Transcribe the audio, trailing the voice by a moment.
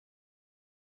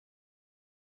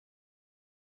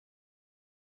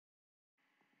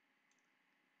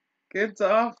Good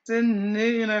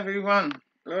afternoon, everyone.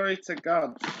 Glory to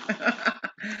God.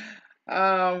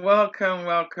 Welcome,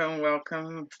 welcome,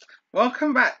 welcome.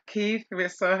 Welcome back, Keith. We're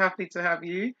so happy to have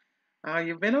you.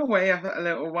 You've been away a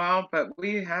little while, but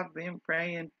we have been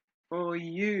praying for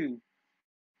you.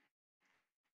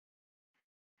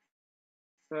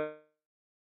 So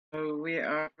we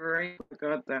are grateful to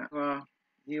God that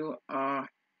you are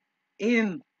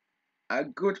in a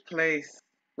good place.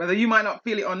 Whether you might not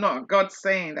feel it or not, God's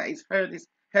saying that He's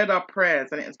heard our prayers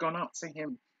and it has gone up to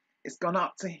Him. It's gone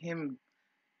up to Him.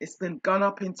 It's been gone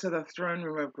up into the throne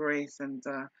room of grace, and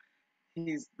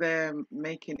He's there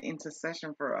making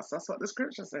intercession for us. That's what the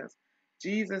scripture says.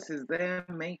 Jesus is there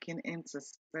making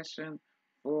intercession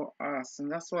for us,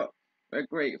 and that's what we're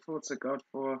grateful to God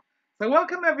for. So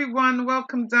welcome everyone.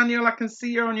 Welcome Daniel. I can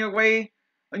see you're on your way,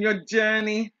 on your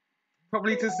journey,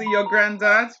 probably to see your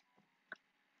granddad.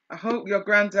 I hope your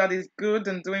granddad is good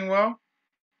and doing well.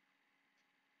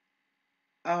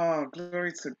 Oh,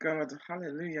 glory to God.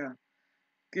 Hallelujah.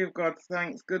 Give God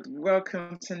thanks. Good.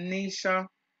 Welcome Tanisha.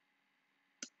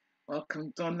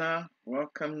 Welcome Donna.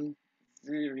 Welcome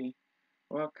Zuri.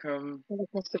 Welcome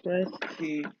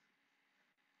Keith.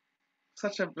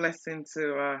 Such a blessing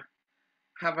to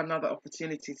have another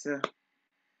opportunity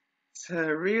to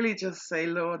really just say,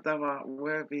 Lord, thou art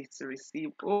worthy to receive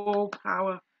all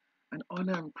power and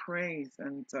honor and praise,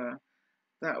 and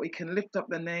that we can lift up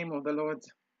the name of the Lord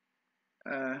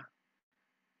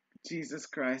Jesus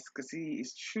Christ, because He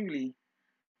is truly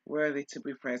worthy to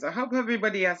be praised. I hope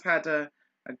everybody has had a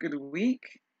good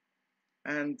week,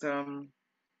 and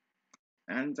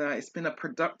it's been a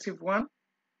productive one.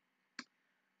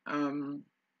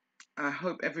 I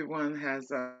hope everyone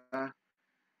has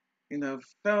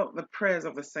felt the prayers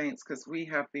of the saints, because we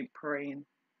have been praying,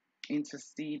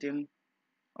 interceding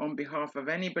on behalf of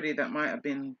anybody that might have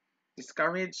been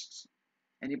discouraged,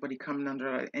 anybody coming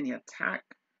under any attack,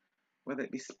 whether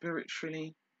it be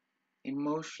spiritually,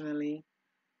 emotionally,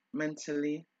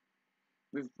 mentally.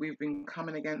 We've been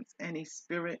coming against any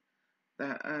spirit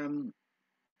that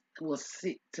will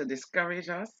seek to discourage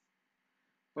us,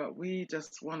 but we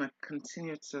just want to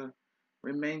continue to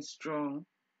remain strong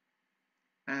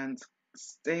and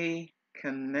stay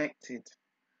connected.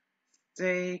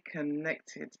 Stay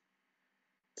connected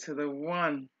to the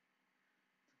one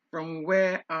from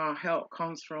where our help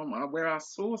comes from, or where our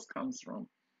source comes from.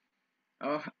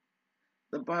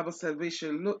 The Bible says we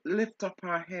should lift up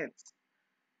our heads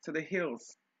to the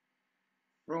hills.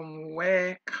 From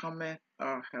where cometh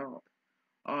our help?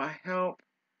 Our help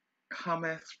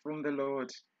cometh from the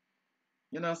Lord.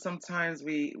 Sometimes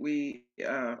we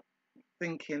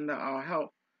thinking that our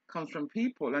help comes from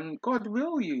people, and God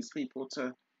will use people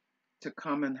to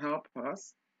come and help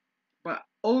us. But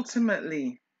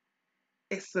ultimately,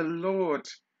 it's the Lord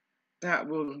that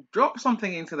will drop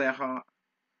something into their heart.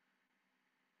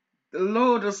 The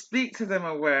Lord will speak to them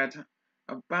a word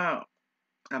about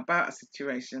a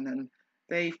situation, and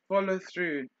they follow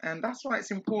through. And that's why it's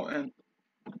important,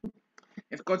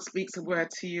 if God speaks a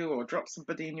word to you or drops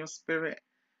somebody in your spirit,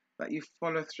 that you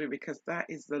follow through, because that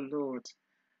is the Lord.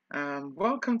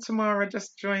 Welcome, Tamara,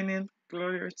 just joining.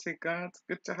 Glory to God.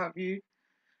 Good to have you.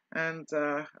 And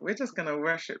we're just going to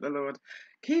worship the Lord.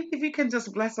 Keith, if you can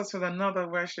just bless us with another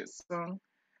worship song,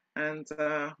 and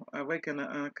we're going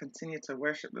to continue to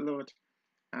worship the Lord.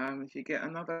 If you get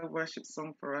another worship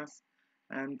song for us,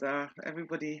 and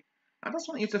everybody, I just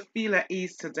want you to feel at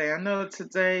ease today. I know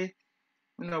today,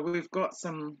 we've got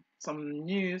some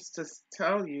news to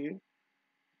tell you,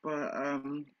 but I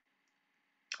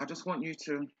just want you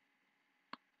to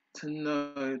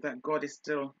know that God is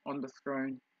still on the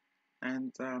throne,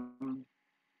 and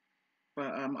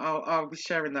I'll be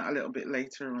sharing that a little bit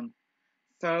later on.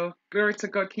 So glory to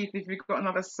God. Keith, if you've got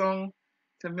another song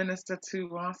to minister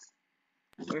to us,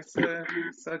 we're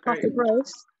so Pastor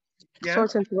Grace, yeah? Sorry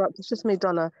to interrupt. It's just me,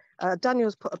 Donna.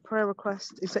 Daniel's put a prayer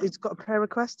request. He said he's got a prayer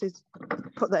request. He's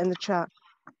put that in the chat.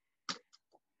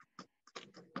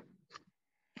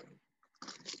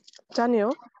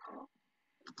 Daniel,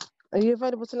 are you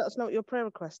available to let us know what your prayer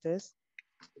request is?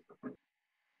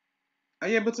 Are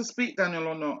you able to speak, Daniel,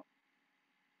 or not?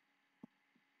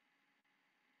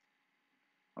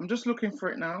 I'm just looking for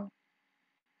it now.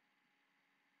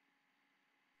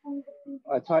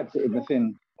 I typed it in the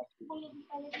thing.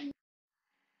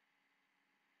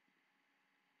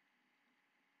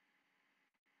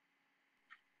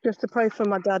 Just to pray for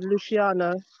my dad,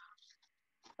 Luciano,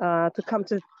 to come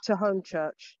to home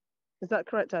church. Is that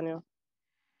correct, Daniel?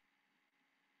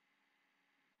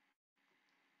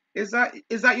 Is that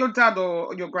your dad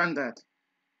or your granddad?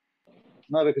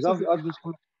 No, because I've just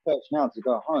come to church now to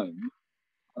go home,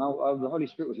 And the Holy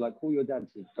Spirit was like, call your dad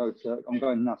to go to, I'm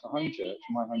going now to home church,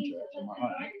 my home church, in my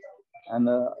home. And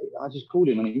I just called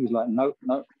him and he was like, no,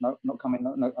 no, no, not coming,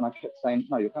 no, no. And I kept saying,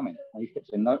 no, you're coming. And he kept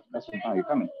saying, no, that's no, you're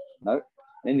coming. No.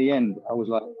 And in the end, I was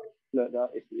like, look,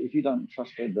 if you don't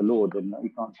trust the Lord, then you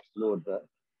can't trust the Lord. But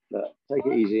take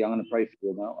it easy. I'm going to pray for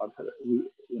you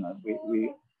now.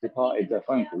 We departed the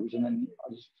phone calls and then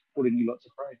I just calling you lot to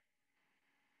pray.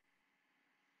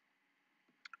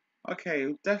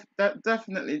 Okay,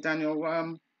 definitely, Daniel.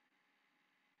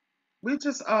 We would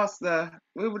just ask the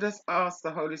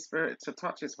Holy Spirit to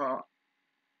touch his heart.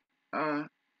 The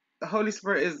Holy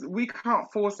Spirit we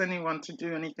can't force anyone to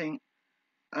do anything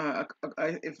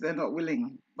if they're not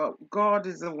willing, but God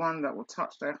is the one that will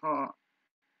touch their heart,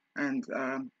 and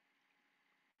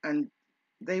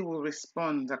they will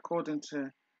respond according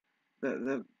to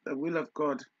the will of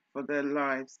God for their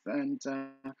lives. And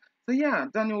so yeah,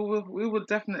 Daniel, we will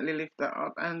definitely lift that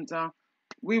up, and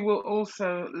we will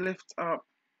also lift up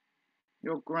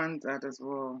your granddad as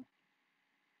well.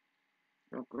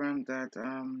 Your granddad,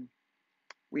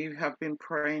 we have been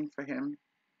praying for him,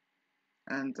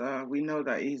 and we know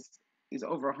that he's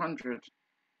over 100,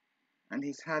 and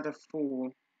he's had a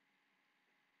fall.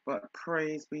 But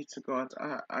praise be to God.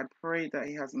 I pray that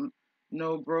he has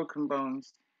no broken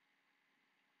bones,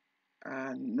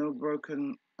 no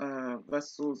broken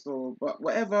vessels, but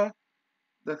whatever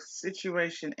the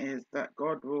situation is, that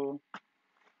God will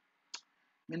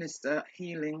minister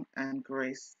healing and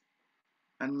grace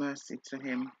and mercy to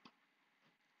him.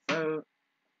 So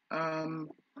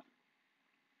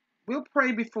we'll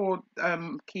pray before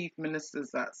Keith ministers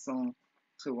that song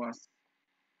to us.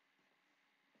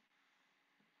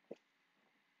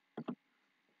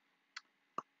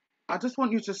 I just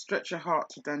want you to stretch your heart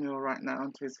to Daniel right now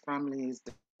and to his family, his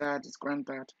dad, his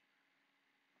granddad,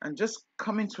 and just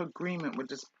come into agreement with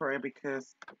this prayer,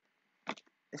 because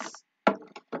it's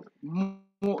more,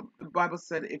 the Bible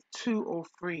said, if 2 or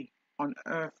 3 on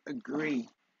earth agree,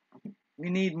 we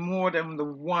need more than the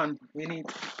one. We need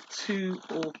 2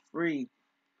 or 3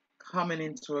 coming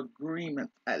into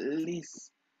agreement at least,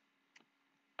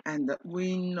 and that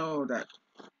we know that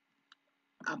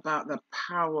about the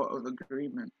power of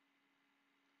agreement.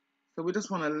 So we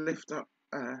just want to lift up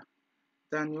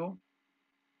Daniel,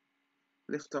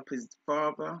 lift up his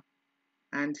father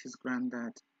and his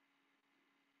granddad.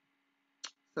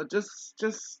 So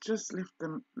just lift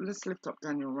them. Let's lift up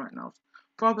Daniel right now.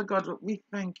 Father God, we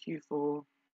thank you for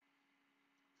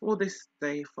this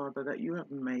day, Father, that you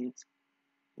have made.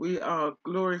 We are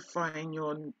glorifying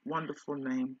your wonderful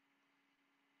name.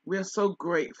 We are so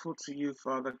grateful to you,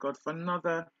 Father God, for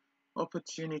another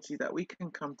opportunity that we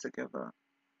can come together.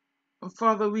 And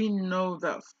Father, we know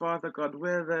that, Father God,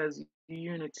 where there's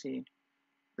unity,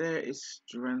 there is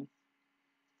strength.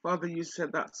 Father, you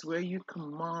said that's where you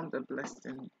command a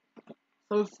blessing.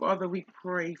 So, Father, we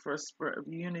pray for a spirit of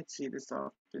unity this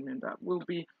afternoon that will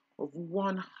be of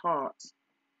one heart,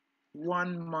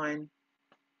 one mind,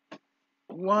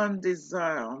 one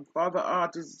desire. And Father, our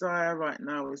desire right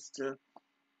now is to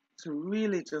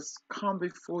really just come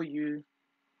before you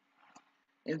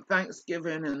in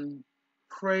thanksgiving and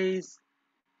praise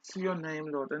to your name,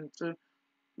 Lord. And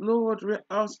Lord, we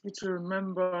ask you to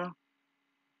remember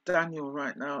Daniel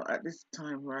right now, at this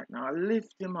time right now. I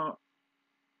lift him up.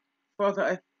 Father,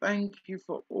 I thank you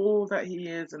for all that he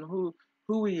is and who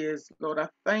he is, Lord. I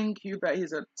thank you that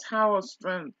he's a tower of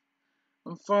strength.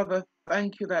 And Father,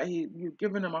 thank you that you've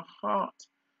given him a heart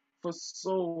for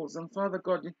souls. And Father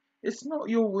God, it's not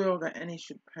your will that any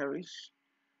should perish,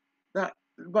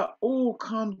 but all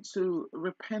come to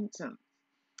repentance.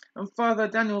 And Father,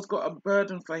 Daniel's got a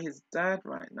burden for his dad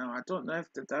right now. I don't know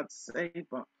if the dad's saved,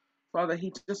 but Father,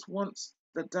 he just wants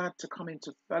the dad to come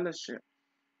into fellowship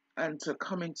and to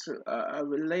come into a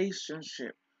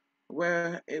relationship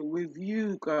with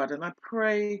you, God. And I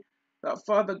pray that,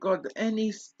 Father God,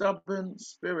 any stubborn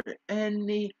spirit,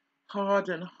 any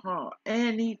hardened heart,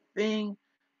 anything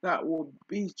that will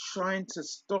be trying to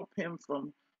stop him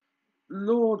from,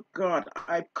 Lord God,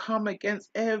 I come against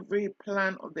every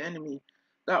plan of the enemy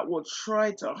that will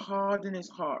try to harden his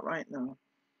heart right now.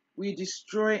 We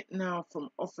destroy it now from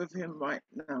off of him right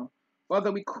now.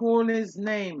 Father, we call his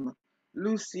name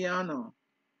Luciano.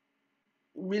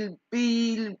 Will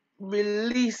be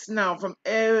released now from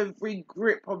every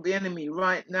grip of the enemy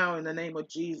right now in the name of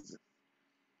Jesus.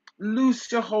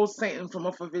 Loose your hold, Satan, from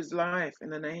off of his life in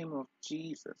the name of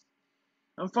Jesus.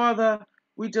 And Father,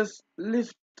 we just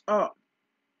lift up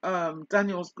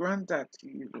Daniel's granddad to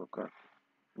you, Lord God.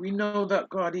 We know that,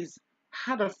 God, he's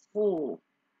had a fall,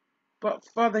 but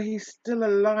Father, he's still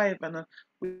alive, and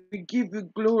we give you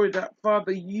glory that,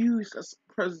 Father, you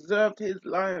preserved his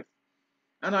life.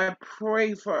 And I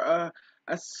pray for a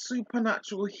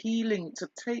supernatural healing to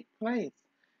take place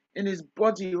in his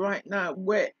body right now,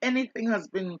 where anything has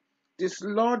been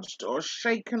dislodged or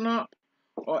shaken up,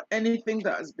 or anything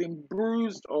that has been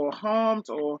bruised or harmed,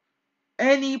 or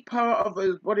any part of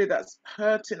his body that's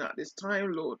hurting at this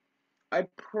time, Lord. I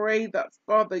pray that,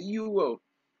 Father, you will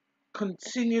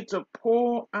continue to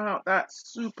pour out that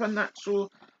supernatural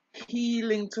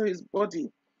healing to his body,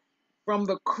 from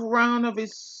the crown of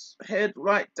his head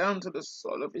right down to the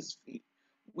sole of his feet.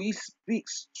 We speak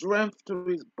strength to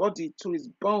his body, to his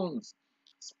bones,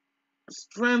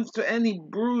 strength to any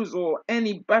bruise or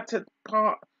any battered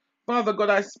part. Father God,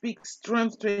 I speak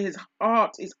strength to his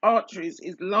heart, his arteries,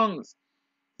 his lungs.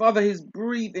 Father, his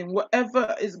breathing,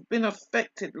 whatever has been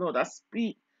affected, Lord, I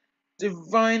speak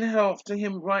divine health to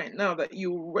him right now, that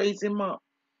you raise him up.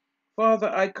 Father,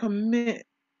 I commit,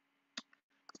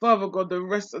 Father God, the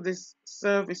rest of this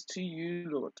service to you,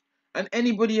 Lord. And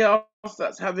anybody else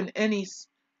that's having any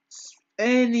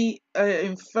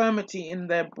infirmity in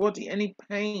their body, any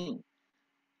pain,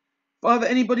 Father,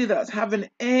 anybody that's having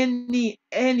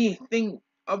anything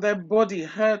of their body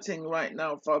hurting right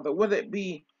now, Father, whether it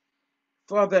be,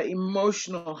 Father,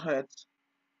 emotional hurt,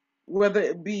 whether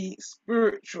it be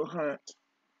spiritual hurt,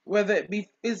 whether it be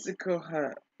physical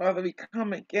hurt, Father, we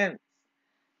come against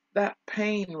that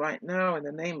pain right now in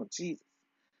the name of Jesus.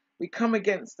 We come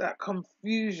against that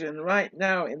confusion right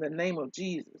now in the name of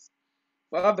Jesus.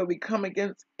 Father, we come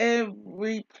against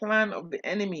every plan of the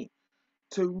enemy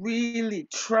to really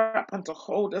trap and to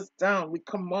hold us down. We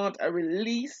command a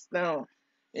release now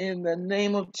in the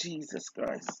name of Jesus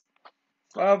Christ.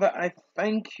 Father, I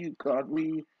thank you, God.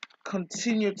 We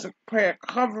continue to pray,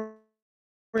 covering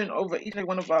over each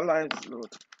one of our lives,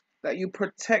 Lord, that you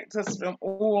protect us from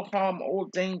all harm, all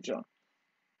danger.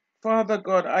 Father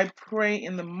God, I pray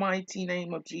in the mighty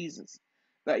name of Jesus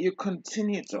that you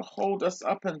continue to hold us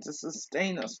up and to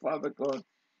sustain us, Father God.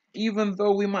 Even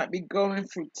though we might be going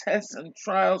through tests and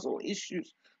trials or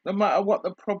issues, no matter what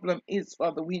the problem is,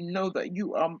 Father, we know that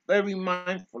you are very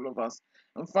mindful of us.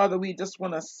 And Father, we just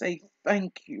want to say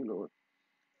thank you, Lord.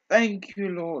 Thank you,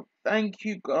 Lord. Thank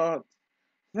you, God.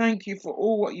 Thank you for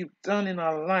all what you've done in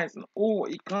our lives and all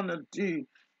what you're going to do.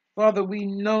 Father, we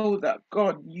know that,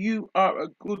 God, you are a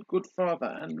good, good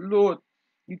Father. And Lord,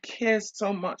 you care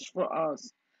so much for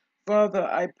us. Father,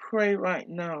 I pray right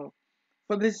now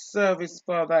for this service,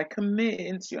 Father. I commit it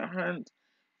into your hand.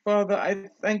 Father, I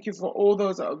thank you for all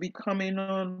those that will be coming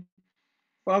on.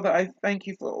 Father, I thank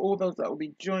you for all those that will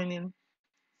be joining.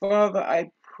 Father,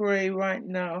 I pray right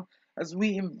now as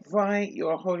we invite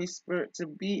your Holy Spirit to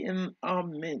be in our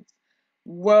midst.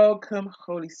 Welcome,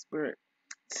 Holy Spirit.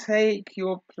 Take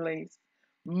your place.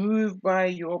 Move by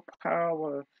your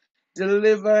power.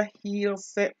 Deliver, heal,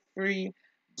 set free.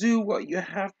 Do what you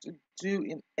have to do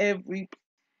in every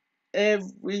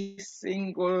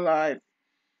single life.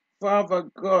 Father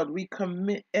God, we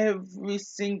commit every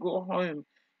single home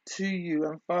to you.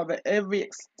 And Father, every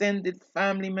extended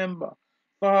family member,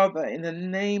 Father, in the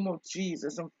name of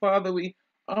Jesus. And Father, we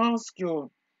ask your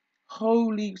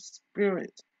Holy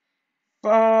Spirit,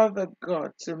 Father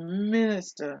God, to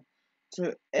minister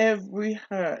to every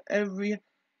hurt, every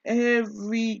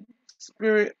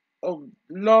spirit of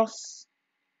loss,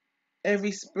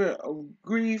 every spirit of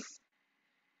grief,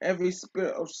 every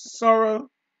spirit of sorrow,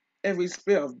 every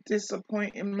spirit of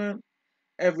disappointment,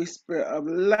 every spirit of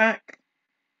lack.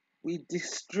 We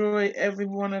destroy every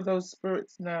one of those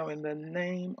spirits now in the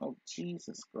name of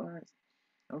Jesus Christ.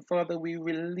 And Father, we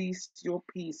release your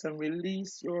peace and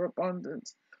release your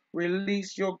abundance,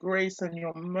 release your grace and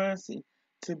your mercy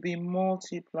to be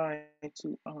multiplied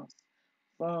to us.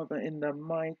 Father, in the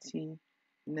mighty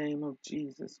name of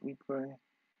Jesus, we pray.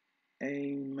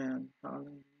 Amen.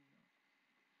 Hallelujah.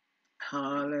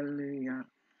 Hallelujah.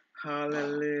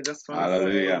 Hallelujah. Just want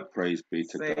Hallelujah. to Praise be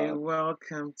to say God.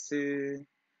 welcome to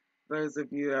those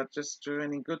of you that are just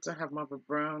joining. Good to have Mother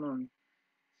Brown on.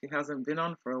 She hasn't been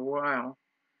on for a while.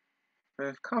 For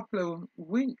a couple of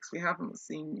weeks we haven't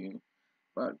seen you,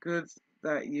 but good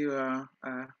that you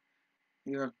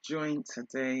have joined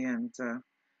today, and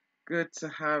good to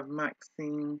have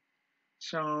Maxine,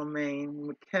 Charmaine,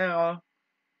 Mikhail,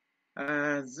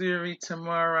 Zuri,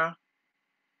 Tamara,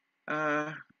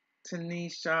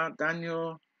 Tanisha,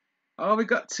 Daniel. Oh, we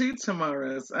got two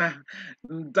Tamaras.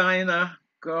 Dinah,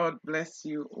 God bless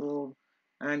you all,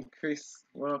 and Chris,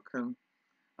 welcome.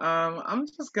 I'm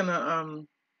just gonna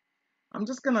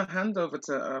hand over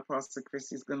to Pastor Chris.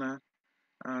 He's gonna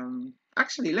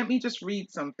actually let me just read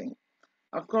something.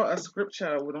 I've got a scripture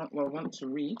I want to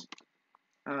read.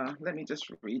 Let me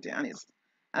just read it,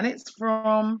 and it's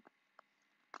from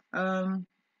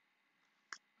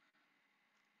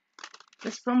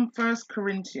It's from 1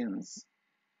 Corinthians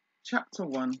chapter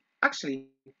 1. Actually,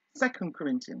 2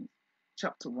 Corinthians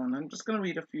chapter 1. I'm just going to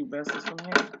read a few verses from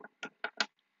here.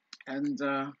 And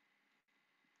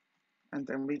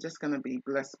then we're just going to be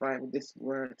blessed by this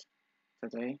word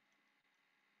today.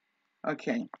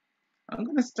 Okay. I'm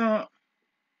going to start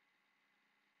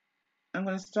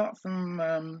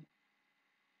from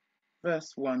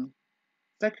verse 1.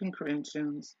 2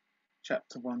 Corinthians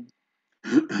chapter 1.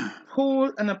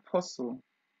 Paul, an apostle,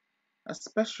 a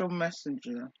special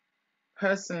messenger,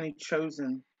 personally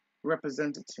chosen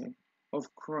representative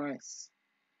of Christ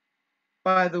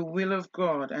by the will of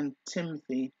God, and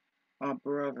Timothy, our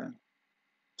brother,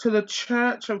 to the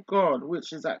church of God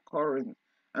which is at Corinth,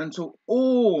 and to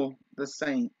all the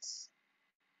saints,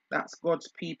 that's God's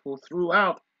people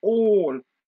throughout all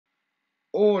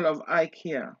of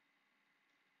Achaia.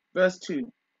 Verse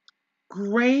 2,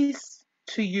 grace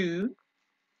to you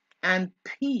and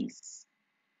peace.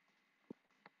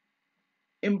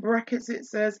 In brackets it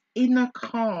says inner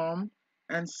calm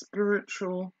and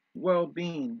spiritual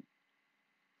well-being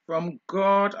from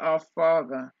God our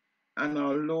Father and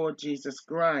our Lord Jesus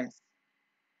Christ.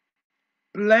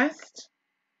 Blessed,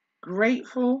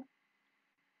 grateful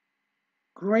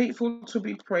to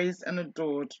be praised and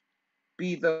adored,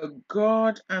 be the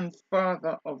God and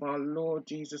Father of our Lord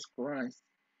Jesus Christ,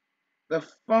 the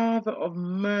Father of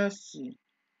mercy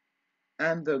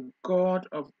and the God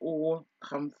of all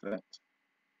comfort.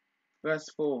 Verse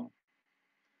 4,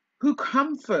 who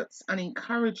comforts and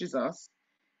encourages us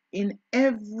in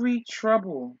every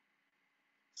trouble,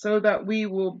 so that we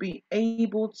will be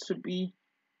able to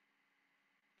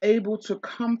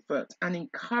comfort and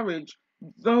encourage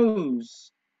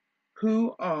those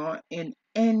who are in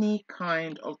any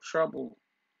kind of trouble,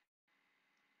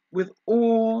 with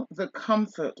all the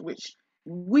comfort which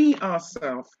we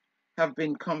ourselves have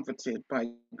been comforted by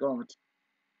God.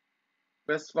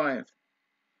 Verse 5,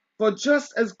 for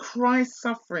just as Christ's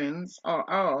sufferings are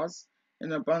ours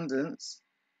in abundance,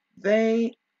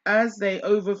 as they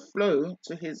overflow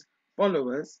to his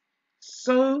followers,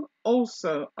 so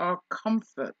also our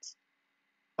comfort,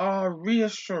 our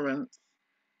reassurance,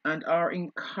 and our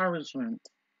encouragement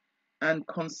and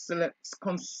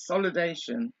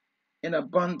consolidation in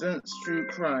abundance through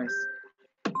Christ.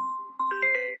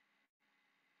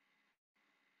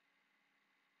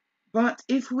 But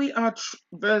if we are,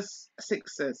 verse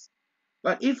 6 says,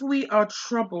 but if we are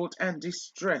troubled and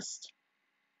distressed,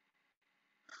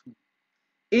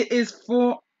 it is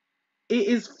for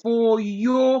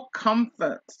your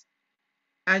comfort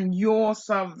and your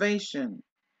salvation.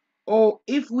 Or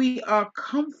if we are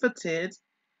comforted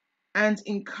and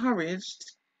encouraged,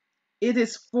 it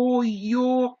is for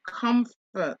your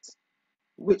comfort,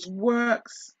 which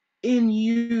works in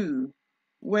you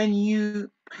when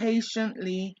you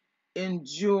patiently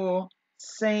endure the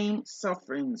same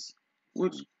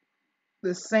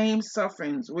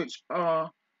sufferings which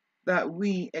are that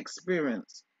we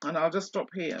experience. And I'll just stop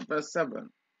here at verse 7.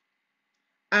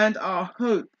 And our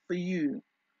hope for you,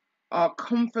 our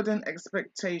confident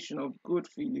expectation of good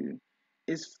for you,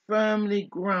 is firmly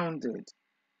grounded,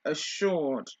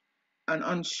 assured, and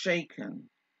unshaken,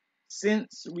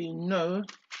 since we know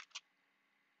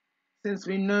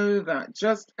that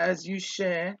just as you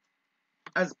share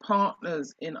as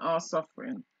partners in our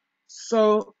suffering,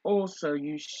 so also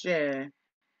you share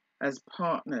as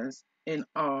partners in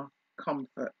our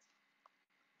comfort.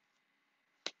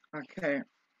 Okay.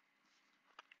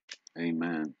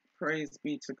 Amen. Praise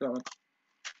be to God.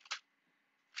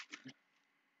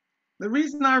 The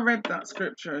reason I read that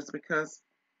scripture is because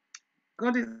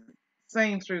God is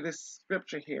saying through this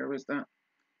scripture here is that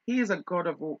he is a God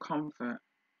of all comfort.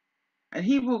 And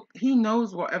he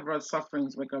knows whatever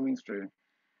sufferings we're going through.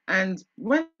 And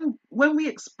when we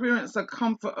experience the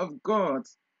comfort of God,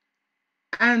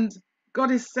 and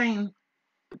God is saying,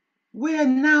 we are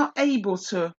now able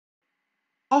to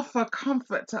offer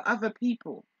comfort to other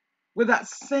people with that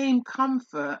same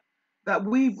comfort that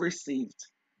we've received.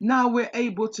 Now we're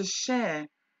able to share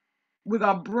with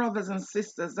our brothers and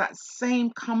sisters that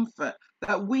same comfort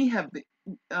that we have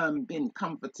been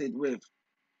comforted with.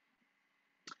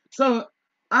 So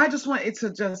I just wanted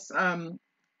to just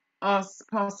ask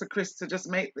Pastor Chris to just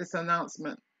make this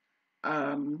announcement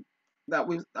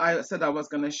that I said I was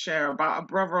going to share about a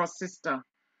brother or sister,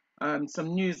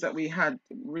 some news that we had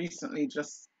recently,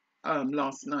 just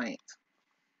last night.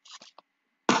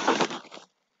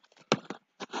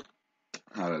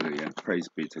 Hallelujah. Praise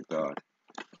be to God.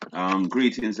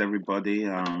 Greetings, everybody.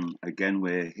 Again,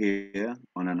 we're here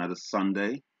on another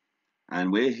Sunday,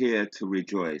 and we're here to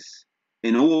rejoice.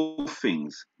 in all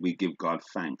things we give God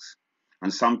thanks.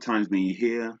 And sometimes we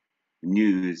hear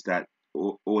news that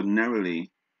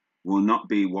ordinarily will not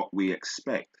be what we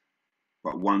expect.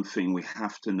 But one thing we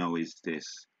have to know is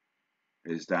this,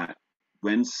 is that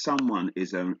when someone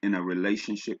is in a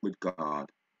relationship with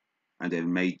God and they've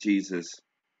made Jesus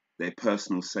their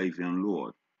personal Savior and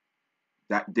Lord,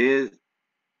 that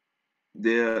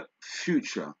their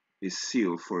future is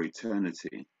sealed for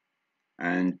eternity.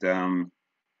 And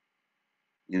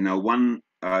one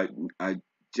I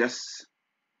just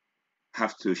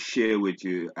have to share with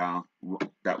you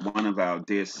that one of our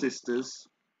dear sisters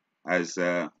has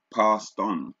passed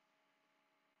on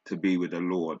to be with the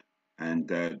Lord, and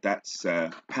that's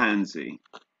Pansy.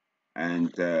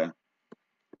 And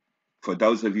for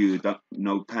those of you who don't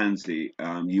know Pansy,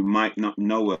 you might not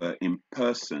know her in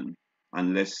person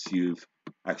unless you've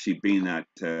actually been at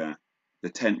the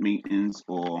tent meetings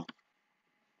or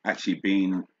actually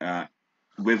been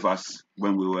with us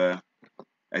when we were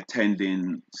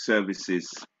attending services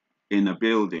in a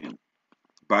building.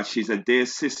 But she's a dear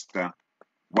sister,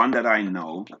 one that I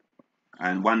know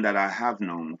and one that I have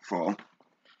known for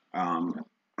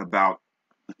about,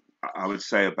 I would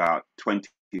say, about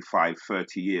 25,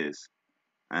 30 years.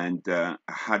 And I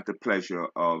had the pleasure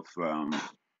of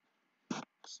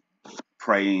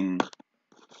praying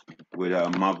with her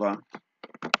mother.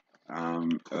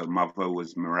 Her mother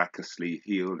was miraculously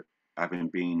healed, having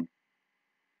been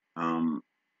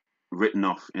written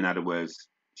off. In other words,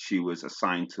 she was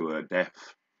assigned to her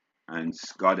death, and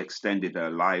God extended her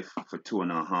life for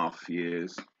 2.5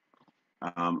 years.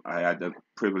 I had the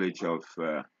privilege of,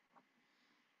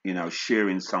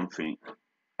 sharing something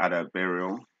at a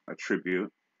burial, a tribute.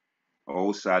 I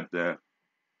also had the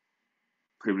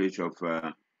privilege of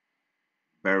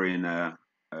burying a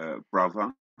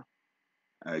brother,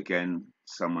 again,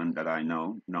 someone that I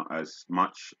know, not as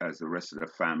much as the rest of the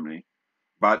family.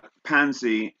 But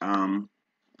Pansy,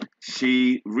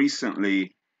 she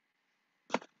recently,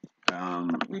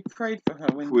 We prayed for her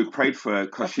we prayed for her a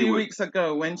because she few was, weeks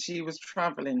ago when she was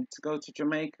traveling to go to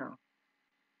Jamaica.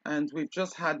 And we've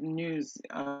just had news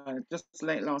just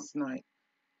late last night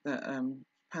that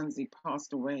Pansy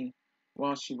passed away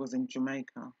while she was in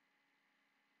Jamaica.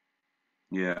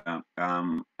 yeah.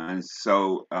 And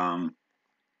so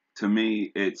to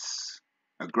me, it's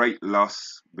a great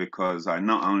loss because I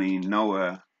not only know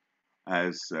her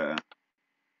as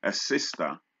a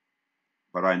sister,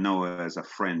 but I know her as a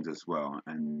friend as well.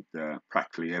 And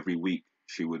practically every week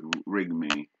she would ring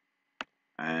me,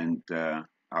 and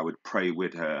I would pray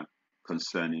with her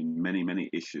concerning many, many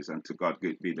issues. And to God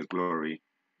be the glory.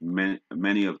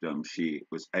 Many of them she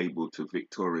was able to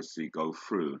victoriously go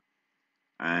through.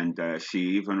 And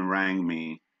she even rang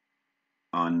me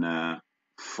on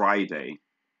Friday.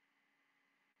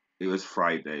 It was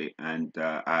Friday, and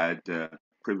I had the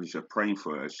privilege of praying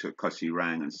for her because she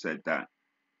rang and said that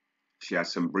she had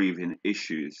some breathing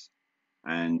issues.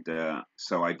 And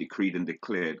so I decreed and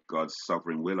declared God's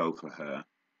sovereign will over her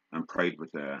and prayed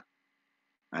with her,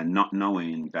 and not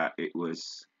knowing that it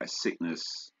was a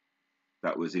sickness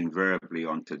that was invariably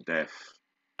unto death.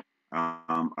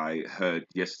 I heard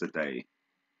yesterday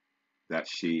that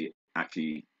she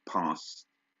actually passed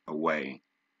away,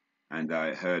 and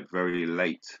I heard very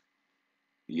late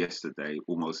yesterday,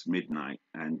 almost midnight.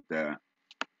 And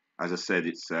as I said,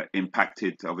 it's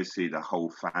impacted obviously the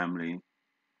whole family,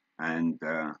 and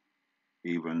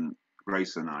even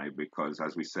Grace and I, because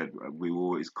as we said, we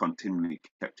always continually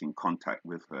kept in contact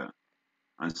with her.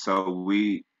 And so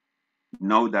we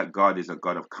know that God is a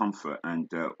God of comfort.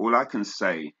 And all I can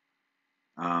say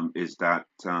is that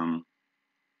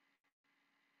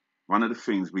one of the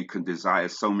things we can desire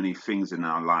so many things in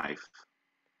our life.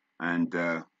 And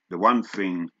the one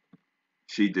thing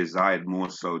she desired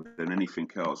more so than anything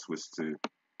else was to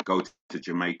go to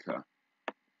Jamaica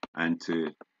and to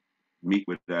meet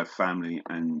with her family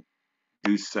and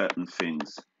do certain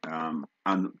things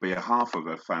on behalf of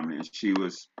her family. And she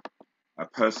was a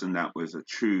person that was a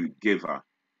true giver.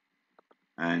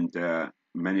 And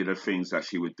many of the things that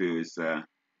she would do is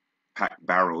pack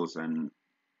barrels and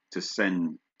to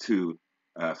send to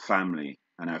her family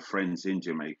and her friends in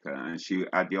Jamaica. And she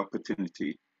had the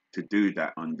opportunity to do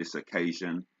that on this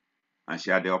occasion. And she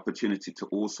had the opportunity to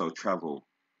also travel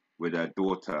with her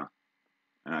daughter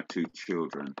and her 2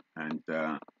 children. And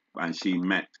she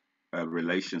met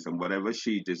relations, and whatever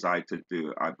she desired to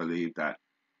do, I believe that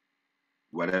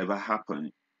whatever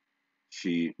happened,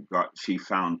 she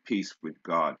found peace with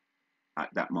God at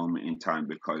that moment in time,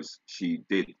 because she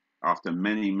did, after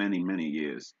many, many, many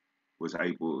years, was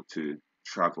able to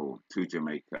travel to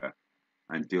Jamaica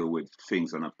and deal with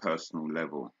things on a personal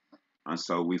level. And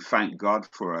so we thank God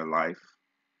for her life.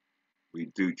 We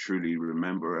do truly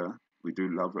remember her. We do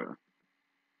love her.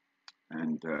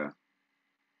 And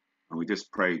we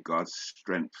just pray God's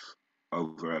strength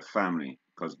over her family,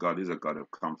 because God is a God of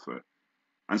comfort.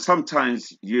 And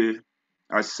sometimes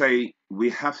I say we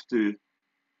have to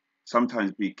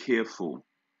sometimes be careful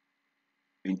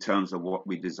in terms of what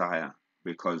we desire,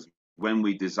 because when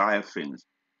we desire things,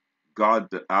 God,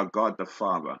 our God the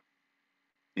Father,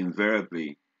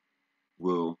 invariably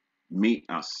will meet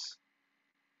us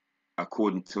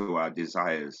according to our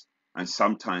desires. And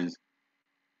sometimes,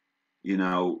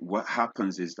 what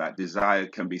happens is that desire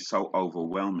can be so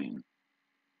overwhelming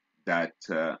that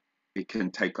it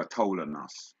can take a toll on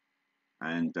us.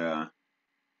 And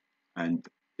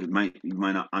you might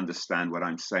not understand what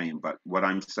I'm saying, but what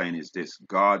I'm saying is this: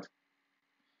 God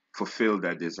fulfilled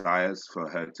their desires for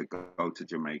her to go to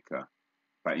Jamaica,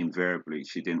 but invariably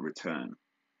she didn't return.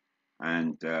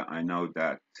 And I know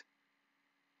that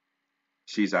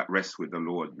she's at rest with the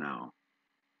Lord now.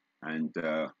 And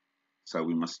so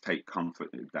we must take comfort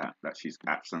in that she's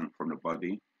absent from the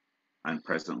body and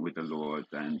present with the Lord.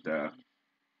 And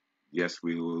yes,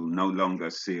 we will no longer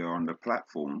see her on the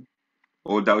platform,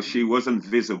 although she wasn't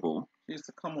visible. She used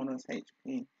to come on as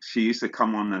HP. She used to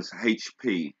come on as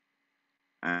HP,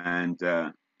 and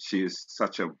she is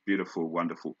such a beautiful,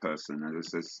 wonderful person. And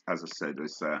as I said,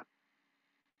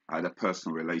 I had a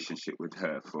personal relationship with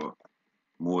her for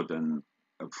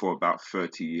about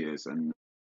 30 years and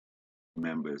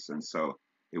members, and so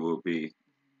it will be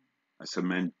a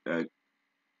cement.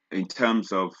 In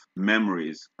terms of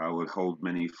memories, I will hold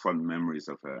many fond memories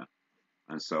of her.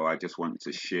 And so I just wanted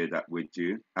to share that with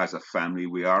you. As a family,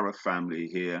 we are a family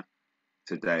here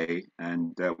today.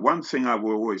 And one thing I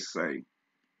will always say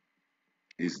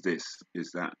is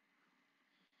that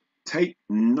take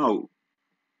note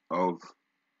of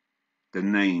the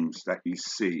names that you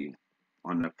see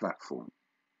on the platform.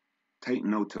 Take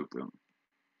note of them.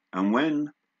 And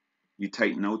when you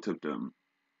take note of them,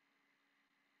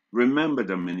 remember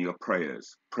them in your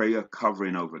prayers. Pray a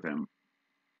covering over them.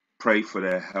 Pray for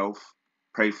their health.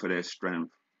 Pray for their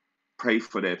strength. Pray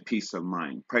for their peace of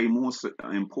mind. Pray more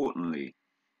importantly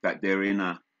that they're in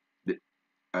a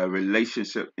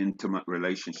intimate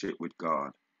relationship with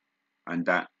God, and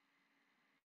that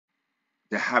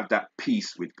they have that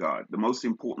peace with God. The most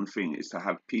important thing is to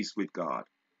have peace with God,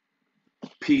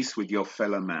 peace with your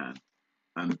fellow man,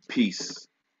 and peace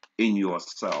in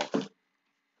yourself.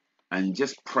 And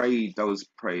just pray those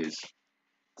prayers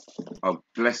of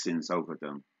blessings over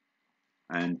them,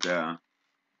 and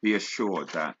be assured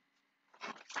that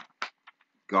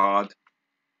God,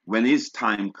 when his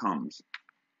time comes,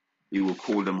 he will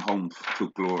call them home to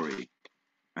glory,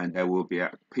 and they will be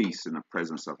at peace in the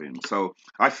presence of him. So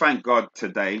I thank God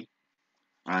today,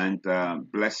 and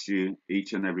bless you,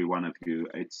 each and every one of you.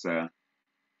 It's a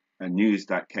news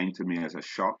that came to me as a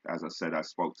shock. As I said, I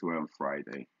spoke to her on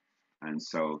Friday. And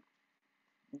so...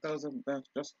 Those that's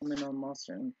just coming on,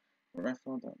 Master and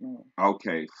Raphael, don't know.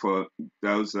 Okay, for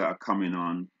those that are coming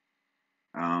on,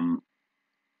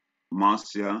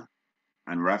 Marcia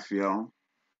and Raphael,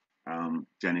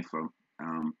 Jennifer,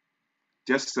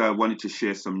 just wanted to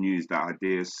share some news that our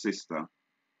dear sister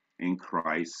in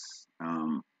Christ,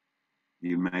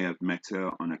 you may have met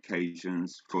her on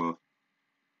occasions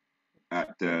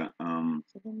at the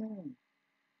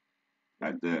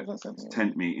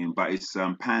tent meeting, but it's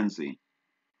Pansy,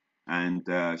 and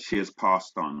she has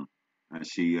passed on, and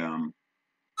she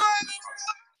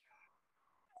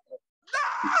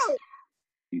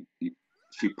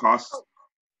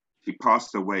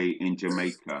passed away in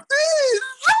Jamaica.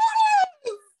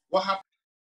 What happened?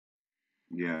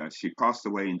 Yeah, she passed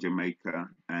away in Jamaica,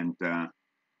 and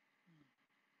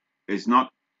it's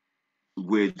not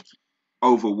with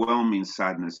overwhelming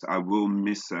sadness. I will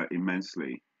miss her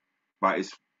immensely, but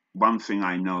it's one thing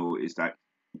I know is that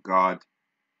God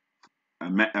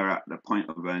met her at the point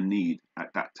of her need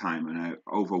at that time, and her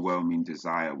overwhelming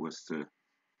desire was to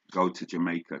go to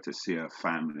Jamaica to see her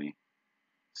family,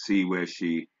 see where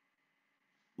she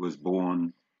was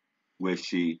born, where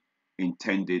she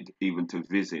intended even to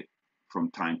visit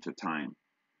from time to time.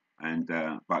 And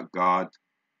but God,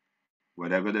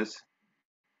 whatever the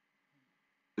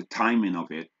timing of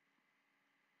it,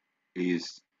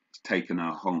 is taking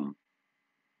her home.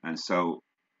 And so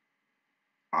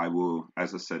I will,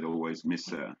 as I said, always miss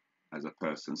her as a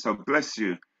person. So bless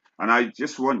you. And I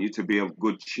just want you to be of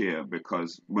good cheer,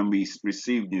 because when we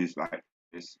receive news like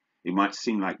this, it might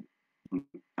seem like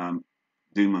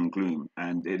doom and gloom,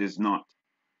 and it is not,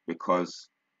 because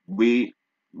we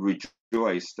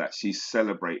rejoice that she's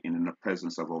celebrating in the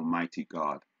presence of Almighty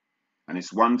God. And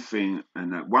it's one thing,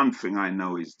 and that one thing I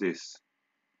know is this,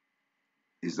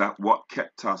 is that what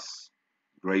kept us,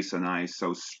 Grace and I,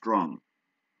 so strong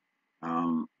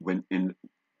when in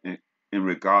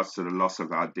regards to the loss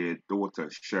of our dear daughter,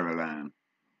 Cheryl Ann,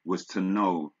 was to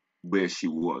know where she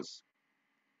was,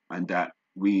 and that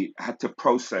we had to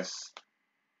process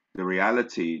the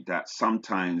reality that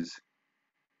sometimes,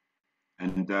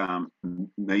 and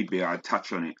maybe I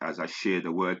touch on it as I share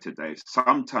the word today,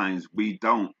 sometimes we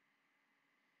don't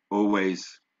always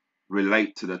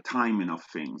relate to the timing of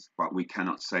things, but we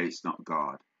cannot say it's not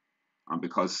God. And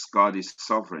because God is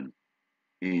sovereign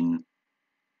in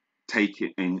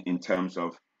taking in terms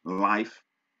of life,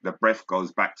 the breath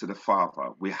goes back to the Father.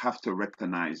 We have to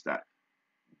recognize that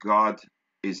God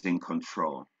is in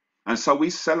control. And so we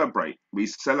celebrate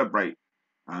Cheryl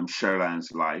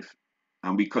Ann's life,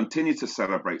 and we continue to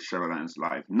celebrate Cheryl Ann's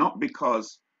life, not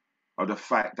because of the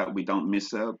fact that we don't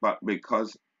miss her, but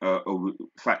because of the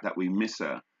fact that we miss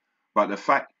her. But the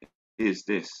fact is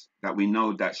this, that we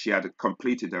know that she had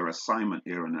completed her assignment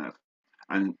here on earth.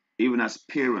 And even as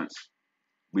parents,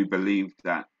 we believe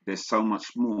that there's so much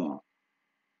more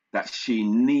that she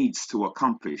needs to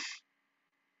accomplish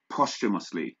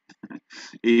posthumously,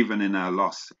 even in her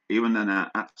loss, even in her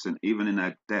absence, even in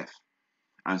her death.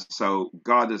 And so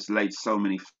God has laid so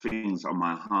many things on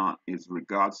my heart in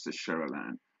regards to Cheryl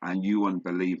Ann, and you won't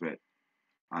believe it.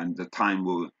 And the time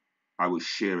I will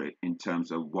share it in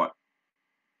terms of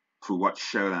through what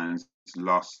Cheryl Ann's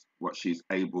lost, what she's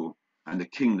able, and the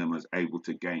kingdom is able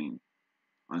to gain.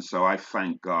 And so I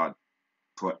thank God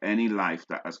for any life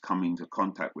that has come into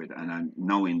contact with, and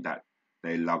knowing that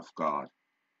they love God.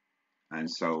 And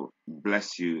so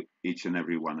bless you, each and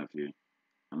every one of you.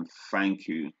 And thank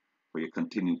you for your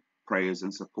continued prayers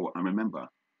and support. And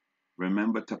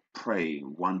remember to pray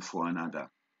one for another.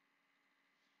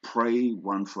 Pray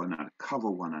one for another. Cover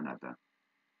one another.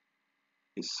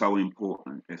 It's so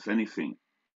important. If anything,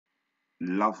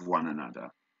 love one another.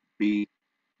 Be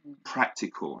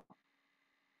practical.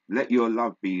 Let your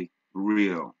love be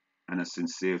real and a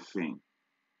sincere thing.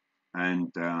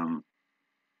 And,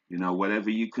 whatever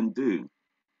you can do,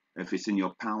 if it's in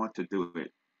your power to do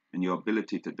it, and your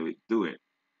ability to do it, do it.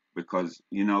 Because,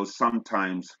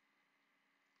 sometimes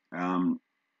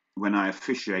when I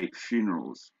officiate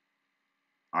funerals,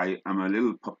 I am a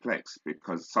little perplexed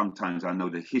because sometimes I know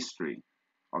the history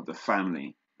of the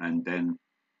family, and then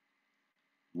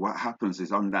what happens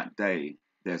is on that day,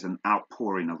 there's an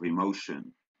outpouring of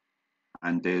emotion,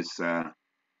 and there's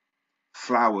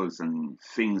flowers and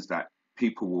things that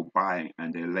people will buy,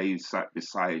 and they lay sat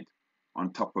beside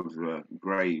on top of the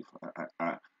grave,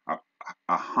 a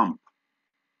hump.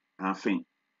 And I think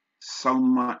so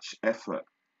much effort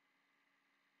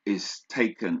is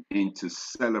taken into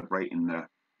celebrating the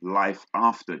life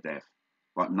after death,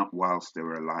 but not whilst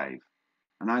they're alive.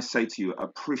 And I say to you,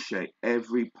 appreciate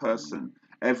every person,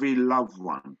 every loved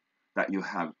one that you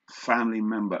have, family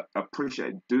member,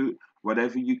 appreciate, do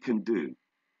whatever you can do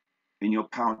in your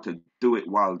power to do it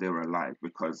while they're alive,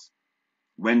 because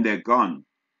when they're gone,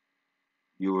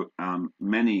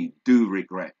 many do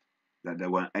regret that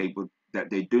that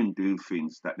they didn't do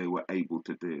things that they were able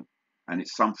to do. And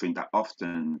it's something that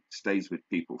often stays with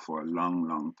people for a long,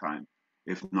 long time,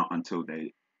 if not until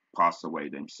they pass away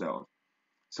themselves.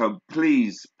 So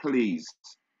please, please,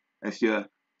 if you're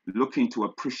looking to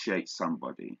appreciate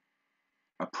somebody,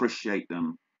 appreciate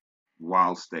them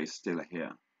whilst they're still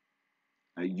here.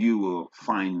 You will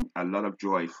find a lot of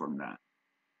joy from that.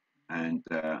 And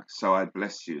so I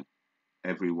bless you,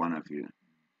 every one of you,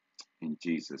 in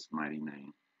Jesus' mighty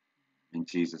name. In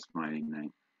Jesus' mighty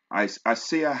name. I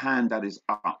see a hand that is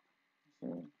up.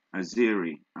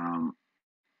 Aziri,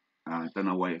 I don't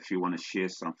know if you want to share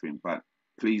something, but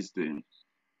please do.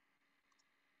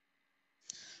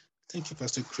 Thank you,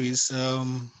 Pastor Chris.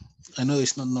 I know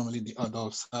it's not normally the order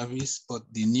of service, but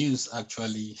the news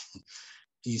actually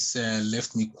is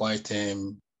left me quite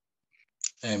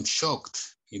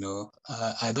shocked.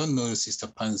 I don't know Sister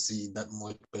Pansy that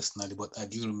much personally, but I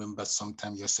do remember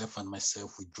sometime yourself and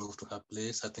myself, we drove to her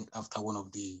place, I think after one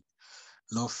of the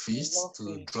love feasts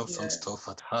to drop some stuff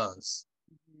at hers.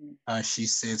 And she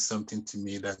said something to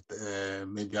me that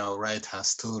maybe I'll write her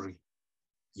story,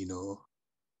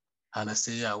 And I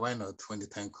say, yeah, why not when the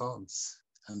time comes?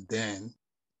 And then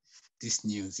this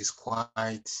news is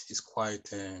quite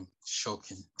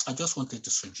shocking. I just wanted to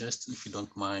suggest, if you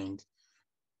don't mind,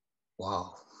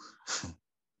 wow,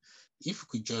 if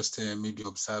we could just maybe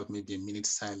observe maybe a minute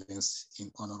silence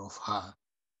in honor of her,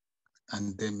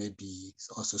 and then maybe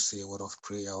also say a word of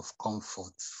prayer of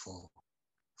comfort for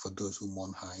those who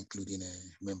mourn her, including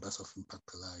members of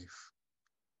Impact Life.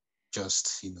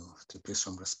 just, to pay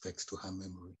some respect to her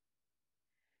memory,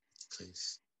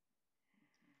 please.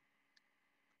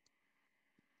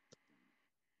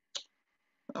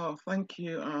 Oh, thank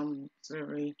you,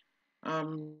 Zuri.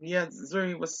 Yeah,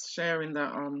 Zuri was sharing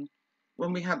that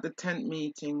when we had the tent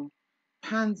meeting,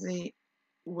 Pansy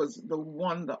was the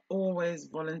one that always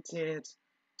volunteered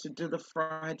to do the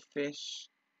fried fish.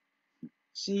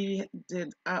 She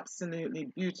did absolutely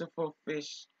beautiful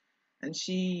fish, and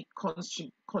she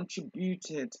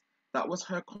contributed. That was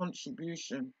her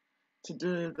contribution to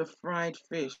do the fried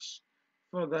fish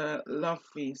for the love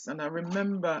feast. And I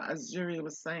remember, as Zuri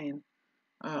was saying,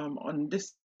 on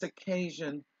this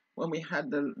occasion when we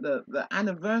had the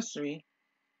anniversary,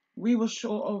 we were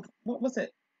short of, what was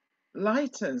it,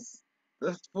 lighters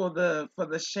for the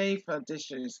Schaefer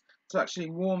dishes to actually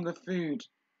warm the food,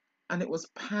 and it was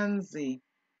Pansy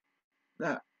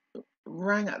that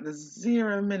rang at the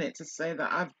 0 minute to say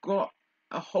that I've got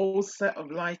a whole set of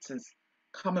lighters.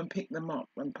 Come and pick them up.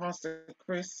 And Pastor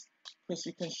Chris,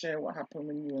 you can share what happened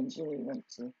when you and Joey went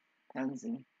to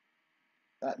Pansy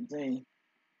that day.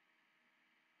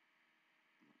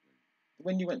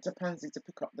 When you went to Pansy to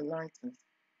pick up the lighters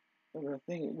for the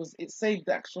thing, it saved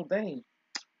the actual day.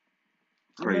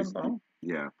 Do you remember?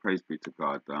 Praise be to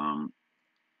God.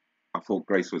 I thought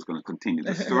Grace was going to continue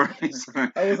the story. So.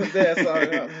 I wasn't there,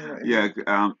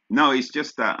 so no, it's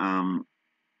just that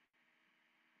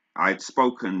I'd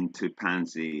spoken to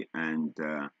Pansy and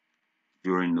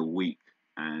during the week,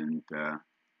 and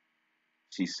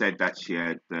she said that she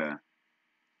had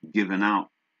given out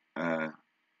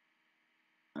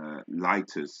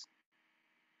lighters,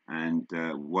 and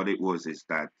what it was is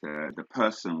that the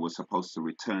person was supposed to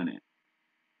return it,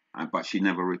 but she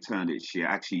never returned it. She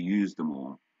actually used them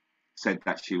all. Said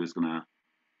that she was going to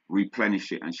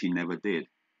replenish it, and she never did.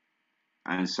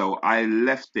 And so I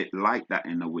left it like that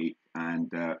in the week, and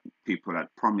people had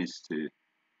promised to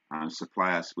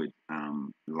supply us with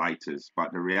lighters.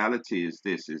 But the reality is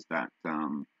this, is that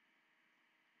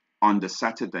on the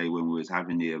Saturday when we was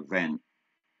having the event,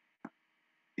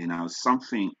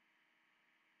 something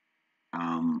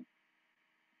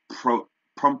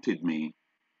prompted me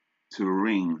to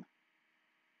ring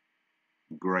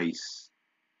Grace.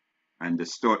 And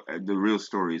the real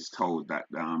story is told that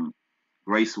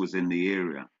Grace was in the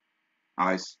area.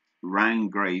 I rang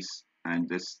Grace and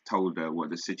just told her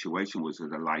what the situation was with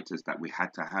the lighters, that we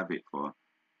had to have it for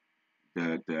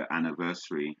the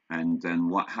anniversary. And then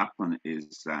what happened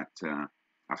is that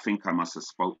I think I must have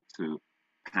spoke to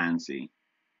Pansy,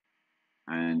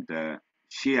 and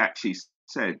she actually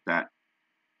said that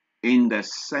in the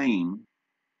same,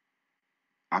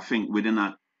 I think within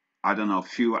a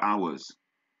few hours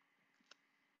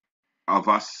of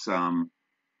us,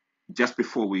 just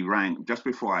before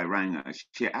I rang her,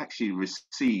 she actually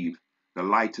received the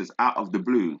lighters out of the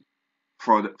blue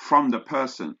from the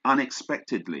person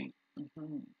unexpectedly.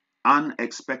 Mm-hmm.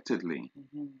 Unexpectedly.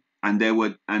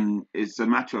 Mm-hmm. And it's a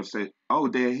matter of saying, oh,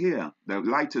 they're here. The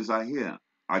lighters are here.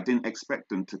 I didn't expect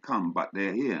them to come, but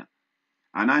they're here.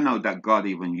 And I know that God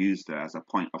even used her as a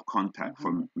point of contact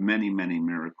for many, many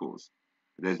miracles.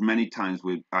 There's many times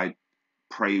I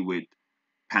pray with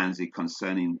Pansy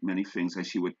concerning many things, and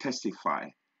she would testify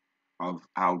of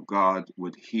how God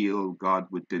would heal, God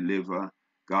would deliver,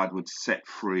 God would set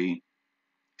free.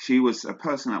 She was a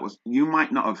person that you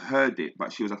might not have heard it,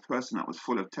 but she was a person that was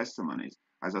full of testimonies.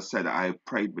 As I said, I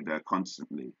prayed with her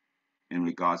constantly in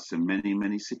regards to many,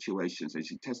 many situations, and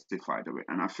she testified of it.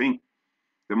 And I think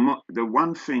the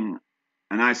one thing,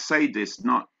 and I say this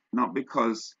not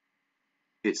because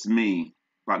it's me,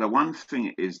 but the one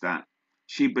thing is that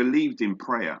she believed in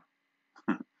prayer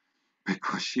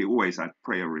because she always had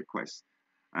prayer requests.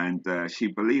 And she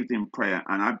believed in prayer.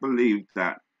 And I believe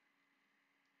that,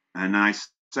 and I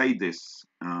say this,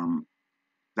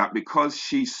 that because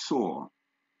she saw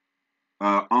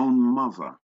her own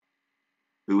mother,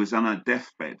 who was on her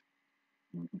deathbed,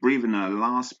 breathing her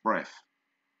last breath,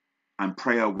 and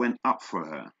prayer went up for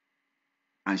her,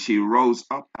 and she rose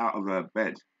up out of her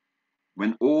bed,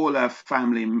 when all her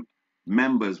family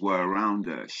members were around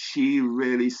her, she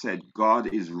really said,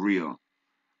 God is real,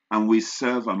 and we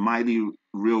serve a mighty,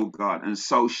 real God. And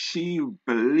so she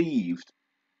believed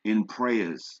in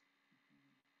prayers.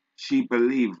 She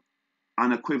believed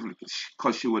unequivocally,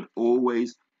 because she would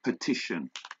always petition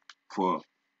for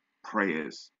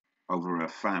prayers over her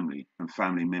family and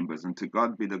family members. And to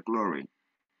God be the glory.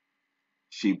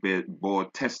 She bore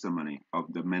testimony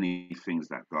of the many things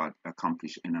that God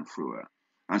accomplished in and through her.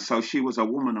 And so she was a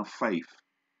woman of faith.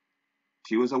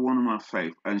 She was a woman of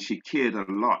faith, and she cared a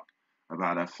lot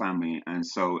about her family. And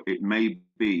so it may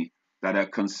be that her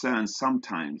concerns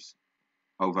sometimes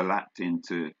overlapped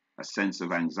into a sense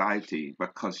of anxiety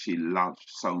because she loved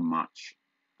so much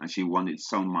and she wanted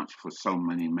so much for so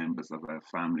many members of her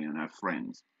family and her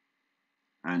friends.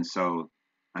 And so,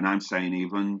 and I'm saying,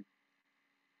 even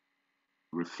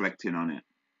reflecting on it,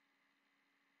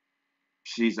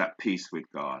 she's at peace with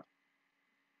God,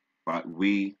 but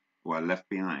we who are left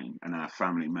behind and our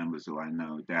family members who I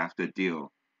know, they have to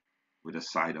deal with the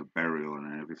side of burial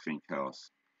and everything else.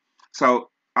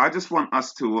 So I just want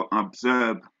us to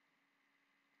observe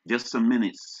just a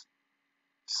minute's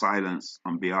silence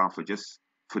on behalf of, just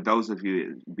for those of you,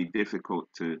 it'd be difficult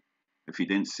to, if you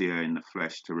didn't see her in the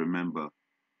flesh, to remember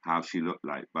how she looked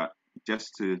like, but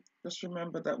just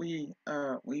remember that we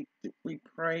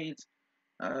prayed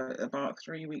about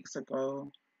 3 weeks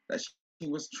ago that she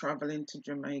was traveling to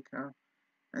Jamaica,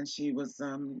 and she was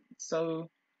so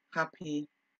happy,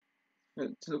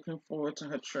 looking forward to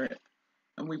her trip,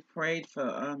 and we prayed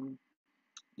for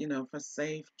for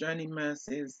safe journey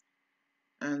mercies,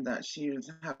 and that she would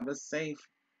have a safe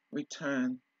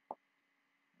return.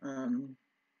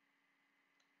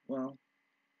 Well,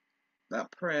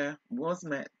 that prayer was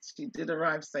met. She did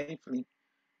arrive safely,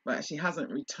 but she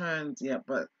hasn't returned yet.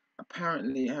 But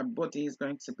apparently, her body is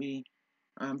going to be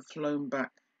flown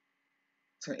back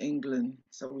to England.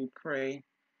 So we pray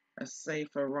a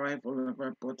safe arrival of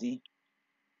her body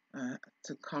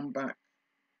to come back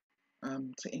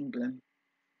to England,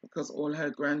 because all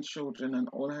her grandchildren and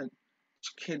all her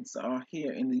kids are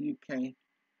here in the UK,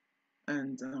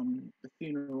 and the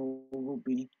funeral will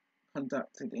be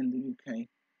conducted in the UK.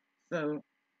 So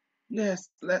yes,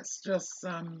 let's just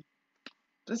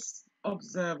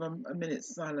observe a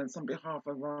minute's silence on behalf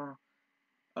of our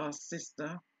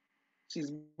sister.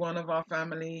 She's one of our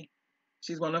family.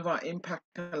 She's one of our Impact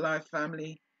Alive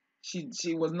family.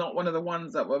 She was not one of the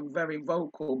ones that were very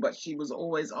vocal, but she was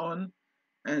always on,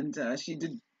 and she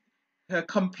did. Her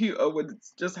computer would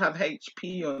just have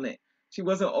HP on it. She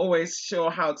wasn't always sure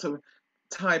how to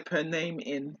type her name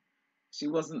in. She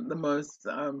wasn't the most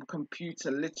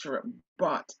computer literate,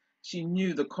 but she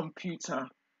knew the computer,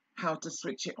 how to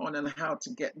switch it on and how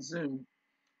to get Zoom,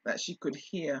 that she could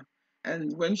hear.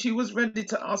 And when she was ready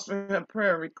to ask for her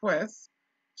prayer request,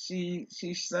 she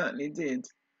certainly did.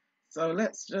 So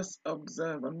let's just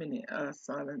observe a minute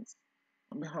silence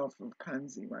on behalf of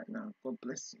Pansy right now. God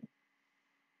bless you.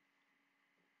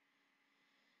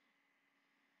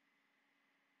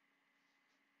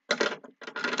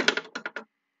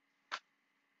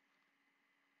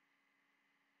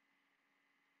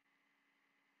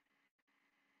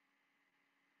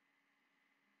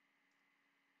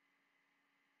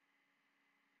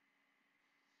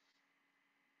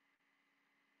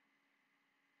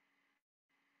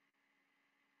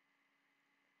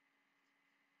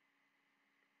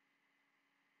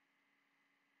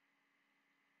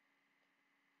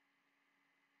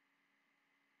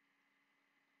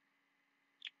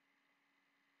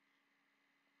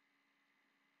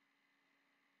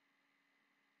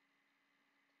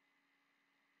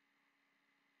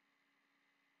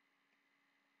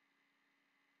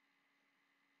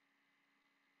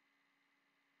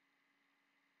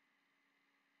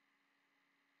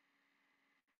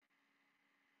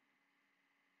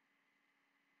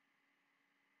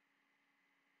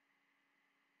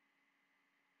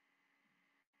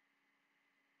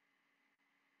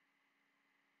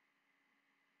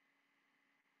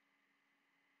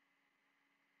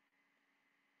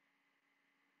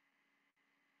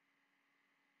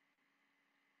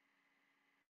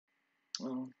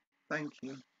 Oh, thank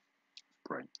you.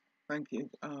 pray. Thank you.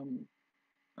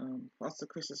 Pastor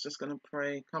Chris is just going to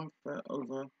pray comfort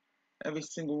over every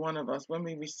single one of us. When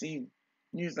we receive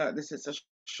news like this, it's a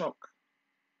shock.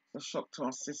 It's a shock to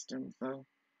our system. So,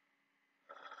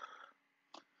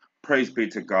 Praise be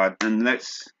to God, and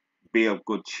let's be of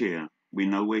good cheer. We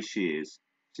know where she is.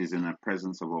 She's in the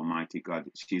presence of Almighty God.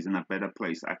 She's in a better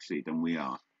place actually than we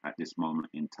are at this moment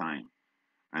in time.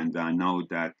 And I know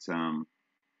that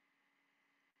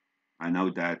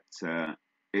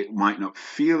it might not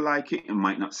feel like it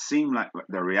might not seem like, but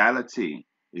the reality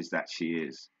is that she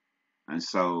is. And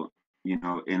so,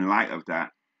 in light of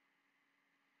that,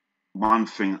 one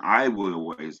thing I will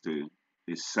always do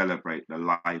is celebrate the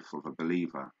life of a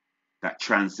believer that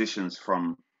transitions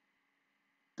from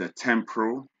the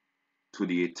temporal to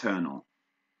the eternal.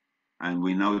 And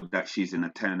we know that she's in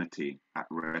eternity at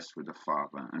rest with the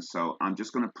Father. And so I'm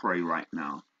just going to pray right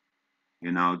now,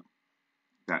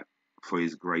 that for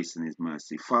his grace and his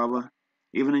mercy. Father,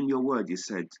 even in your word, you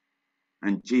said,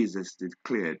 and Jesus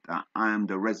declared that I am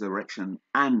the resurrection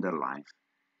and the life.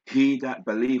 He that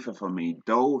believeth on me,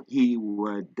 though he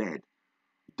were dead,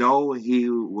 though he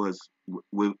was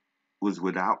was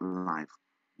without life,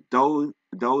 though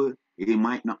he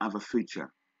might not have a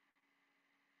future,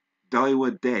 though he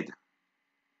were dead,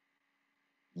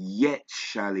 yet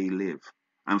shall he live.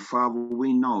 And Father,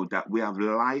 we know that we have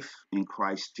life in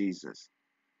Christ Jesus.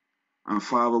 And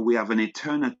Father, we have an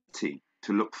eternity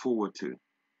to look forward to,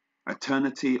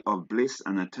 eternity of bliss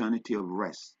and eternity of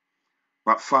rest.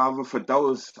 But Father, for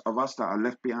those of us that are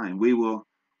left behind, we will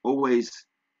always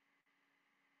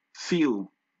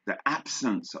feel the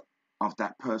absence of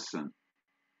that person.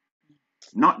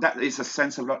 Not that it's a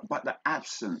sense of love, but the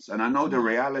absence. And I know the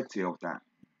reality of that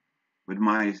with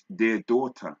my dear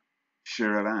daughter,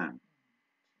 Cheryl Ann.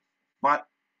 But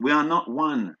we are not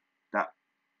one that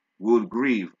will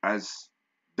grieve as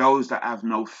those that have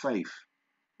no faith.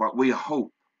 But we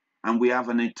hope, and we have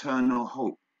an eternal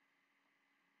hope,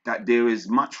 that there is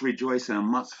much rejoicing and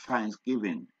much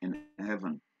thanksgiving in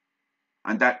heaven.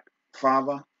 And that,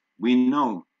 Father, we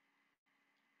know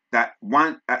that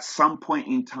at some point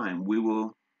in time we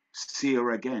will see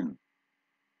her again.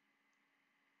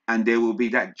 And there will be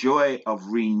that joy of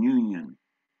reunion.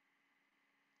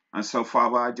 And so,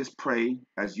 Father, I just pray,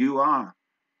 as you are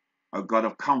a God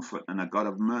of comfort and a God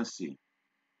of mercy,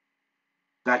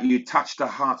 that you touch the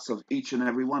hearts of each and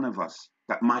every one of us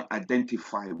that might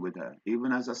identify with her,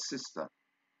 even as a sister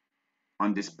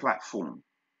on this platform.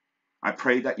 I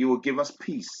pray that you will give us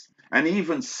peace and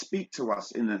even speak to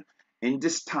us in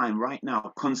this time right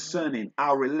now concerning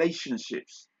our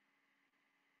relationships,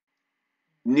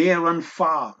 near and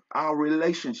far, our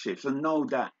relationships, and know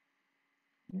that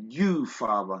you,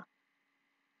 Father,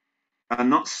 are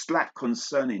not slack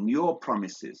concerning your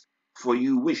promises, for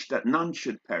you wish that none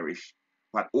should perish,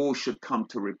 but all should come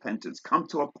to repentance, come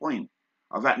to a point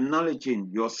of acknowledging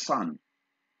your Son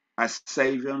as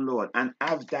Savior and Lord, and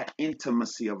have that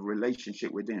intimacy of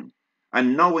relationship with him.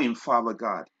 And knowing, Father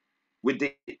God, with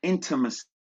the intimacy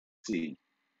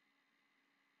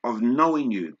of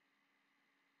knowing you,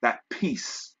 that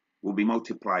peace will be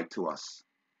multiplied to us.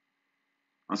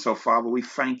 And so, Father, we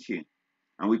thank you,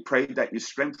 and we pray that you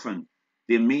strengthen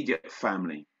the immediate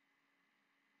family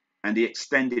and the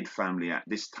extended family at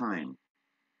this time.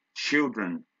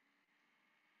 Children,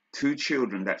 2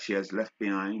 children that she has left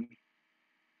behind,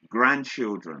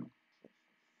 grandchildren.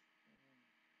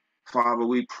 Father,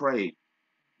 we pray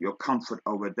your comfort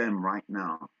over them right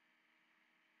now.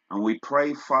 And we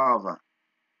pray, Father,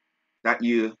 that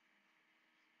you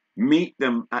meet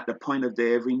them at the point of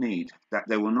their every need, that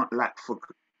they will not lack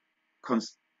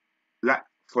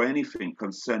for anything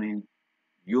concerning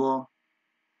your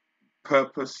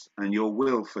purpose and your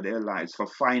will for their lives, for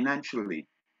financially,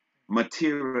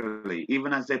 materially,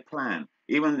 even as they plan,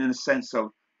 even in the sense of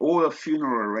all the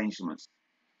funeral arrangements,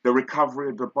 the recovery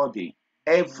of the body,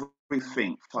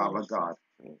 everything, Father God,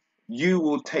 you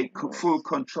will take full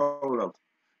control of.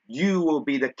 You will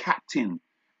be the captain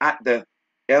at the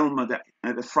helm of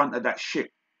at the front of that ship,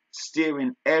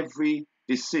 steering every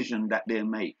decision that they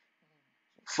make.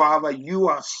 Father, you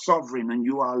are sovereign and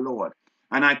you are Lord.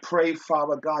 And I pray,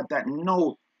 Father God, that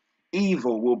no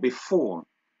evil will befall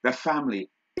the family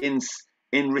in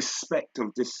respect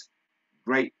of this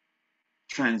great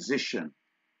transition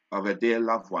of a dear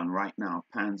loved one right now,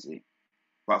 Pansy.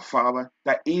 But Father,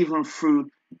 that even through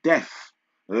death,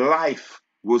 life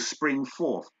will spring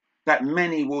forth, that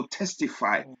many will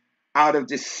testify out of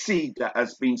this seed that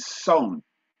has been sown,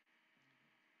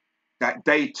 that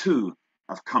they too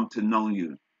have come to know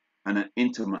you and an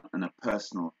intimate and a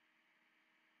personal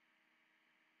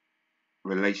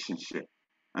relationship.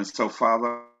 And so,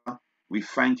 Father, we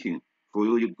thank you for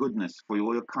all your goodness, for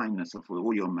all your kindness, and for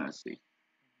all your mercy.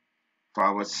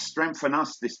 Father, strengthen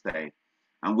us this day,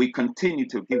 and we continue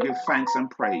to give you thanks and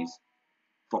praise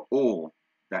for all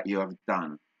that you have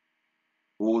done,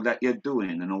 all that you're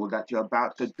doing, and all that you're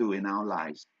about to do in our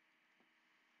lives.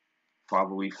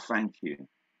 Father, we thank you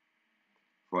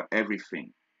for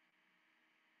everything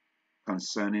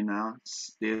concerning our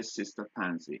dear sister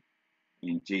Pansy.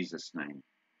 In Jesus' name,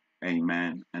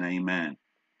 amen and amen.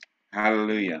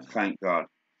 Hallelujah. Thank God.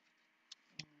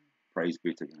 Praise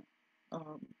be to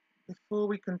God. Before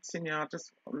we continue, I'd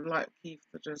just like Keith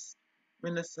to just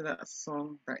minister that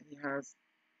song that he has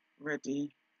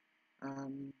ready.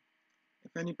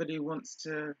 If anybody wants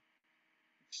to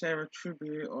share a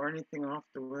tribute or anything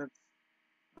afterwards,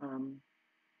 you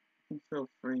can feel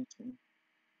free to.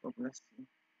 God bless you.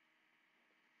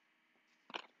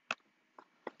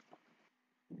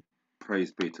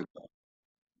 Praise be to God.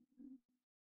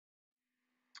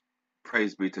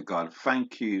 Praise be to God.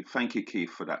 Thank you, Keith,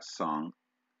 for that song.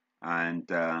 And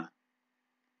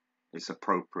it's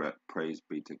appropriate. Praise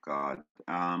be to God.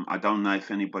 I don't know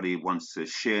if anybody wants to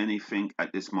share anything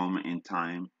at this moment in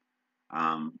time.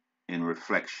 in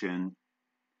reflection,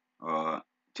 or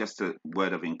just a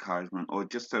word of encouragement, or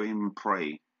just to even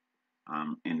pray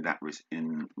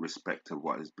in respect of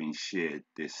what has been shared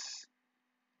this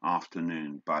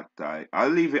afternoon. But I'll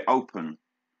leave it open,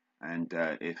 and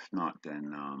if not,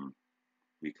 then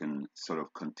we can sort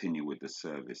of continue with the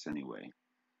service anyway.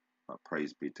 But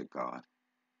praise be to God.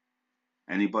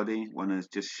 Anybody want to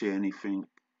just share anything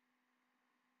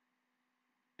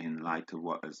in light of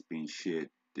what has been shared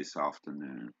this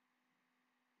afternoon?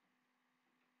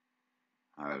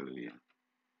 Hallelujah.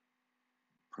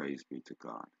 Praise be to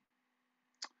God.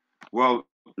 Well,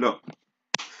 look,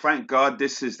 thank God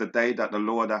this is the day that the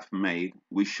Lord hath made.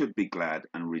 We should be glad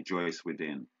and rejoice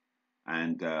within.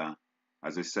 And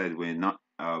as I said, we're not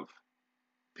of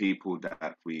people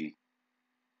that we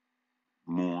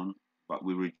mourn, but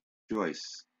we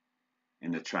rejoice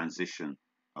in the transition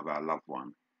of our loved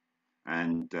one.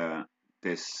 And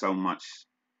there's so much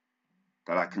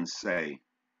that I can say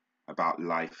about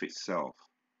life itself.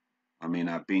 I mean,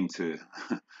 I've been to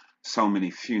so many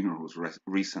funerals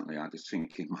recently. I'm just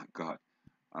thinking, my God,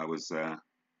 I was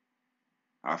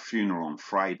our funeral on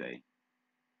Friday.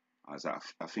 I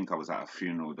think I was at a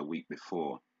funeral the week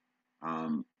before,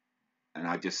 and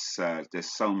I just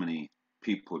there's so many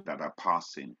people that are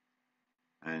passing,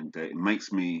 and it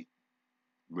makes me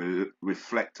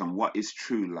reflect on what is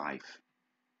true life.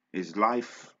 Is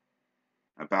life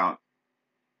about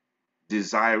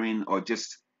desiring or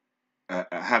just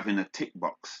having a tick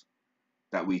box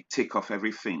that we tick off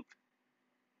everything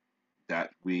that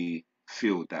we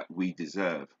feel that we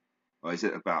deserve, or is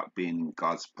it about being in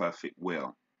God's perfect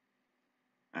will?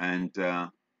 And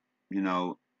you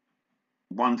know,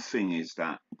 one thing is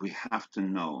that we have to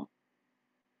know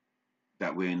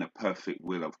that we're in the perfect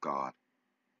will of God.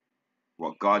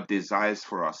 What God desires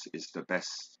for us is the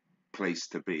best place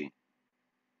to be.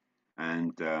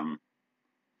 And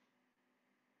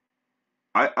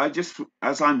I just,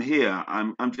 as I'm here,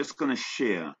 I'm just going to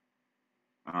share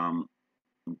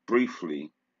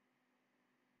briefly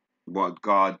what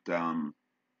God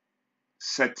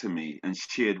said to me and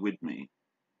shared with me.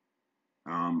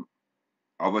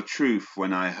 Of a truth,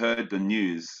 when I heard the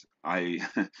news, I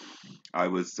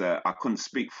I couldn't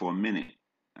speak for a minute,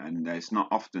 and it's not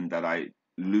often that I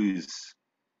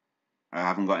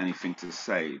haven't got anything to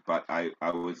say, but I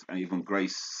was, even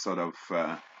Grace sort of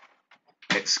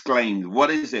exclaimed,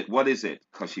 "What is it? What is it?"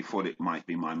 Because she thought it might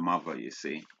be my mother, you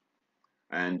see.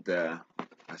 And I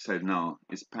said, "No,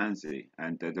 it's Pansy."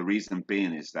 And the reason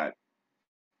being is that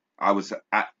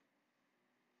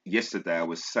yesterday I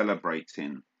was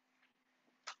celebrating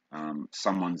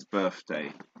someone's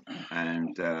birthday,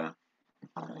 and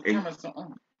Camera's not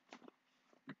on.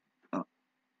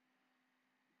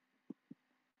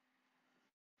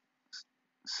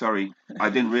 sorry, I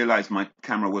didn't realize my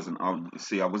camera wasn't on. You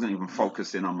see, I wasn't even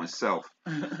focusing on myself.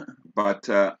 But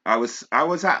I was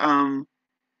at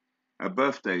a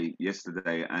birthday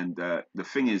yesterday, and the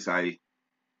thing is,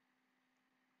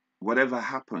 whatever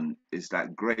happened is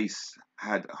that Grace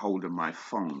had hold of my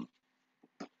phone,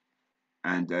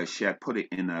 and she had put it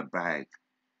in her bag.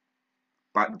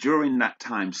 But during that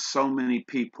time, so many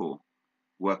people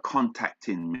were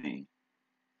contacting me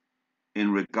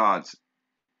in regards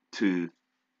to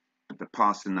the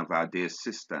passing of our dear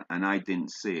sister, and I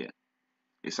didn't see it.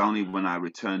 It's only when I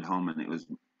returned home and it was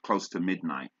close to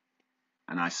midnight,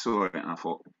 and I saw it, and I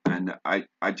thought, and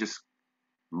I just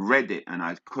read it, and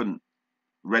I couldn't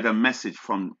read a message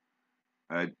from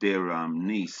a dear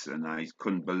niece, and I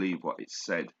couldn't believe what it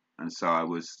said, and so I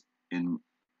was in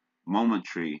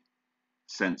momentary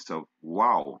sense of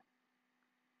wow,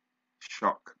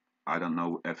 shock. I don't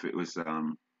know if it was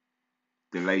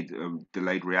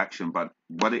delayed reaction, but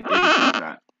what it is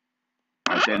that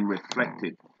I then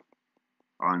reflected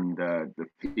on the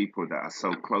people that are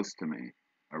so close to me.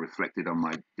 I reflected on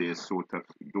my dear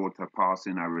daughter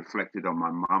passing. I reflected on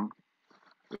my mum,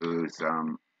 who's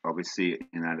obviously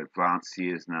in her advanced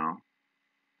years now,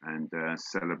 and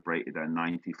celebrated her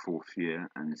 94th year,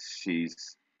 and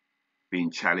she's been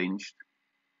challenged.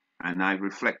 And I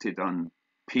reflected on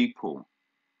people,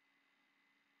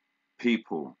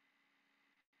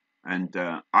 and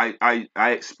I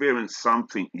experienced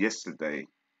something yesterday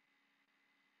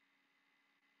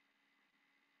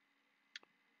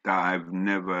that I've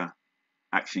never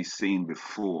actually seen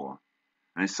before,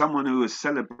 and someone who was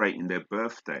celebrating their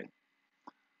birthday.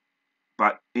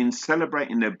 But in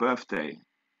celebrating their birthday,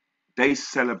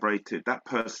 that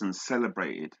person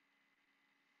celebrated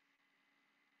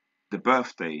the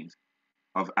birthdays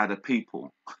of other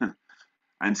people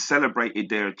and celebrated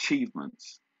their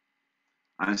achievements.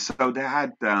 And so they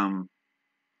had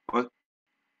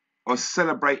or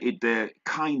celebrated their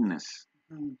kindness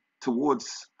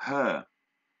towards her.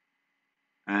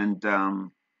 And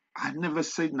I'd never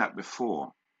seen that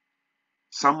before.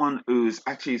 Someone who's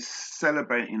actually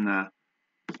celebrating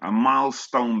a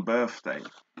milestone birthday,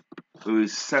 who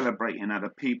is celebrating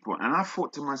other people. And I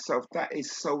thought to myself, that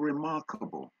is so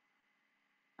remarkable.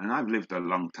 And I've lived a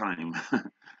long time.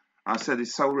 I said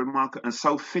it's so remarkable and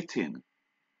so fitting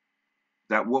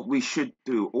that what we should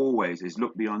do always is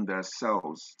look beyond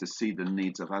ourselves to see the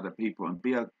needs of other people and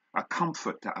be a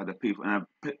comfort to other people and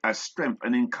a strength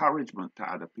and encouragement to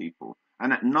other people,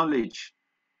 and acknowledge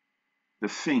the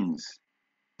things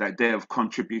that they have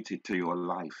contributed to your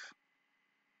life.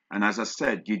 And as I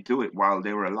said, you do it while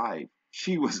they were alive.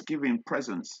 She was giving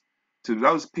presents to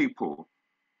those people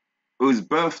whose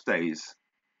birthdays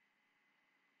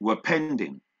were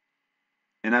pending.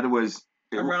 In other words,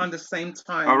 around the same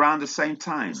time,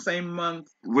 the same month,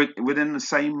 within the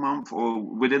same month, or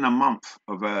within a month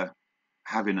of her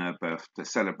having her birthday,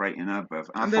 celebrating her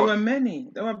birthday. And there were many.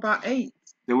 There were about 8.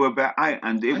 There were about 8,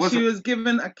 and she was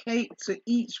given a cake to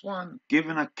each one.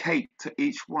 Given a cake to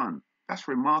each one. That's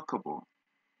remarkable.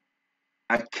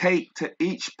 A cake to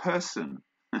each person.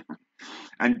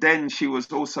 And then she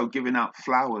was also giving out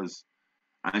flowers,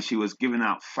 and she was giving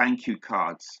out thank you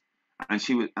cards. And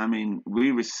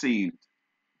we received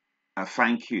a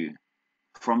thank you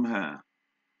from her.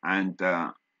 And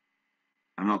I'm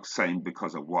not saying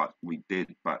because of what we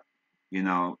did, but,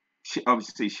 she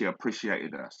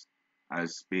appreciated us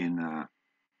as being a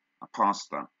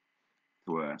pastor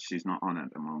to her. She's not on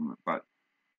at the moment, but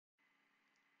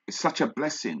it's such a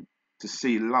blessing to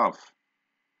see love.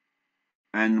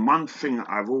 And one thing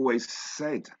I've always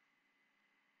said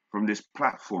from this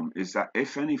platform is that,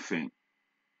 if anything,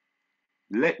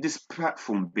 let this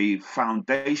platform be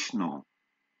foundational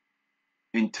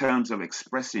in terms of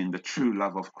expressing the true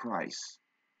love of Christ.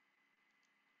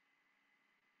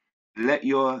 Let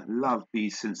your love be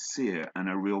sincere and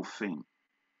a real thing.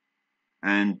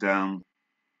 And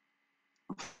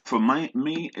for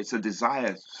me, it's a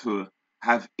desire to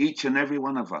have each and every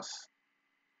one of us,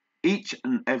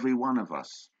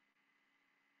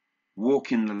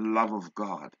 walk in the love of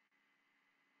God,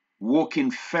 walk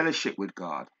in fellowship with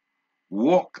God,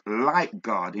 walk like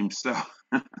God himself.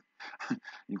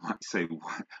 You might say,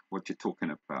 what you're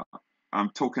talking about? I'm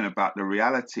talking about the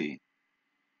reality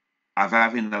of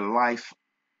having the life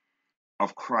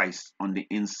of Christ on the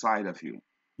inside of you,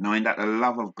 knowing that the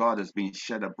love of God has been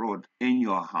shed abroad in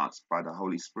your hearts by the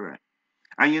Holy Spirit.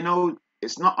 And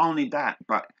it's not only that,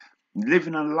 but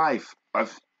living a life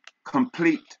of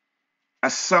a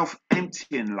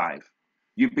self-emptying life.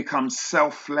 You become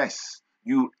selfless.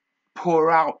 You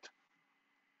pour out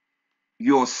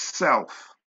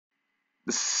yourself,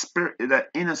 the spirit, the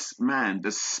inner man,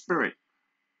 the spirit,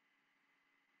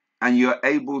 and you're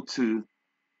able to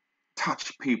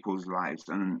touch people's lives.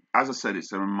 And as I said,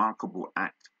 it's a remarkable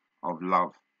act of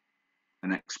love,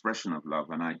 an expression of love.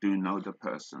 And I do know the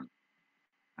person,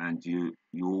 and you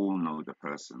all know the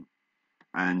person.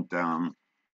 And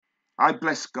I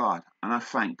bless God and I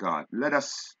thank God. Let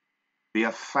us be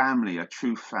a family, a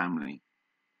true family,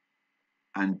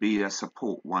 and be a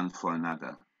support one for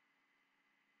another.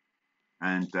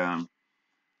 And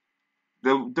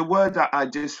the word that I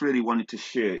just really wanted to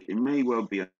share, it may well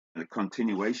be a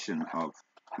continuation of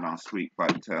last week,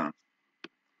 but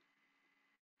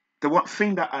the one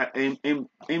thing that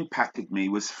impacted me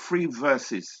was 3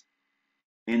 verses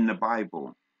in the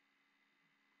Bible,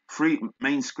 3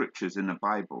 main scriptures in the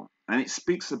Bible, and it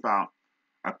speaks about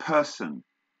a person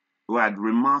who had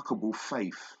remarkable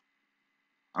faith,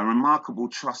 a remarkable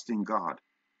trust in God.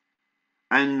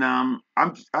 And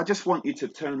I just want you to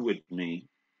turn with me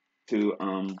to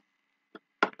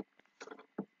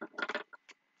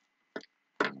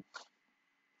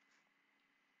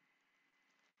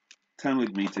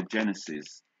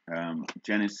Genesis,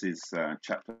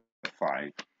 chapter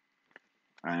 5,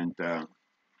 and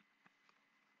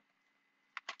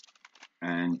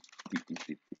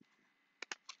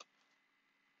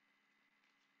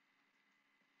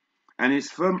it's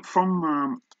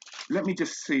from let me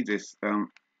just see this. I'm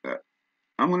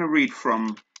going to read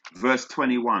from verse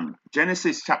 21,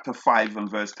 Genesis chapter 5 and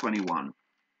verse 21.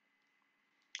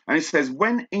 And it says,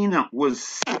 when Enoch was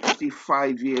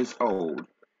 65 years old,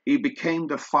 he became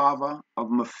the father of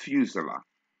Methuselah.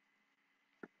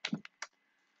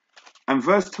 And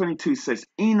verse 22 says,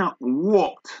 Enoch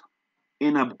walked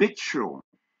in habitual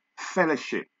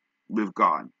fellowship with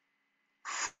God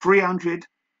 300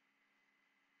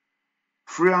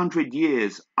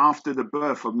 years after the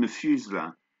birth of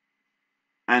Methuselah,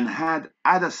 and had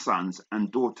other sons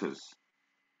and daughters.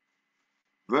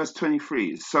 Verse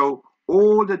 23. So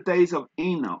all the days of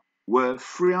Enoch were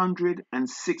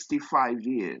 365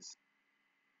 years.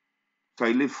 So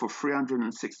he lived for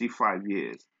 365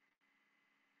 years.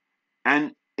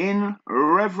 And in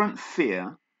reverent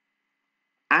fear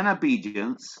and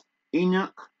obedience,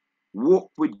 Enoch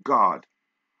walked with God,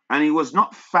 and he was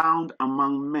not found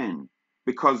among men,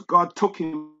 because God took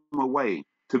him away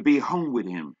to be home with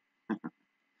him.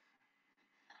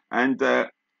 And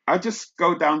I just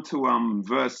go down to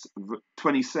verse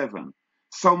 27.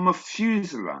 So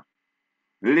Methuselah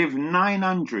lived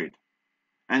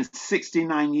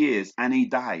 969 years, and he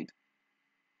died.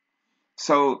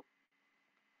 So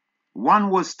one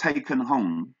was taken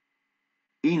home,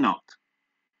 Enoch,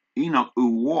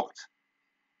 who walked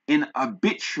in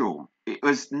habitual, it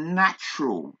was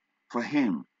natural for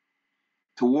him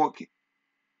to walk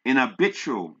in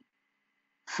habitual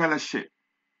fellowship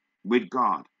with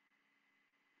God,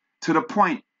 to the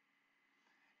point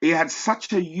he had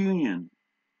such a union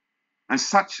and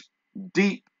such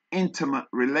deep, intimate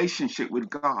relationship with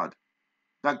God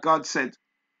that God said,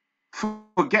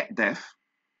 forget death,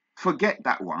 forget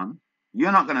that one.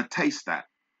 You're not going to taste that.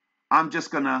 I'm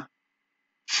just going to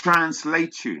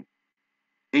translate you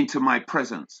into my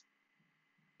presence.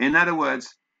 In other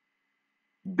words,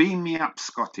 beam me up,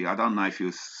 Scotty. I don't know if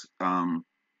you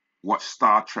watch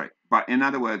Star Trek, but in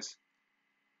other words,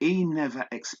 he never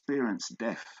experienced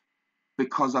death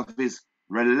because of his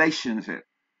relationship,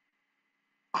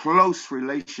 close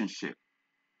relationship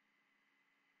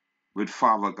with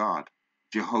Father God,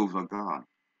 Jehovah God.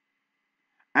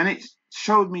 And it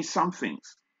showed me some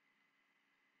things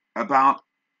about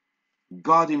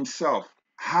God himself,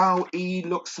 how he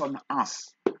looks on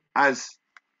us as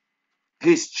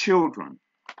his children.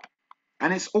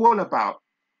 And it's all about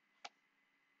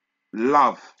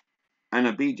love and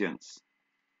obedience.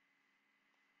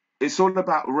 It's all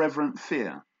about reverent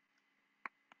fear.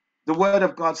 The word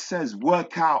of God says,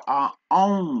 work out our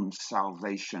own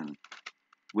salvation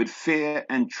with fear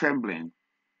and trembling,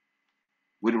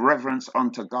 with reverence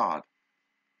unto God.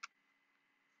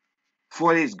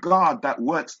 For it is God that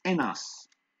works in us,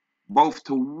 both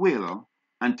to will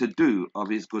and to do of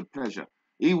his good pleasure.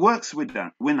 He works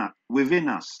within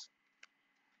us,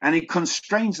 and he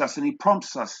constrains us and he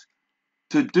prompts us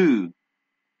to do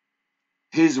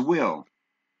his will,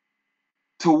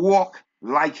 to walk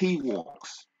like he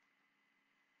walks.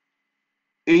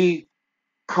 He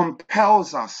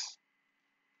compels us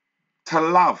to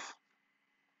love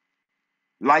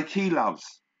like he loves.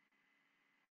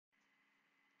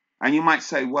 And you might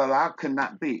say, well, how can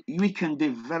that be? We can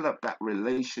develop that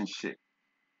relationship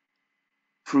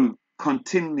through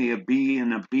continually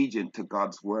being obedient to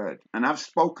God's word. And I've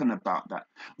spoken about that.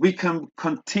 We can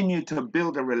continue to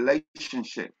build a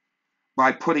relationship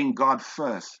by putting God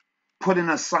first, putting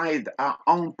aside our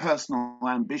own personal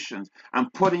ambitions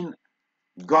and putting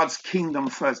God's kingdom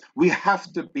first. We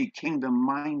have to be kingdom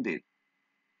minded.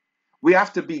 We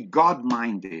have to be God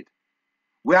minded.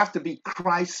 We have to be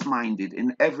Christ minded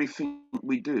in everything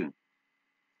we do.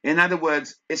 In other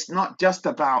words, it's not just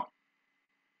about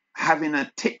having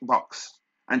a tick box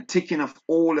and ticking off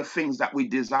all the things that we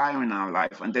desire in our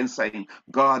life and then saying,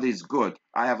 God is good,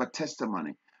 I have a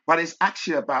testimony. But it's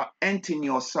actually about emptying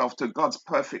yourself to God's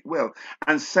perfect will.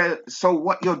 And so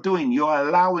what you're doing, you're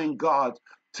allowing God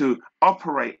to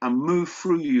operate and move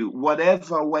through you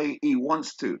whatever way he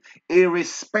wants to,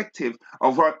 irrespective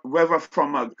of whether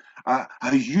from a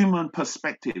human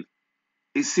perspective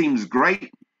it seems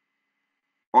great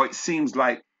or it seems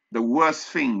like the worst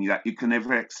thing that you can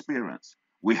ever experience.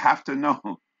 We have to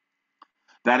know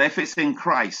that if it's in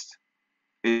Christ,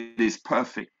 it is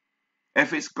perfect.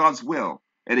 If it's God's will,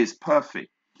 it is perfect.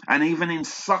 And even in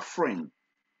suffering,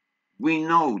 we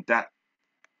know that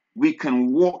we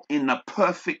can walk in the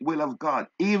perfect will of God.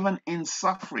 Even in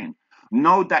suffering,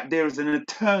 know that there is an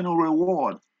eternal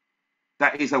reward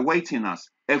that is awaiting us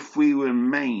if we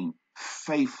remain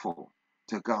faithful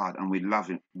to God and we love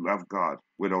God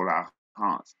with all our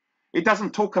hearts. It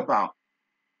doesn't talk about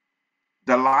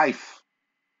the life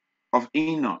of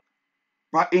Enoch,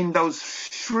 but in those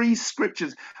three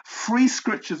scriptures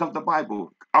of the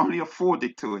Bible only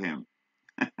afforded to him.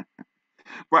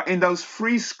 But in those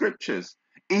three scriptures,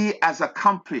 he has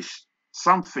accomplished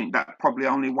something that probably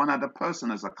only one other person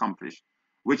has accomplished,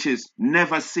 which is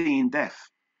never seeing death,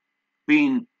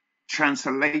 being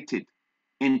translated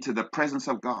into the presence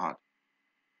of God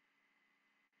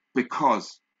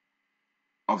because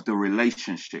of the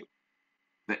relationship,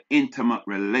 the intimate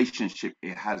relationship he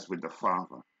has with the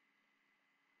Father.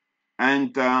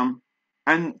 And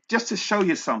just to show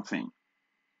you something,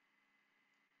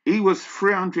 he was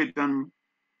 365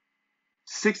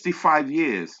 65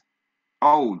 years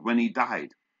old when he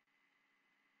died.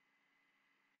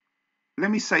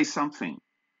 Let me say something.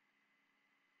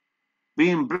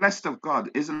 Being blessed of God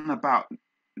isn't about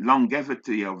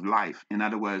longevity of life. In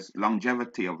other words,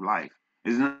 longevity of life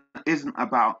isn't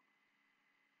about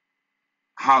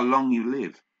how long you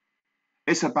live.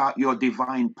 It's about your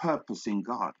divine purpose in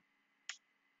God.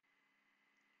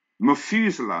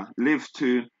 Methuselah lived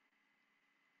to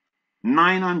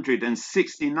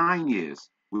 969 years,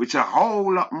 which is a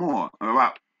whole lot more,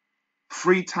 about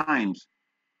 3 times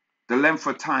the length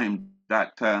of time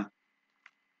that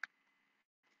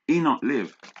Enoch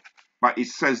lived. But it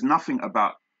says nothing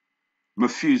about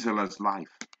Methuselah's life.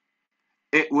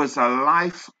 It was a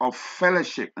life of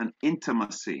fellowship and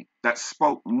intimacy that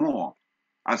spoke more,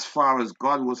 as far as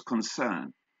God was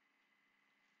concerned,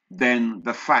 than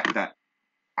the fact that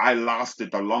I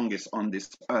lasted the longest on this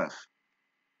earth.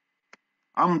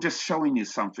 I'm just showing you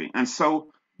something. And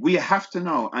so we have to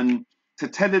know, and to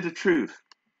tell you the truth,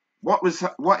 what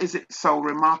is it so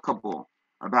remarkable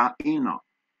about Enoch?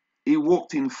 He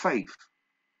walked in faith.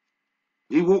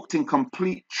 He walked in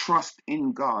complete trust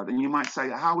in God. And you might say,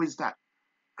 how is that,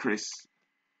 Chris?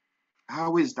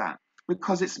 How is that?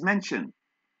 Because it's mentioned.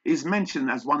 He's mentioned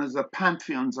as one of the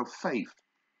pantheons of faith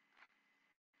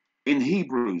in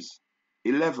Hebrews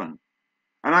 11.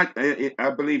 And I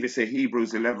believe it's in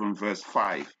Hebrews 11 verse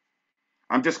 5.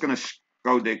 I'm just going to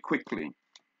go there quickly.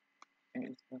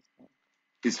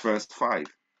 It's verse 5.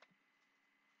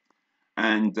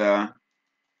 And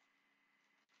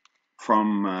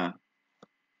from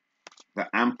the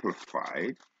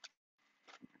Amplified,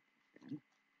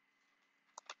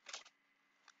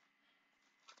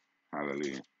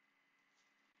 hallelujah.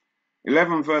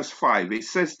 11 verse 5, it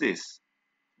says this: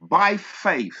 by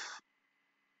faith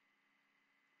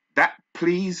that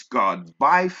pleased God,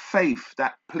 by faith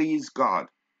that pleased God,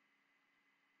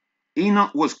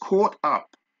 Enoch was caught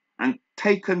up and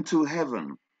taken to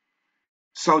heaven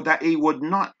so that he would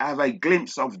not have a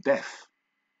glimpse of death.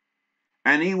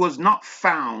 And he was not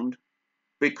found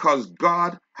because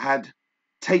God had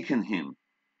taken him.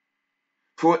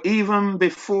 For even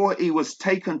before he was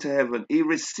taken to heaven, he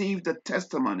received a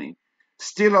testimony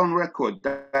still on record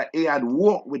that he had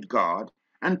walked with God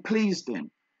and pleased him.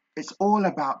 It's all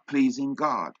about pleasing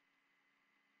God.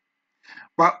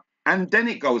 And then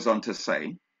it goes on to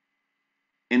say,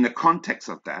 in the context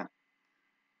of that,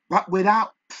 but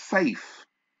without faith,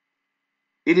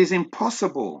 it is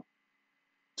impossible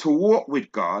to walk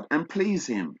with God and please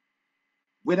him.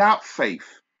 Without faith.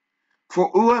 For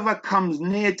whoever comes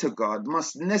near to God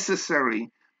must necessarily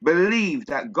believe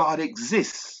that God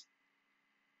exists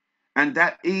and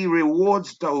that he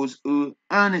rewards those who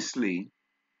earnestly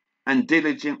and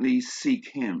diligently seek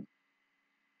him.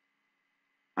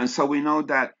 And so we know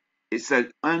that it says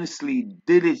earnestly,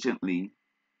 diligently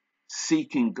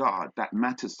seeking God that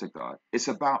matters to God. It's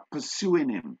about pursuing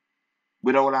him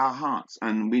with all our hearts.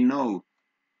 And we know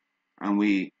and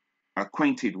we are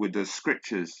acquainted with the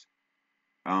scriptures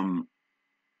from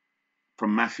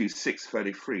Matthew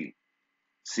 6:33.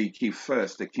 Seek ye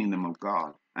first the kingdom of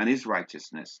God and his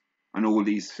righteousness, and all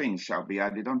these things shall be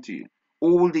added unto you.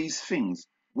 All these things.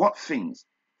 What things?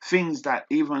 Things that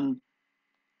even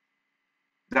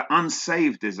the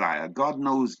unsaved desire. God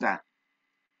knows that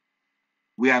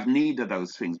we have need of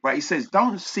those things. But he says,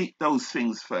 don't seek those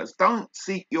things first. Don't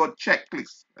seek your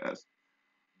checklist first.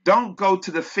 Don't go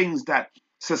to the things that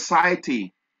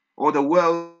society or the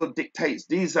world dictates.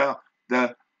 These are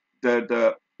the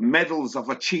medals of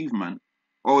achievement,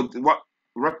 or what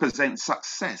represents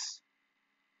success,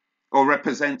 or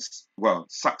represents, well,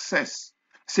 success.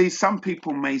 See, some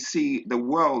people may see the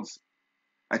world's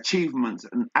achievements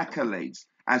and accolades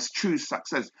as true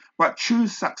success, but true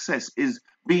success is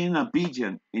being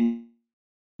obedient in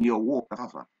your walk with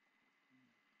other.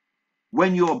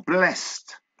 When you're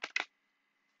blessed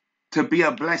to be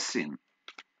a blessing,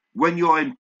 when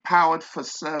you're empowered for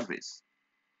service,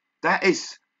 that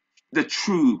is the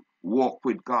true walk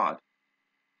with God.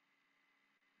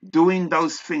 Doing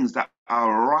those things that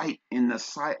are right in the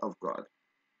sight of God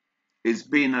is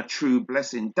being a true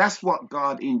blessing. That's what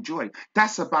God enjoys.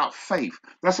 That's about faith.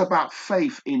 That's about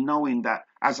faith in knowing that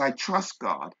as I trust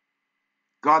God,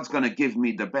 God's going to give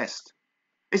me the best.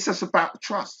 It's just about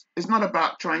trust. It's not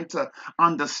about trying to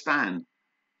understand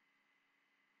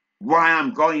why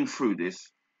I'm going through this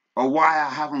or why I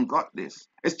haven't got this.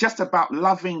 It's just about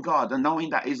loving God and knowing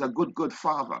that he's a good, good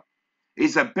father.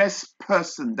 He's the best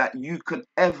person that you could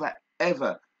ever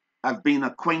have been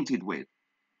acquainted with,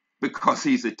 because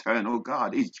he's eternal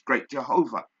God. He's great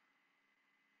Jehovah.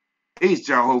 He's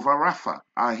Jehovah Rapha,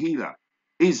 our healer.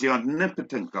 He's the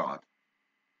omnipotent God.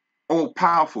 all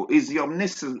powerful? Is the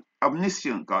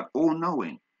omniscient God, all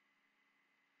knowing?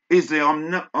 Is the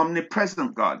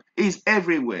omnipresent God? He's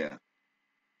everywhere.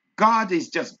 God is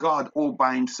just God all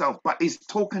by himself, but he's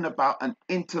talking about an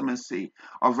intimacy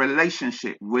of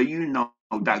relationship where you know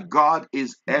that God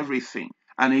is everything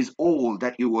and is all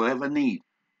that you will ever need.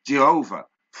 Jehovah,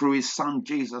 through his son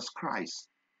Jesus Christ.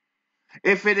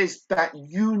 If it is that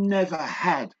you never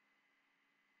had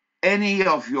any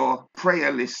of your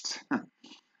prayer lists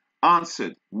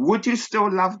answered, would you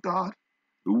still love God?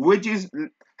 Would you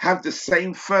have the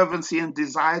same fervency and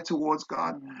desire towards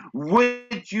God?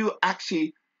 Would you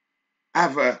actually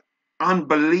have a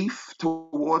unbelief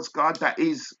towards God that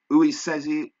is who he says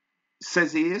he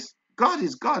is? God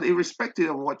is God, irrespective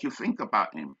of what you think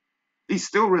about him. He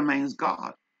still remains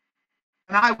God.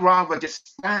 And I'd rather just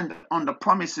stand on the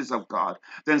promises of God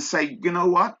than say, you know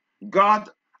what, God,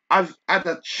 I've had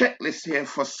a checklist here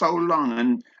for so long,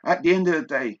 and at the end of the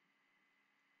day,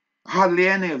 hardly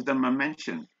any of them are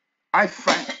mentioned. I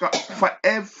thank God for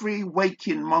every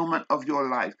waking moment of your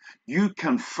life. You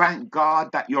can thank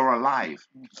God that you're alive.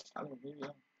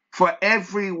 Hallelujah. For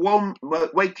every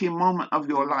waking moment of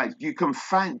your life, you can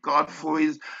thank God for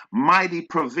his mighty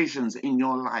provisions in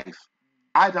your life.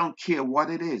 I don't care what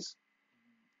it is,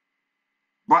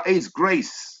 but his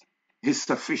grace is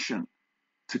sufficient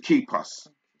to keep us.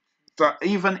 So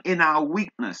even in our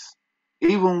weakness,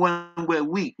 even when we're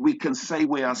weak, we can say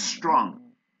we are strong.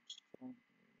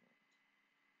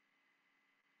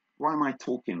 Why am I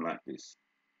talking like this?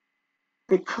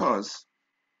 Because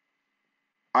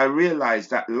I realize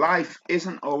that life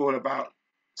isn't all about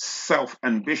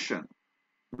self-ambition.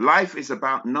 Life is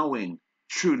about knowing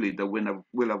truly the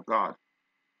will of God.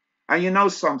 And you know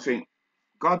something?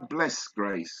 God bless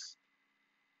Grace.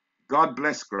 God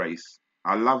bless Grace.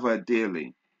 I love her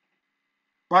dearly.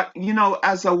 But you know,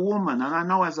 as a woman, and I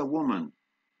know as a woman,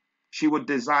 she would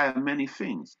desire many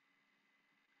things.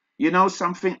 You know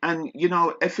something? And you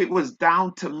know, if it was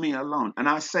down to me alone, and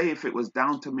I say if it was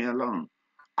down to me alone,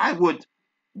 I would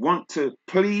want to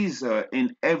please her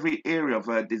in every area of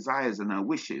her desires and her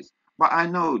wishes. But I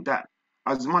know that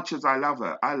as much as I love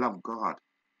her, I love God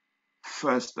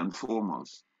first and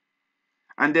foremost.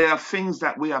 And there are things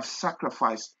that we have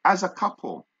sacrificed as a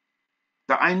couple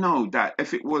that I know that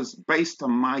if it was based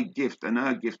on my gift and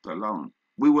her gift alone,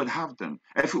 we would have them.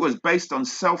 If it was based on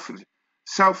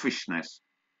selfishness,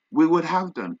 we would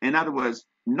have them. In other words,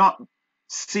 not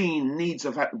seeing needs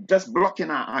of just blocking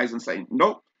our eyes and saying,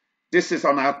 nope, this is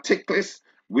on our tick list.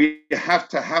 We have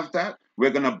to have that.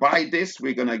 We're going to buy this.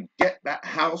 We're going to get that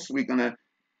house. We're going to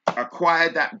acquire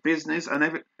that business.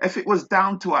 And if it was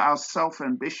down to our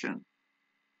self-ambition,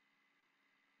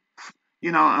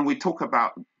 you know, and we talk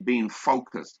about being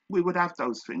focused, we would have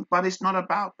those things. But it's not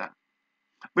about that.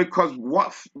 Because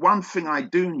one thing I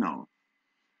do know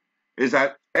is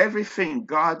that everything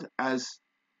God has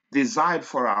desired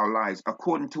for our lives,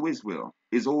 according to his will,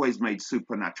 is always made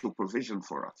supernatural provision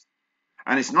for us.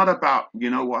 And it's not about, you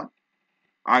know what,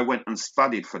 I went and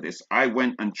studied for this. I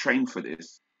went and trained for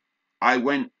this. I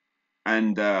went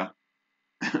and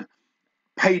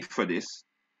paid for this.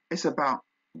 It's about,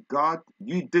 God,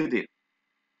 you did it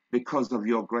because of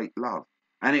your great love.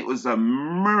 And it was a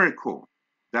miracle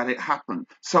that it happened.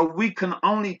 So we can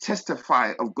only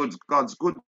testify of God's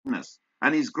goodness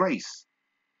and his grace.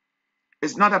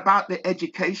 It's not about the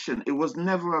education. It was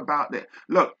never about that.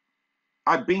 Look,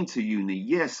 I've been to uni.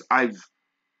 Yes, I've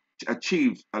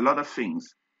achieved a lot of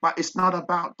things, but it's not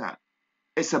about that.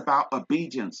 It's about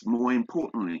obedience, more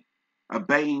importantly,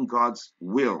 obeying God's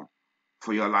will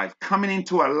for your life, coming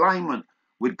into alignment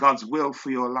with God's will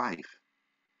for your life.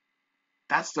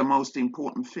 That's the most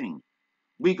important thing.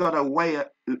 We got to weigh it.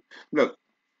 Look,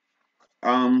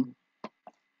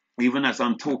 even as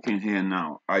I'm talking here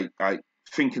now, I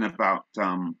thinking about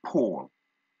Paul.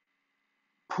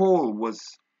 Paul was,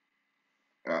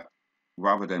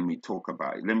 rather than me talk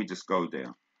about it, let me just go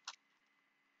there.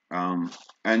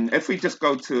 And if we just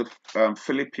go to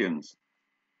Philippians,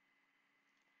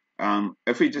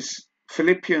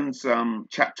 Philippians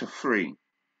chapter 3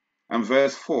 and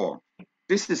verse 4,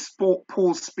 this is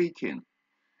Paul speaking.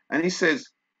 And he says,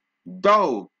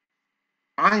 though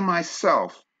I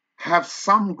myself have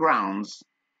some grounds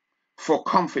for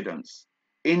confidence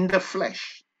in the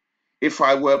flesh, if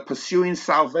I were pursuing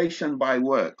salvation by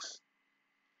works.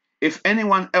 If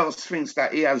anyone else thinks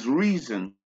that he has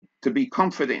reason to be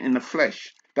confident in the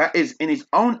flesh, that is, in his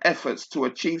own efforts to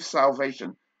achieve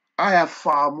salvation, I have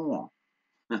far more.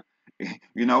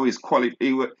 You know, he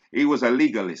was a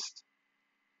legalist.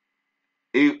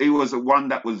 He was one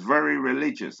that was very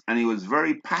religious, and he was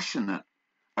very passionate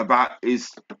about his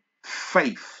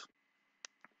faith.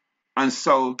 And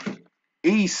so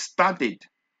he studied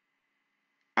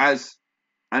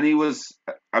and he was,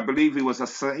 I believe he was a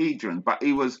Sahedran, but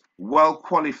he was well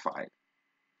qualified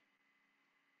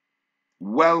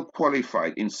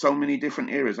in so many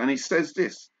different areas. And he says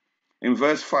this in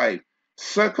verse 5,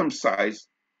 circumcised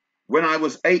when I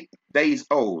was 8 days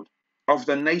old, of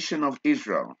the nation of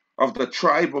Israel, of the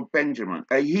tribe of Benjamin,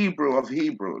 a Hebrew of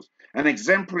Hebrews, an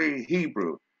exemplary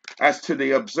Hebrew, as to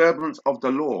the observance of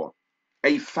the law,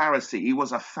 a Pharisee. He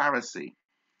was a Pharisee.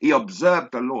 He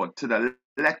observed the law to the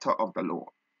letter of the law.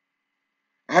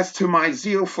 As to my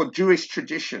zeal for Jewish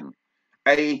tradition,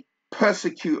 a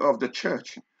persecutor of the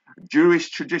church. Jewish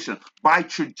tradition. By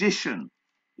tradition,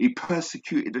 he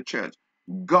persecuted the church.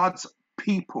 God's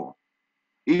people.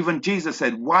 Even Jesus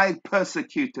said, why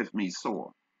persecuteth me,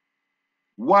 Saul?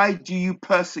 Why do you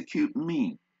persecute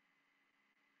me?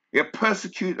 A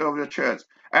persecutor of the church.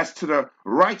 As to the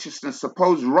righteousness,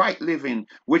 supposed right living,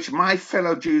 which my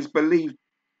fellow Jews believe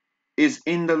is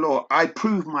in the law, I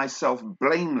prove myself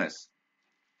blameless.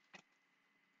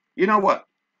 You know what?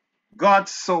 God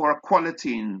saw a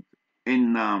quality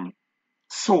in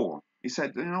Saul. He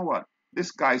said, you know what?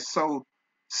 This guy's so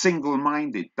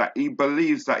single-minded that he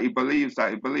believes that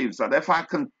if I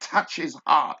can touch his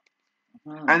heart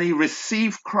and he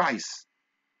received Christ,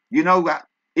 you know that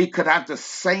he could have the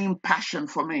same passion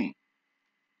for me.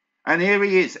 And here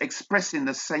he is expressing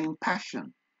the same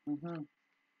passion.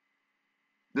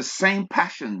 The same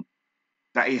passion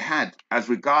that he had as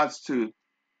regards to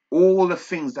all the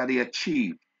things that he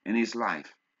achieved in his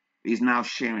life. He's now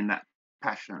sharing that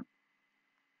passion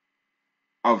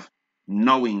of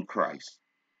knowing Christ.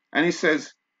 And he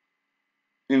says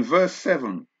in verse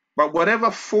 7, but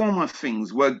whatever former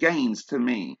things were gains to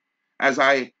me, as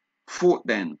I thought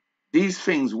then, these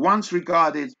things once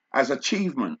regarded as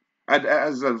achievement,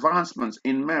 as advancements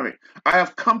in merit, I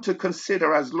have come to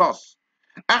consider as loss,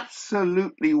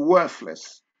 absolutely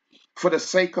worthless, for the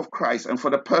sake of Christ and for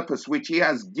the purpose which he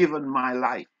has given my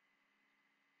life.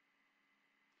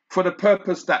 For the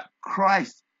purpose that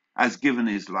Christ has given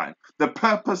his life. The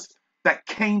purpose that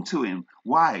came to him.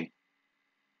 Why?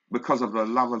 Because of the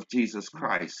love of Jesus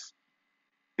Christ.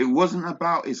 It wasn't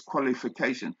about his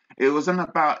qualification. It wasn't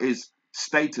about his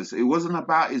status. It wasn't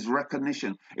about his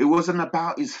recognition. It wasn't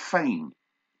about his fame.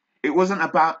 It wasn't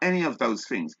about any of those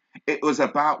things. It was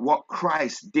about what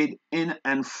Christ did in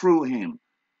and through him.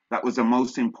 That was the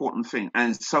most important thing.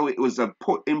 And so it was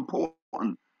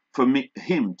important for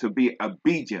him to be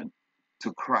obedient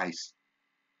to Christ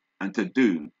and to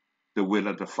do the will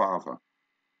of the Father.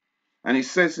 And he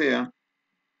says here,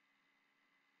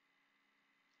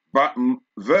 but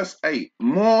verse 8,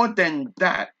 more than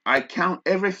that, I count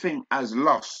everything as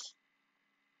loss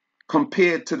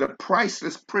compared to the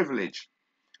priceless privilege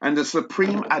and the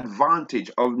supreme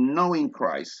advantage of knowing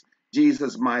Christ,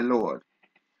 Jesus my Lord,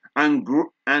 and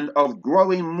of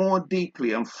growing more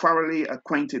deeply and thoroughly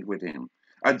acquainted with him,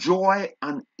 a joy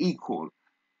unequaled.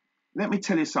 Let me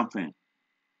tell you something.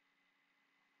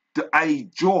 A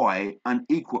joy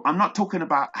unequaled. I'm not talking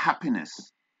about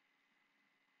happiness.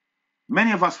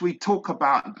 Many of us, we talk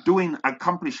about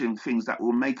accomplishing things that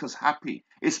will make us happy.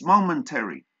 It's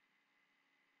momentary.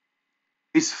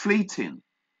 It's fleeting.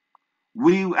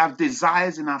 We have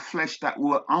desires in our flesh that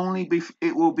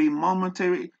will be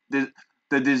momentary. The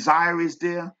desire is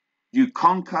there. You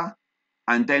conquer,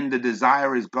 and then the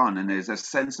desire is gone, and there's a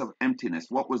sense of emptiness.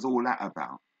 What was all that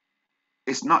about?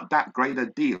 It's not that great a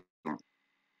deal.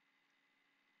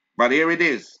 But here it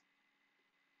is.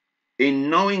 In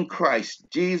knowing Christ,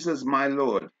 Jesus my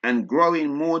Lord, and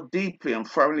growing more deeply and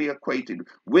thoroughly acquainted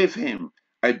with him,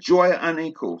 a joy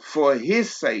unequaled. For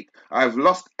his sake, I've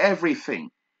lost everything.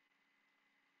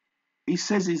 He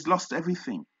says he's lost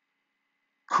everything.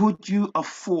 Could you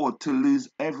afford to lose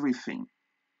everything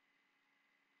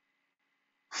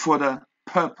for the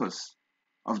purpose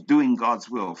of doing God's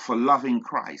will, for loving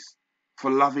Christ,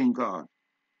 for loving God?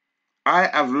 I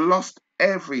have lost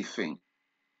everything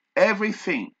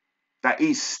that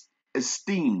he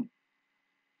esteemed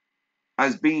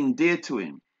as being dear to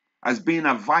him, as being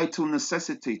a vital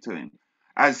necessity to him,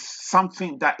 as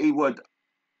something that he would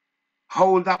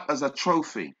hold up as a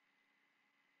trophy.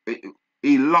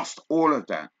 He lost all of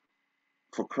that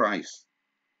for Christ.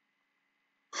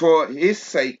 For his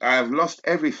sake, I have lost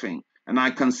everything, and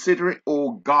I consider it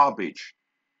all garbage,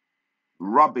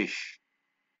 rubbish,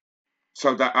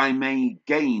 so that I may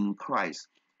gain Christ.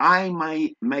 I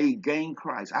may gain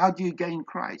Christ. How do you gain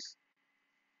Christ?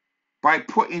 By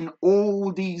putting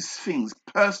all these things,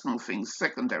 personal things,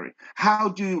 secondary. How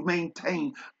do you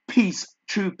maintain peace,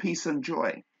 true peace and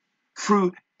joy?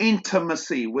 Through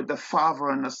intimacy with the Father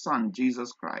and the Son,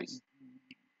 Jesus Christ.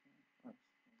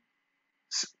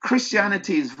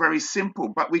 Christianity is very simple,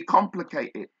 but we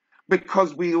complicate it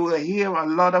because we will hear a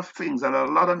lot of things and a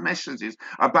lot of messages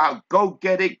about go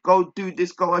get it, go do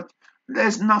this, go.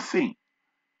 There's nothing.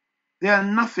 They are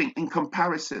nothing in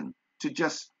comparison to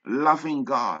just loving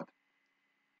God.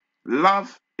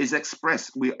 Love is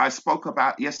expressed. I spoke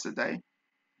about yesterday.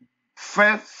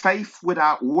 Faith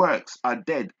without works are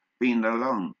dead, being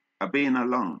alone.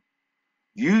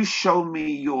 You show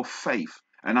me your faith,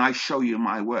 and I show you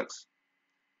my works.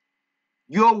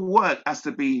 Your work has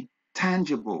to be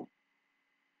tangible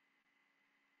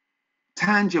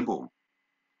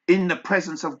in the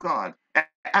presence of God. It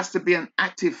has to be an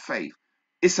active faith.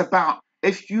 It's about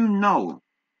if you know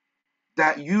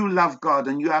that you love God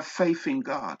and you have faith in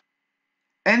God,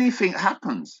 anything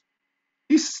happens,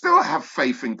 you still have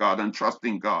faith in God and trust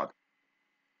in God,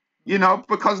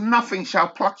 because nothing shall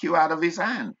pluck you out of his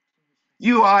hand.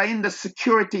 You are in the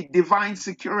security, divine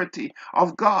security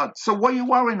of God. So what are you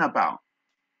worrying about?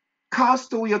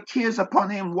 Cast all your cares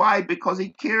upon him. Why? Because he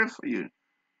cares for you.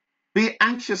 Be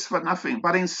anxious for nothing,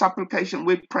 but in supplication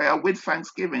with prayer, with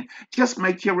thanksgiving, just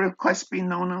make your requests be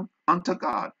known unto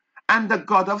God. And the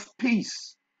God of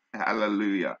peace,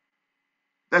 hallelujah,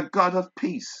 the God of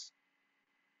peace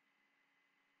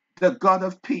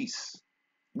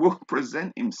will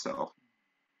present himself.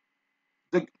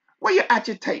 What are you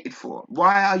agitated for?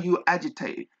 Why are you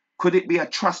agitated? Could it be a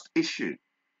trust issue?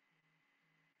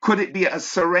 Could it be a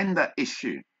surrender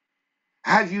issue?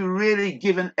 Have you really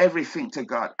given everything to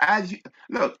God?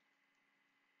 Look,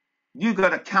 you got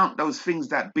to count those things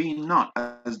that be not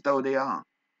as though they are.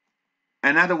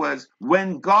 In other words,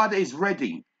 when God is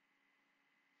ready,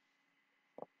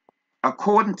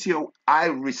 according to your, I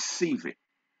receive it.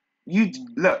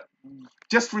 Look,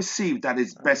 just receive that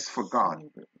is best for God.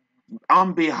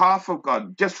 On behalf of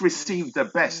God, just receive the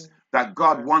best that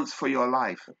God wants for your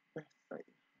life.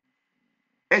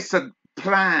 It's a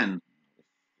plan.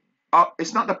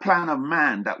 It's not the plan of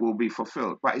man that will be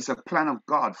fulfilled, but it's a plan of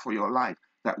God for your life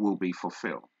that will be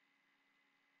fulfilled.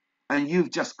 And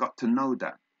you've just got to know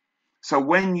that. So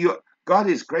when God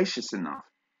is gracious enough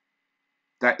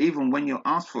that even when you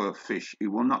ask for a fish, he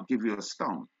will not give you a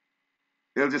stone.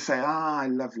 He'll just say, I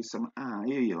love you so much.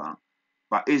 Here you are.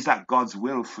 But is that God's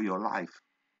will for your life?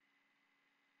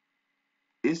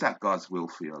 Is that God's will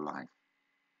for your life?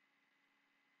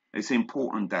 It's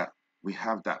important that we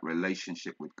have that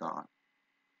relationship with God.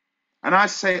 And I'll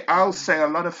say a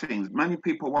lot of things. Many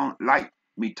people won't like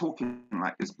me talking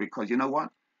like this because you know what?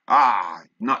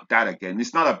 Not that again.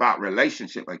 It's not about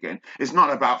relationship again. It's not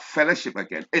about fellowship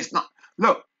again. It's not.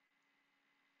 Look,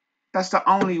 that's the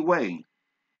only way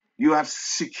you have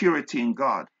security in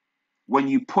God, when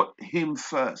you put him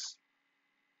first.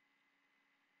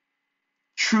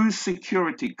 True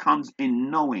security comes in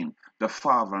knowing the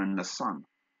Father and the Son,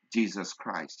 Jesus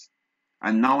Christ,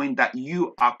 and knowing that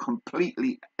you are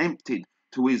completely emptied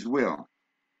to his will.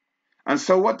 And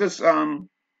so what does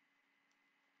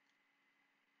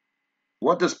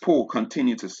Paul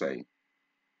continue to say?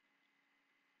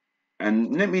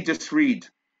 And let me just read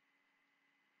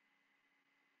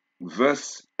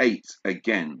verse 8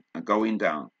 again, going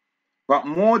down. But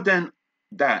more than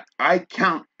that, I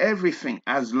count everything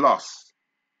as loss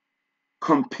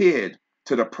compared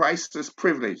to the priceless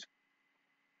privilege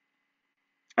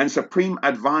and supreme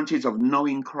advantage of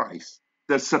knowing Christ.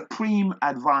 The supreme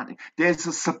advantage. There's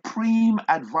a supreme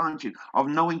advantage of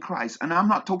knowing Christ. And I'm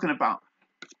not talking about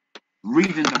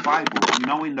reading the Bible and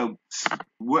knowing the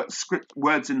script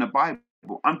words in the Bible.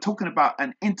 I'm talking about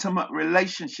an intimate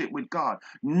relationship with God,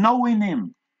 knowing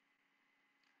him.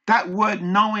 That word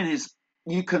knowing is,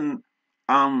 you can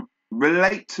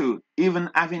relate to even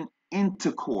having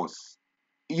intercourse.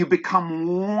 You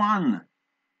become one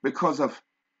because of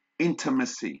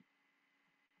intimacy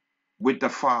with the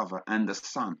Father and the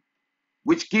Son,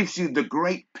 which gives you the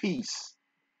great peace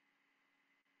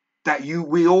that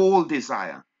we all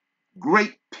desire.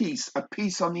 Great peace, a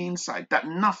peace on the inside that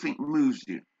nothing moves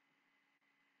you.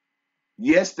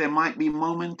 Yes, there might be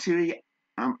momentary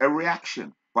a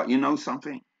reaction, but you know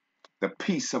something? The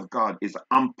peace of God is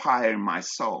umpiring my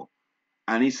soul.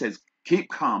 And he says, keep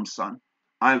calm, son.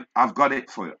 I've got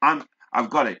it for you. I've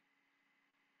got it.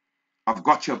 I've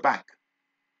got your back.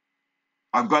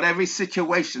 I've got every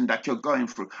situation that you're going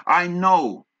through. I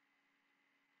know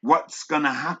what's going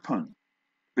to happen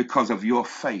because of your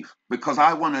faith, because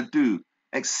I want to do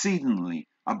exceedingly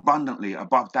abundantly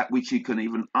above that which you can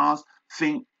even ask,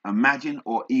 think, imagine,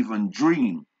 or even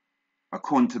dream,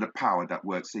 according to the power that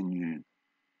works in you.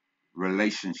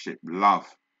 Relationship, love,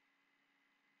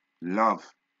 love,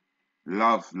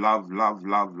 love, love, love,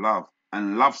 love, love,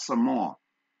 and love some more.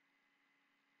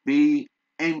 Be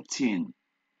emptying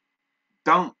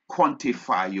Don't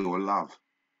quantify your love.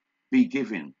 Be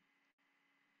giving.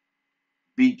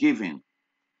 Be giving.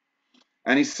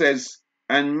 And he says,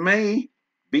 and may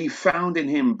be found in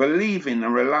him, believing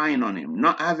and relying on him,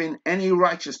 not having any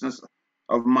righteousness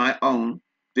of my own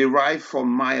derived from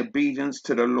my obedience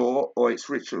to the law or its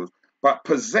rituals, but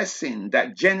possessing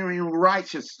that genuine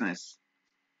righteousness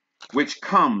which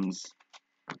comes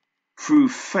through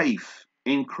faith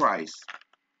in Christ,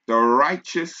 the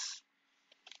righteous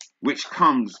which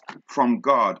comes from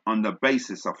God on the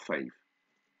basis of faith.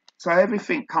 So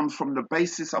everything comes from the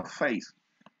basis of faith.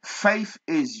 Faith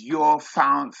is your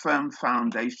firm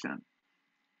foundation.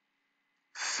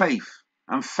 Faith.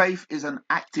 And faith is an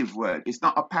active word. It's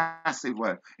not a passive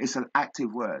word. It's an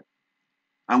active word.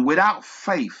 And without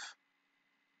faith,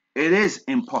 it is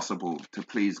impossible to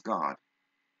please God.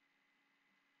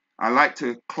 I like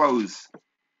to close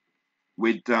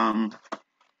with 2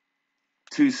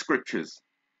 scriptures.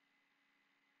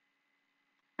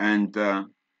 And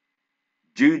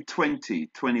Jude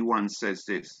 20:21 says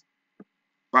this,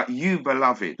 but you,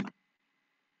 beloved,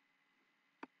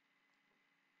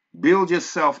 build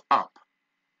yourself up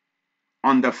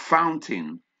on the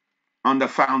foundation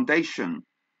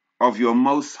of your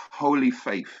most holy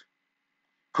faith.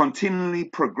 Continually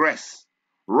progress,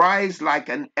 rise like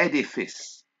an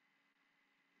edifice,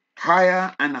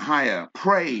 higher and higher.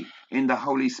 Pray in the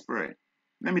Holy Spirit.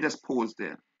 Let me just pause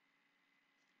there.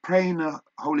 Pray in the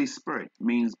Holy Spirit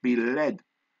means be led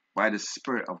by the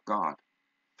Spirit of God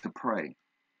to pray.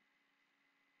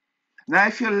 Now,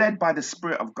 if you're led by the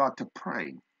Spirit of God to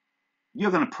pray,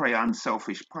 you're going to pray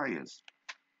unselfish prayers.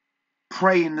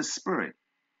 Pray in the Spirit.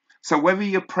 So whether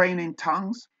you're praying in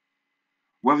tongues,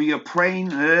 whether you're praying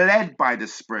led by the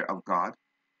Spirit of God,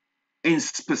 in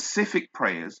specific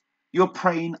prayers, you're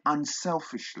praying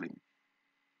unselfishly.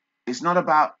 It's not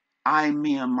about I,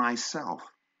 me, and myself.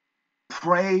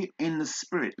 Pray in the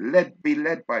Spirit. Be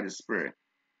led by the Spirit.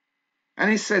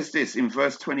 And it says this in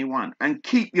verse 21, and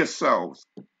keep yourselves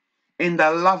in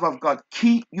the love of God.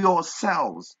 Keep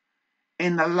yourselves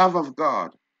in the love of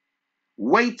God,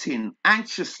 waiting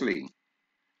anxiously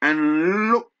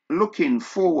and looking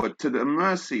forward to the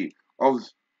mercy of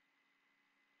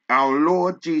our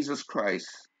Lord Jesus Christ,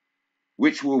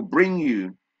 which will bring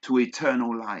you to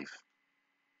eternal life.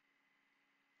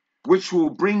 Which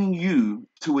will bring you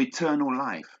to eternal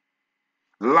life.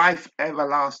 Life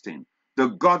everlasting. The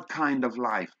God kind of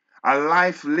life. A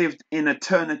life lived in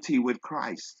eternity with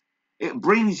Christ. It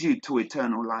brings you to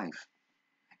eternal life.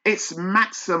 It's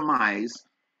maximized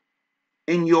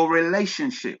in your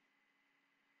relationship,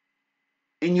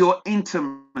 in your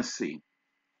intimacy.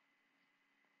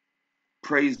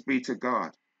 Praise be to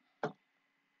God.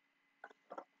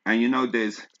 And you know,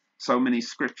 there's so many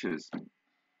scriptures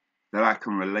that I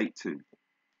can relate to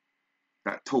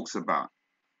that talks about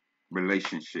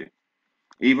relationship.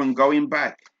 Even going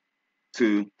back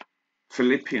to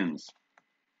Philippians,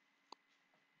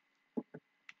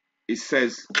 it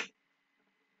says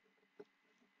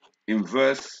in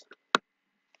verse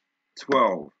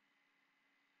 12,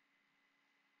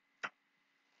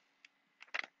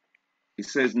 it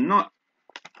says, not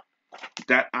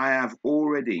that I have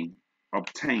already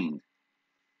obtained.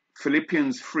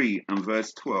 Philippians 3 and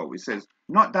verse 12, it says,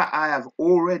 not that I have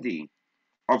already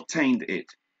obtained it,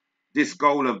 this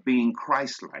goal of being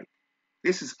Christ-like.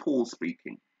 This is Paul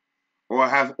speaking. Or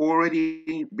have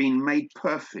already been made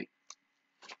perfect.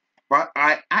 But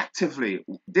I actively,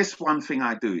 this one thing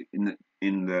I do in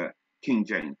the King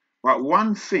James, but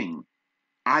one thing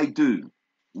I do,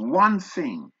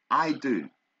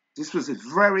 this was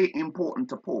very important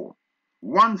to Paul.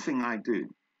 One thing I do,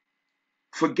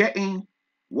 forgetting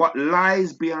what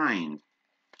lies behind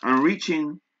and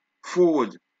reaching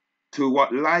forward to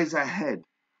what lies ahead,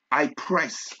 I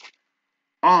press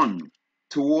on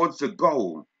towards the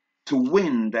goal to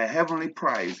win the heavenly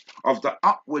prize of the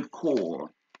upward call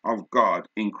of God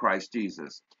in Christ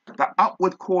Jesus. The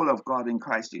upward call of God in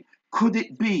Christ Jesus. Could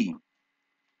it be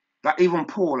that even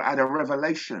Paul had a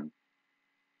revelation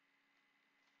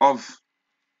of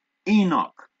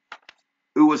Enoch,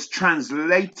 who was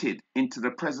translated into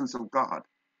the presence of God?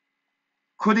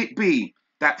 Could it be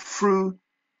that through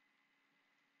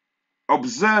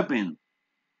observing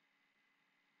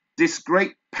this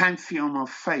great pantheon of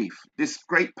faith, this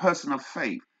great person of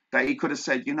faith, that he could have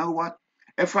said, you know what?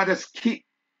 If I just keep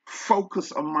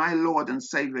focus on my Lord and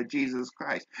Savior Jesus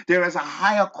Christ, there is a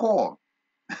higher call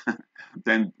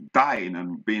than dying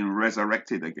and being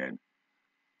resurrected again.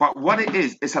 But what it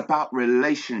is, it's about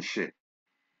relationship.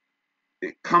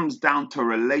 It comes down to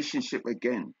relationship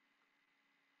again.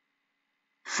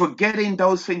 Forgetting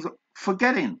those things,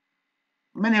 forgetting.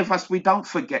 Many of us, we don't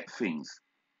forget things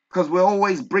because we're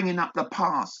always bringing up the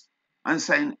past and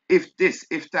saying, if this,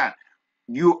 if that,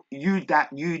 you that,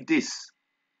 you this.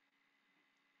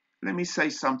 Let me say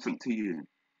something to you.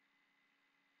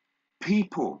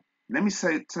 People, let me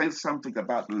say something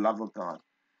about the love of God.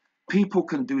 People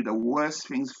can do the worst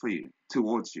things for you,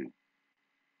 towards you.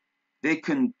 They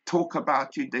can talk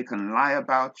about you. They can lie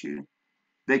about you.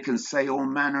 They can say all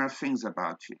manner of things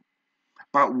about you.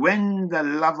 But when the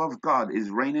love of God is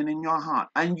reigning in your heart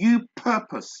and you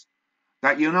purpose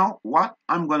that, you know what,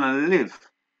 I'm going to live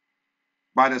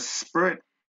by the Spirit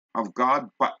of God,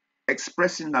 but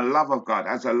expressing the love of God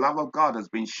as the love of God has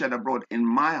been shed abroad in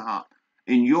my heart,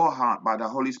 in your heart by the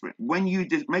Holy Spirit. When you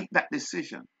make that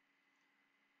decision,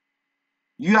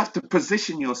 you have to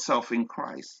position yourself in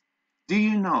Christ. Do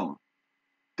you know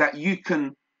that you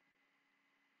can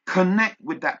connect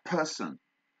with that person,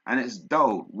 and it's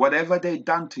though whatever they've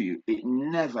done to you, it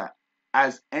never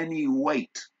has any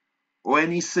weight or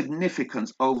any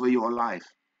significance over your life?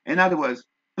 In other words,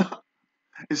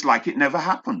 it's like it never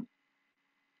happened.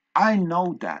 I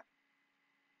know that.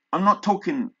 I'm not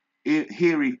talking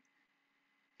hairy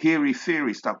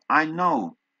theory stuff. I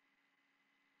know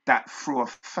that through a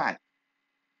fact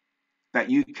that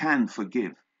you can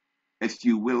forgive if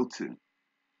you will to.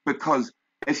 Because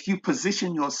if you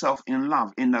position yourself in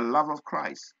love, in the love of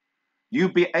Christ,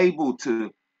 you'll be able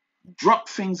to drop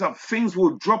things up. Things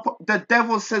will drop up. The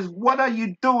devil says, what are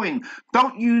you doing?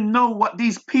 Don't you know what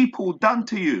these people done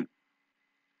to you?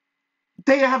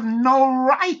 They have no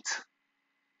right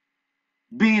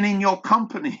being in your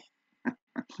company.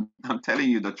 I'm telling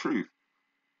you the truth.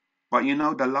 But you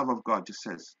know, the love of God just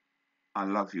says, I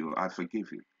love you, I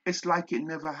forgive you. It's like it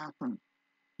never happened.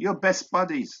 You're best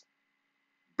buddies.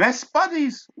 Best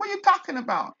buddies? What are you talking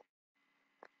about?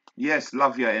 Yes,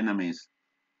 love your enemies.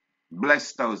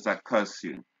 Bless those that curse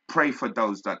you. Pray for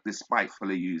those that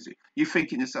despitefully use you. You're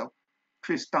thinking to yourself,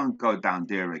 Chris, don't go down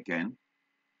there again.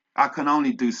 I can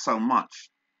only do so much.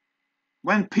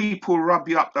 When people rub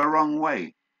you up the wrong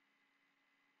way,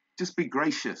 just be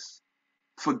gracious.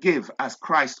 Forgive as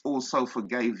Christ also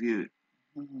forgave you.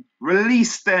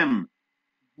 Release them.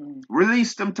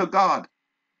 Release them to God.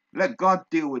 Let God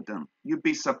deal with them. You'd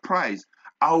be surprised.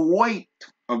 A weight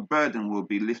of burden will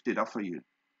be lifted off of you.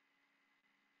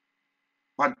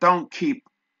 But don't keep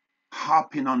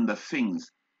harping on the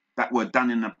things that were done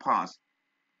in the past.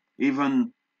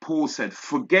 Even Paul said,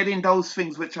 forgetting those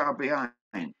things which are behind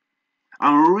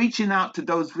and reaching out to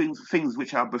those things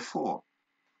which are before.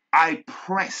 I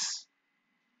press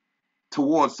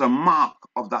towards the mark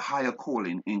of the higher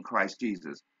calling in Christ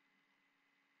Jesus.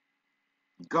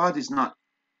 God is not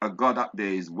a God up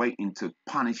there is waiting to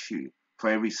punish you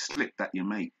for every slip that you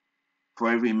make,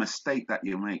 for every mistake that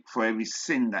you make, for every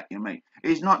sin that you make.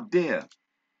 He's not there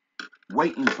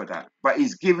waiting for that, but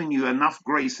he's giving you enough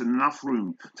grace and enough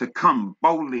room to come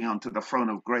boldly onto the throne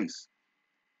of grace,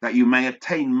 that you may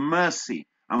attain mercy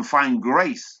and find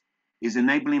grace, his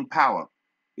enabling power,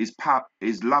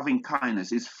 his loving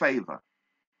kindness, his favor,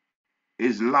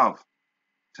 his love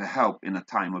to help in a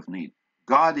time of need.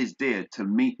 God is there to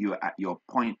meet you at your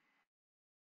point.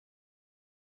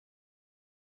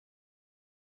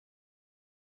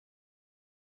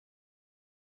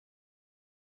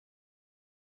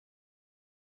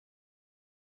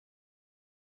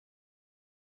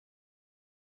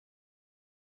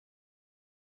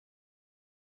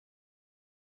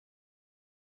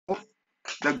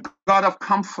 The God of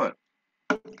comfort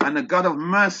and the God of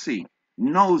mercy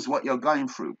knows what you're going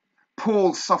through.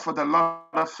 Paul suffered a lot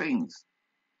of things.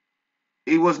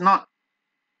 He was not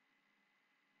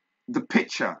the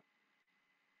picture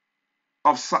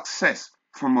of success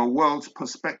from a world's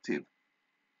perspective.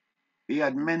 He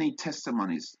had many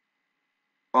testimonies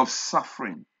of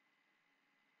suffering,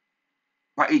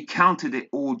 but he counted it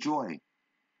all joy.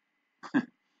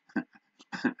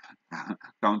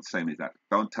 Don't say me that.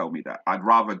 Don't tell me that. I'd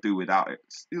rather do without it.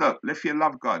 Look, if you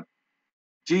love God,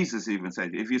 Jesus even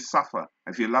said, if you suffer,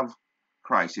 if you love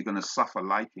Christ, you're going to suffer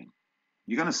like him.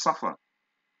 You're going to suffer.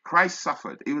 Christ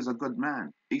suffered. He was a good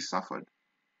man. He suffered.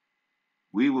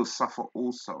 We will suffer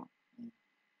also.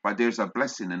 But there's a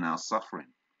blessing in our suffering.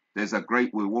 There's a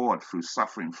great reward through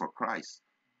suffering for Christ.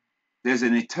 There's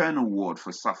an eternal reward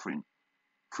for suffering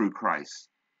through Christ.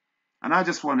 And I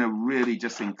just want to really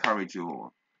just encourage you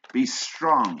all. Be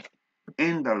strong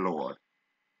in the Lord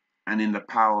and in the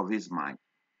power of his might.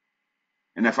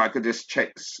 And if I could just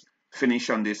finish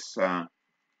on this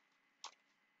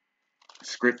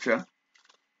scripture,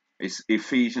 it's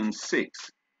Ephesians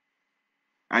 6.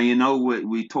 And you know,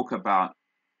 we talk about,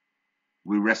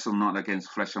 we wrestle not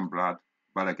against flesh and blood,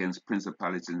 but against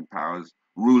principalities and powers,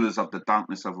 rulers of the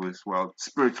darkness of this world,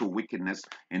 spiritual wickedness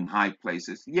in high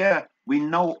places. Yeah, we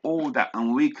know all that,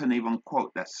 and we can even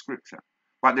quote that scripture.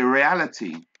 But the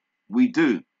reality, we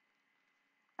do.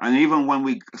 And even when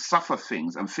we suffer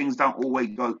things and things don't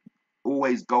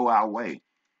always go our way,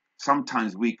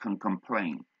 sometimes we can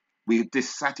complain. We're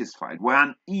dissatisfied. We're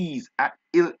at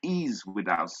ill ease with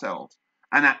ourselves,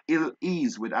 and at ill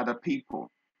ease with other people,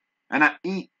 and at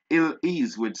ill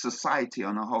ease with society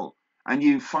on a whole. And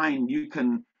you find you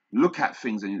can look at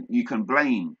things and you can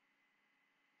blame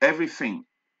everything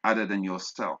other than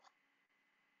yourself,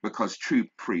 because true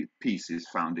peace is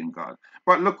found in God.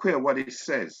 But look here what it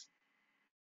says.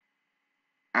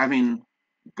 Having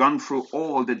gone through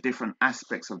all the different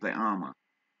aspects of the armor,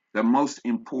 the most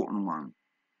important one,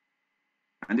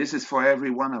 and this is for every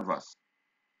one of us,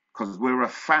 because we're a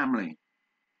family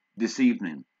this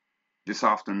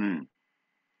afternoon.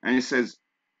 And it says,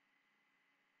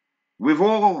 with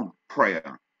all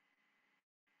prayer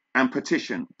and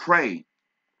petition, pray.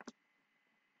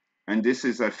 And this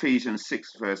is Ephesians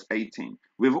 6, verse 18.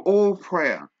 With all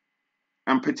prayer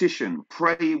and petition,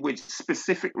 pray with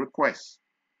specific requests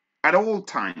at all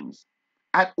times.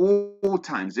 At all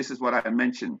times. This is what I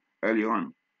mentioned earlier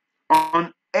on.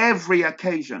 On every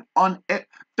occasion.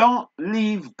 Don't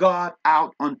leave God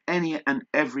out on any and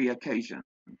every occasion.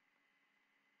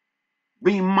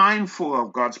 Be mindful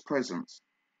of God's presence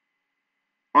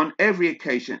on every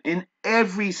occasion, in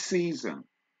every season.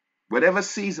 Whatever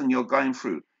season you're going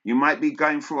through, you might be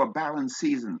going through a barren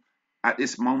season at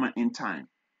this moment in time.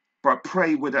 But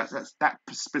pray with us, that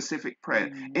specific prayer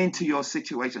into your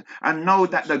situation, and know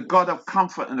that the God of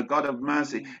comfort and the God of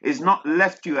mercy is not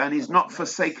left you and he's not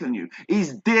forsaken you.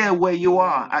 He's there where you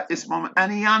are at this moment,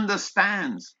 and he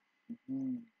understands.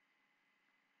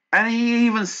 And he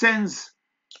even sends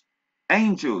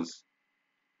angels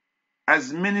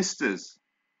as ministers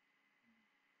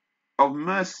of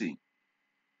mercy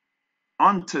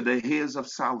unto the heirs of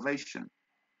salvation,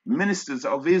 ministers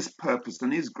of his purpose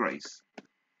and his grace,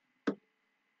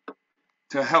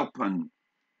 to help and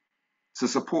to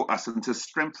support us and to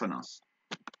strengthen us.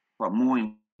 But more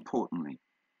importantly,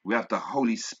 we have the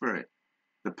Holy Spirit,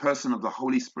 the person of the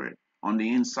Holy Spirit on the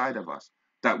inside of us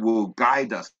that will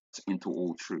guide us into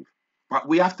all truth. But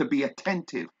we have to be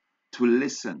attentive to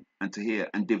listen and to hear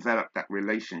and develop that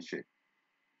relationship.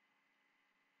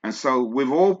 And so with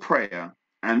all prayer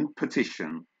and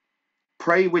petition,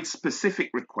 pray with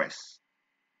specific requests.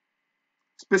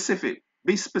 Specific.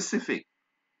 Be specific.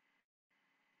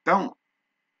 Don't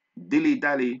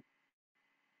dilly-dally,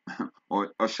 or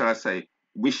shall I say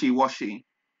wishy-washy,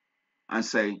 and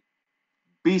say,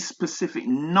 be specific.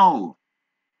 Know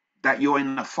that you're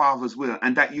in the Father's will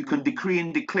and that you can decree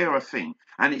and declare a thing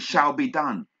and it shall be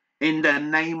done in the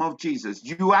name of Jesus.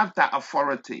 You have that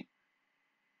authority.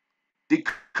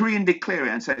 Decree and declare it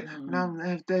and say, no,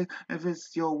 if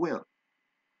it's your will.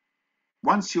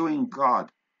 Once you're in God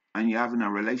and you're having a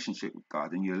relationship with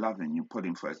God and you're loving, you put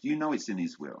him first, you know it's in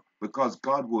his will, because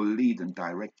God will lead and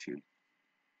direct you.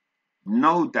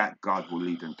 Know that God will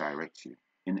lead and direct you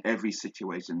in every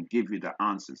situation, give you the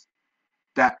answers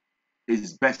that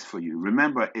is best for you.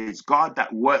 Remember, it's God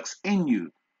that works in you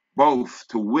both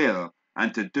to will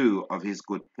and to do of his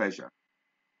good pleasure.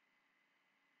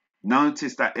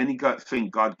 Notice that any good thing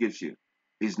God gives you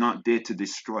is not there to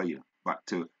destroy you, but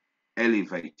to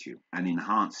elevate you and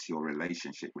enhance your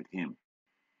relationship with him.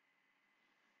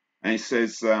 And it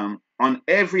says, on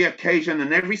every occasion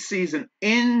and every season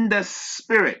in the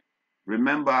Spirit.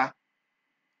 Remember,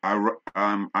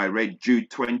 I read Jude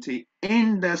 20,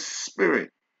 in the Spirit.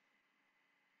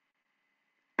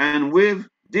 And with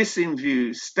this in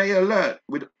view, stay alert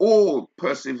with all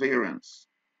perseverance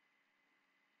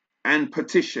and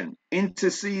petition,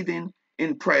 interceding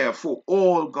in prayer for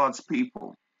all God's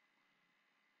people.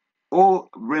 Or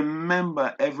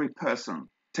remember every person.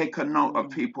 Take a note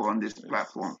of people on this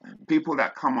platform, people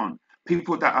that come on,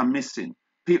 people that are missing.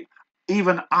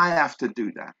 Even I have to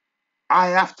do that. I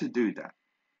have to do that.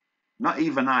 Not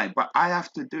even I, but I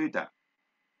have to do that.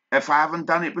 If I haven't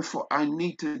done it before, I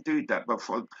need to do that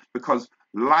because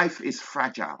life is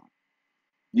fragile.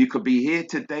 You could be here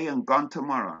today and gone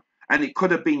tomorrow. And it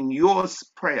could have been your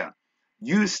prayer,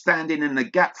 you standing in the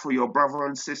gap for your brother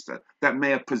and sister that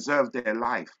may have preserved their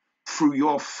life through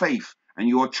your faith and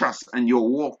your trust and your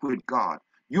walk with God.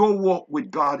 Your walk with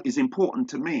God is important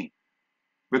to me,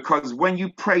 because when you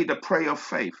pray the prayer of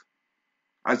faith,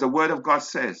 as the word of God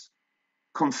says,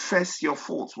 confess your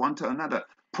faults one to another,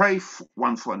 pray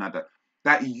one for another,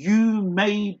 that you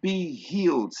may be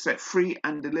healed, set free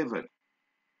and delivered.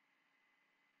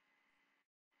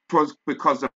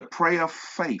 Because the prayer of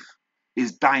faith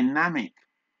is dynamic.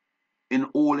 in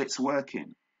all its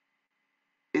working.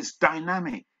 It's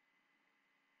dynamic.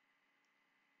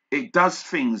 It does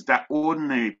things that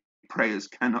ordinary prayers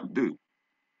cannot do.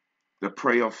 The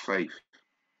prayer of faith.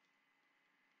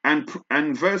 And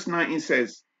verse 19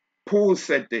 says, Paul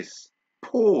said this.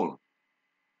 Paul,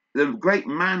 the great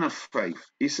man of faith,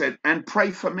 he said, and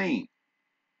pray for me,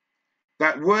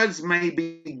 that words may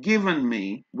be given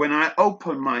me when I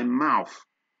open my mouth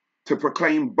to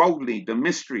proclaim boldly the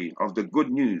mystery of the good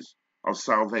news of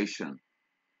salvation,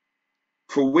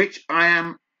 for which I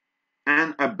am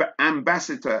an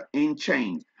ambassador in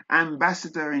chains.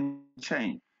 Ambassador in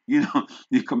chains. You know,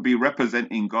 you can be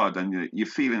representing God and you're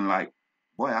feeling like,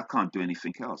 boy, I can't do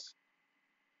anything else.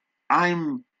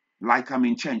 I'm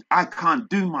in chains. I can't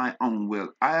do my own will.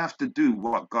 I have to do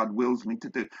what God wills me to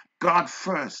do. God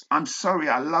first. I'm sorry,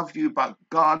 I love you, but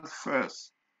God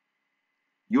first.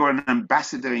 You're an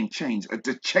ambassador in chains,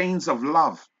 the chains of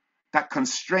love that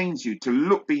constrains you to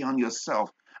look beyond yourself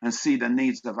and see the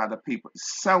needs of other people.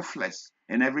 Selfless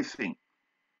in everything.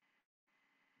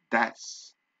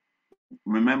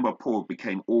 Remember, Paul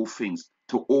became all things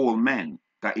to all men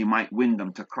that he might win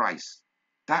them to Christ.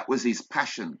 That was his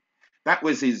passion. That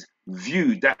was his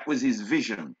view. That was his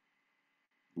vision.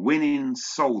 Winning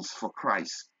souls for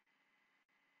Christ.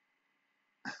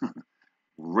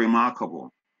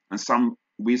 Remarkable. And some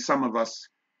of us,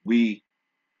 we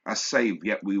are saved,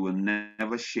 yet we will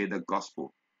never share the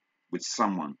gospel with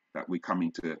someone that we come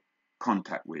into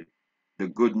contact with. The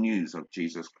good news of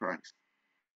Jesus Christ.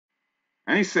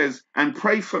 And he says, and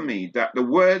pray for me that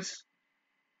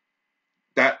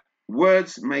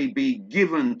words may be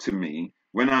given to me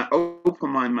when I open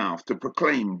my mouth to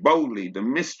proclaim boldly the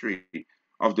mystery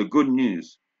of the good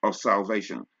news of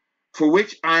salvation, for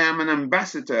which I am an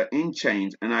ambassador in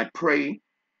chains, and I pray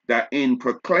that in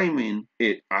proclaiming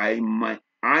it I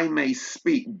may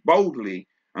speak boldly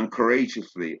and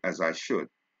courageously as I should.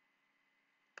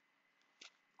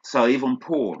 So even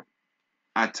Paul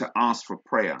had to ask for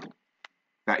prayer,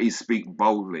 that he speak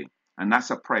boldly. And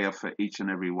that's a prayer for each and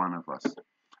every one of us.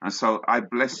 And so I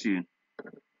bless you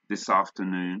this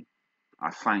afternoon.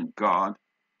 I thank God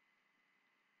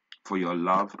for your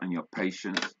love and your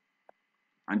patience.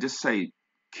 And just say,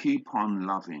 keep on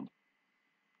loving.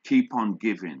 Keep on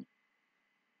giving.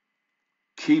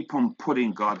 Keep on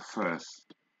putting God first.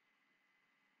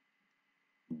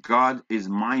 God is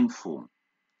mindful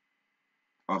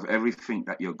of everything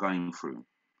that you're going through.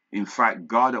 In fact,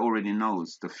 God already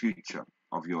knows the future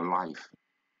of your life.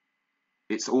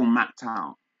 It's all mapped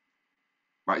out,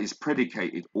 but it's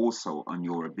predicated also on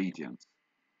your obedience.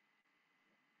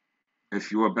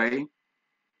 If you obey,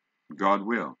 God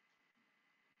will.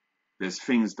 There's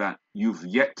things that you've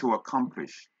yet to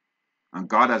accomplish, and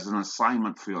God has an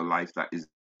assignment for your life that is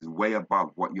way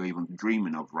above what you're even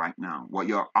dreaming of right now. What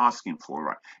you're asking for,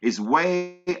 right, is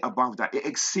way above that. It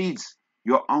exceeds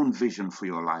your own vision for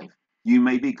your life. You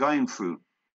may be going through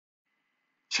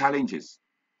challenges,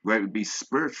 whether it be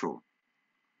spiritual,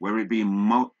 whether it be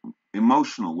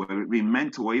emotional, whether it be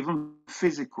mental, or even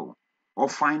physical, or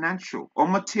financial, or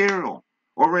material,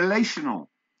 or relational,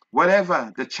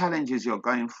 whatever the challenges you're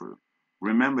going through.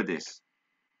 Remember this: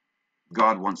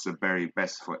 God wants the very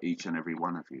best for each and every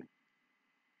one of you.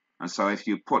 And so if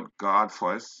you put God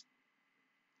first,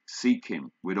 seek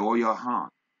him with all your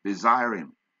heart, desire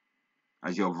him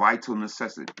as your vital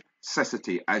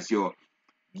necessity, as your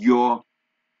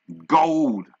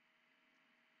gold,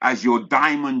 as your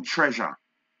diamond treasure,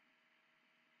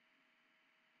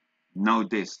 know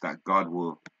this, that God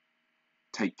will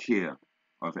take care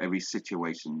of every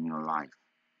situation in your life.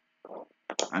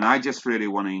 And I just really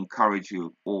want to encourage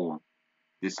you all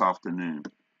this afternoon.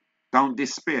 Don't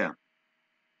despair.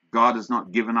 God has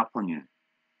not given up on you.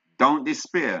 Don't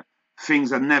despair.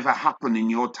 Things have never happened in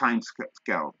your time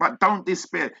scale. But don't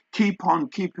despair. Keep on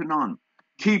keeping on.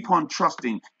 Keep on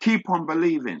trusting. Keep on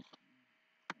believing.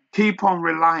 Keep on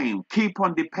relying. Keep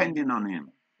on depending on him.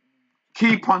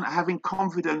 Keep on having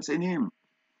confidence in him.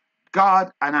 God,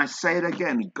 and I say it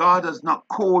again, God has not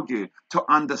called you to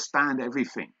understand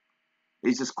everything.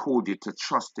 He's just called you to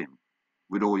trust him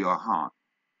with all your heart.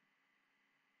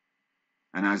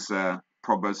 And as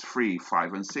Proverbs 3,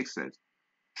 5 and 6 says,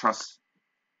 trust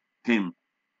him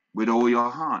with all your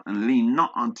heart and lean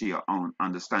not unto your own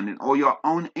understanding or your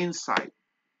own insight.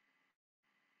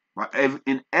 But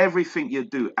in everything you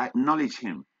do, acknowledge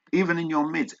him. Even in your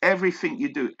midst, everything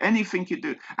you do, anything you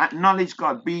do, acknowledge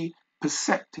God. Be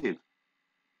perceptive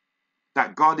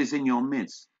that God is in your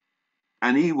midst,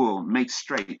 and he will make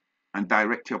straight and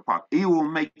direct your path. He will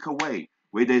make a way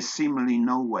where there's seemingly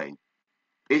no way.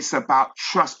 It's about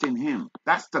trusting him.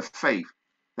 That's the faith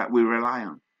that we rely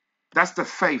on. That's the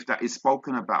faith that is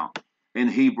spoken about in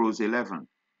Hebrews 11.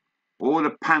 All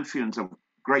the pantheons of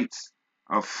greats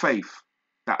of faith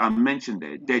that are mentioned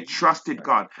there, they trusted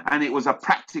God, and it was a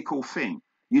practical thing.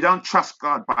 You don't trust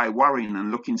God by worrying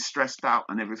and looking stressed out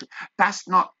and everything. That's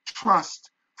not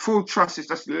trust. Full trust is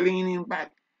just leaning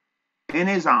back in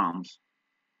his arms,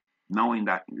 knowing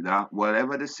that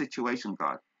whatever the situation,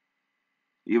 God,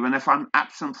 even if I'm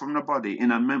absent from the body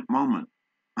in a moment,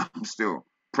 I'm still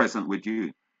present with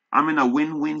you. I'm in a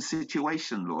win-win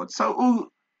situation, Lord. So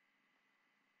who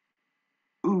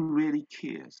really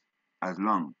cares as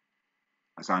long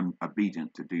as I'm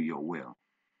obedient to do your will?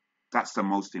 That's the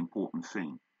most important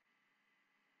thing.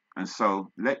 And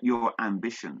so let your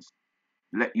ambitions,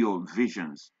 let your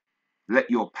visions, let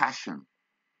your passion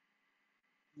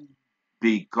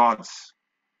be God's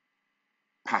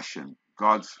passion,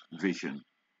 God's vision,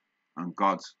 and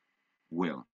God's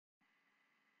will.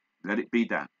 Let it be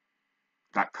that.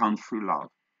 That comes through love.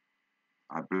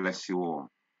 I bless you all.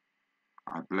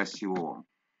 I bless you all.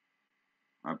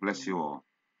 I bless you all.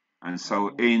 And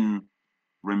so in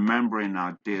remembering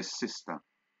our dear sister,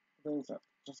 Those that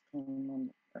just came on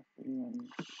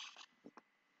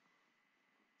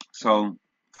so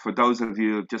for those of you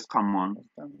who have just come on,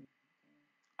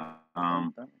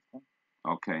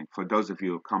 okay, for those of you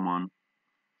who have come on,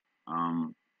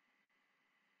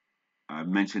 I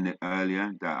mentioned it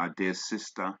earlier that our dear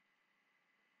sister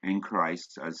in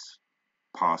Christ has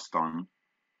passed on,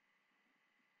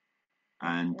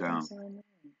 and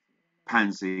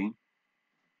Pansy,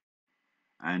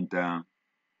 and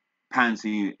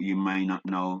Pansy, you may not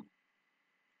know,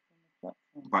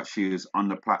 but she is on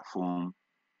the platform,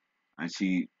 and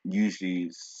she usually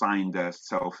signed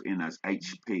herself in as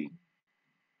HP,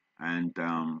 and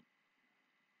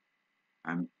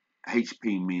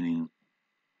HP meaning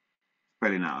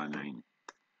spelling out her name,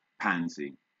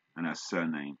 Pansy, and her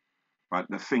surname. But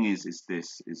the thing is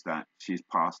that she's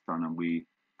passed on, and we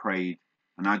prayed,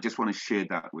 and I just want to share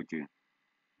that with you,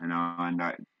 and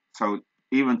so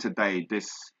even today, this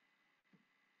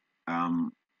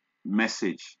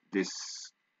message,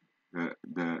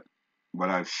 the what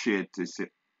I've shared this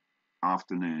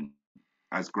afternoon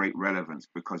has great relevance,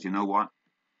 because you know what?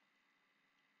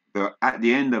 At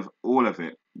the end of all of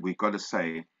it, we've got to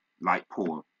say, like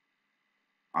Paul,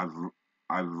 I've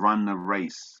run the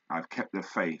race, I've kept the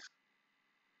faith,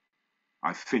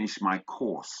 I've finished my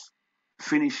course,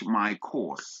 finish my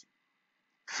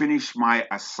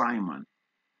assignment.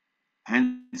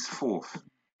 Henceforth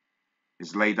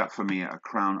is laid up for me a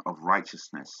crown of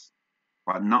righteousness,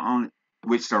 but not only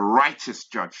which the righteous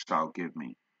judge shall give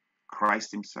me,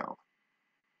 Christ himself,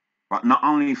 but not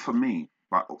only for me,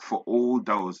 but for all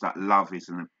those that love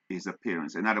his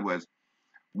appearance. In other words,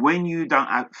 when you don't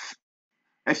have,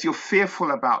 if you're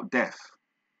fearful about death,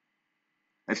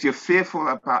 if you're fearful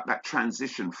about that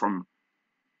transition from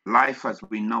life as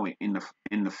we know it in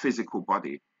the physical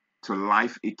body to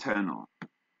life eternal,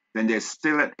 then there's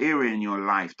still an area in your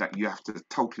life that you have to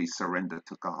totally surrender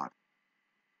to God.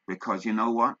 Because you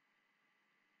know what?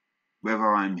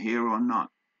 Whether I'm here or not,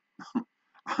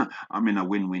 I'm in a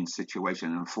win-win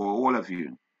situation. And for all of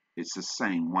you, it's the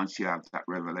same. Once you have that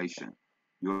revelation,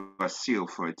 you are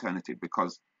sealed for eternity,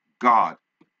 because God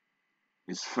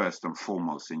is first and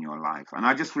foremost in your life. And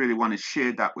I just really want to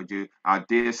share that with you. Our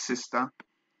dear sister,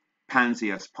 Pansy,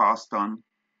 has passed on.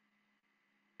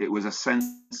 It was a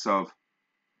sense of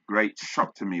great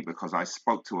shock to me, because I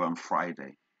spoke to her on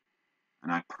Friday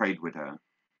and I prayed with her.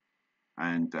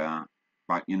 And,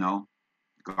 but you know,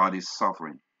 God is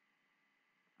sovereign.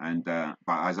 And, but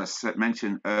as I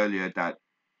mentioned earlier, that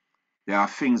there are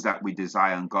things that we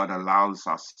desire, and God allows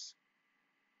us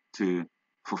to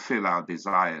fulfill our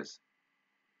desires.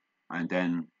 And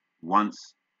then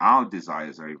once our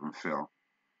desires are even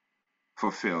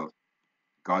fulfilled,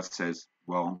 God says,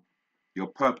 well, your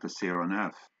purpose here on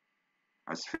earth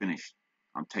has finished.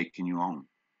 I'm taking you on.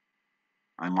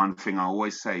 And one thing I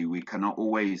always say, we cannot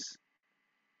always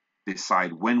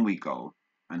decide when we go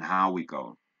and how we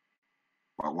go.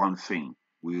 But one thing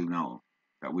we know,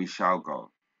 that we shall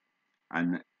go.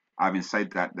 And having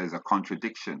said that, there's a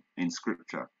contradiction in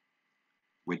scripture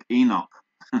with Enoch,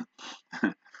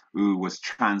 who was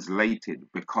translated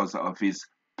because of his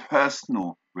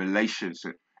personal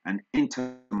relationship and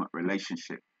intimate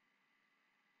relationship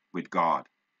with God.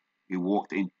 He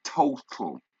walked in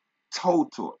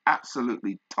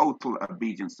absolutely total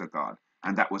obedience to God,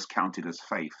 and that was counted as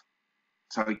faith.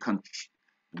 So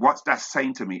what's that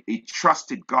saying to me? He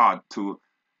trusted God to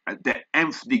the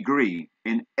nth degree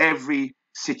in every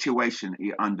situation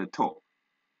he undertook.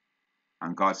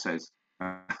 And God says,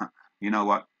 you know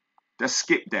what? Just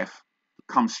skip death,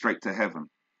 come straight to heaven.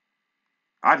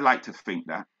 I'd like to think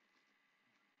that.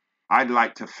 I'd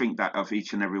like to think that of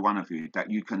each and every one of you, that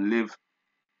you can live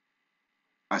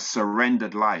a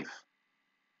surrendered life,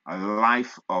 a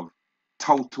life of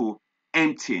total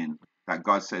emptying, that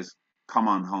God says, come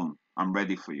on home. I'm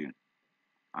ready for you.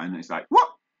 And it's like, what?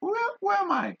 Where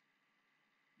am I?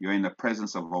 You're in the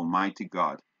presence of Almighty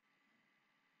God.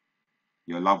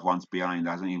 Your loved ones behind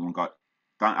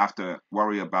don't have to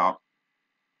worry about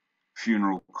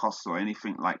funeral costs or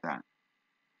anything like that.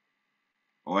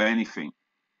 Or anything.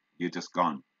 You're just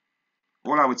gone.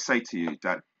 All I would say to you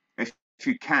that if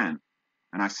you can,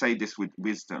 and I say this with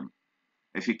wisdom,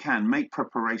 if you can, make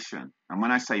preparation. And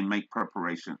when I say make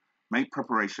preparation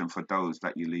for those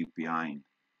that you leave behind,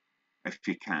 if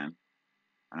you can.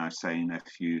 And I'm saying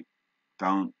if you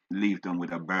don't leave them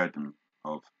with a burden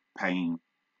of paying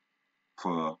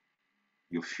for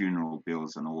your funeral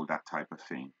bills and all that type of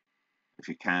thing. If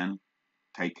you can,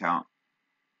 take out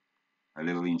a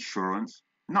little insurance,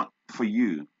 not for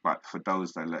you, but for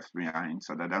those that are left behind,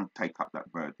 so they don't take up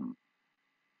that burden.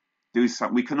 Do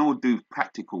some. We can all do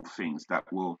practical things that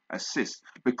will assist,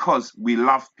 because we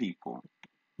love people,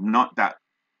 not that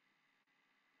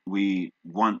we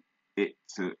want it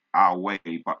to our way,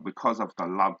 but because of the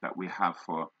love that we have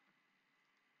for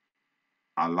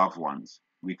our loved ones,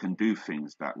 we can do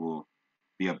things that will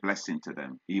be a blessing to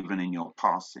them, even in your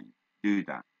passing. Do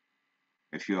that.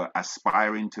 If you're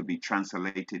aspiring to be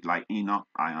translated like Enoch,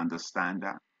 I understand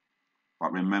that.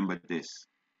 But remember this: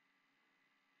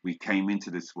 we came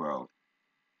into this world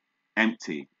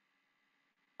empty,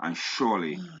 and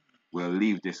surely we'll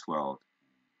leave this world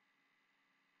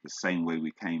the same way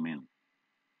we came in.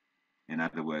 In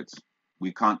other words,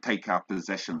 we can't take our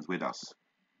possessions with us.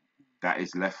 That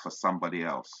is left for somebody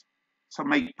else. So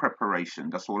make preparation.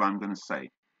 That's all I'm going to say.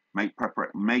 Make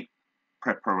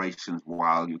preparations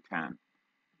while you can,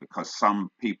 because some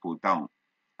people don't,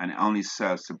 and it only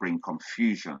serves to bring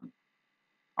confusion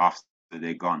after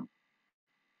they're gone.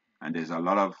 And there's a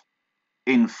lot of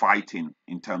infighting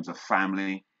in terms of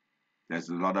family. There's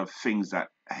a lot of things, that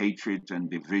hatred and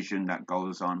division that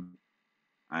goes on,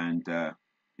 and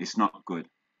it's not good.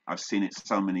 I've seen it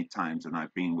so many times, and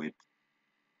I've been with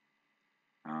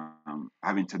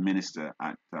having to minister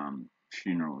at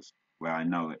funerals where I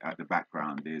know at the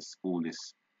background there's all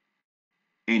this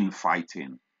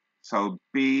infighting. So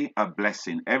be a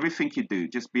blessing. Everything you do,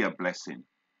 just be a blessing.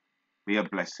 Be a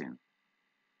blessing.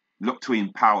 Look to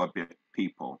empower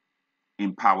people.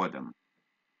 Empower them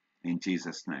in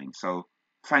Jesus' name. So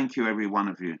thank you, every one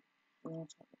of you.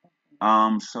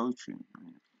 So true.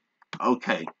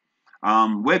 Okay.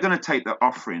 We're going to take the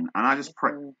offering, and I just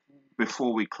pray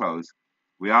before we close.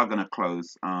 We are going to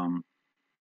close.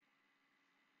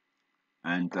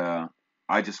 And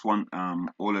I just want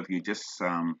all of you just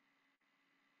to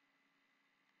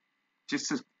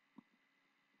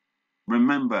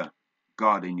remember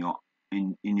God in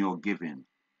your giving.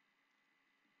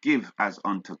 Give as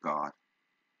unto God.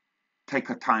 Take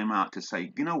a time out to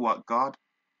say, you know what, God,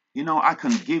 I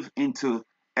can give into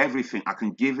everything. I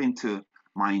can give into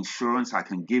my insurance. I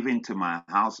can give into my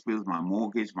house bills, my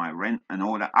mortgage, my rent, and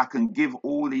all that. I can give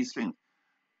all these things.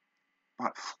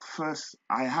 But first,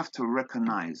 I have to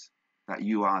recognize that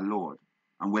you are Lord.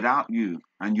 And without you,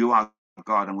 and you are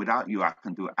God, and without you, I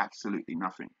can do absolutely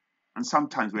nothing. And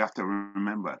sometimes we have to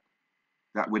remember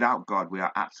that without God, we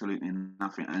are absolutely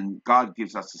nothing. And God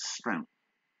gives us the strength,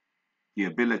 the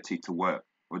ability to work,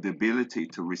 or the ability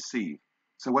to receive.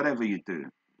 So whatever you do,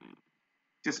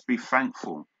 just be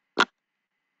thankful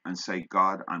and say,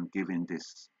 God, I'm giving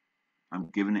this. I'm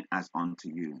giving it as unto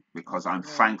you, because I'm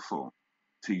thankful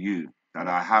to you that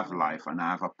I have life and I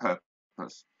have a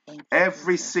purpose.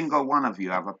 Every single one of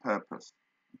you have a purpose.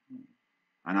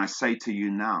 And I say to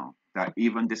you now that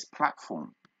even this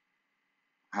platform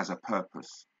has a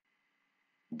purpose.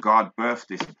 God birthed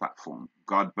this platform.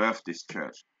 God birthed this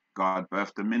church. God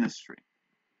birthed the ministry.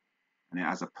 And it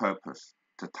has a purpose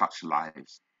to touch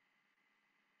lives.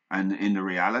 And in the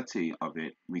reality of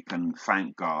it, we can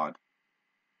thank God.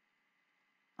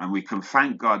 And we can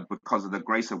thank God because of the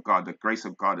grace of God. The grace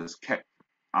of God has kept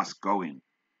us going.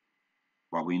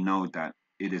 But we know that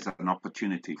it is an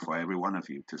opportunity for every one of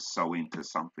you to sow into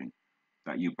something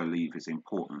that you believe is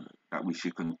important, that we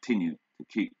should continue to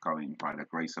keep going by the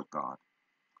grace of God.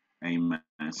 Amen.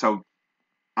 So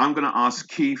I'm going to ask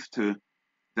Keith to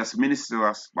just minister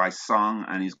us by song,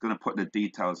 and he's going to put the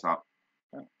details up,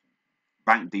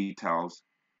 bank details,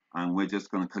 and we're just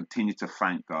going to continue to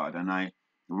thank God. And I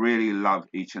really love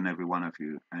each and every one of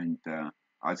you. And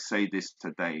I say this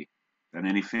today, that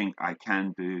anything I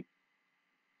can do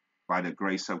by the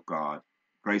grace of God,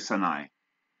 Grace and I,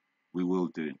 we will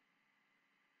do.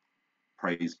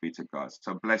 Praise be to God.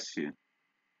 So bless you.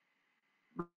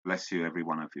 Bless you, every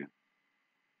one of you.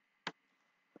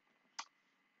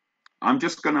 I'm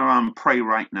just going to pray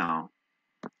right now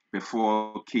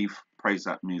before Keith plays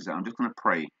that music. I'm just going to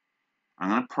pray. I'm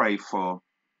going to pray for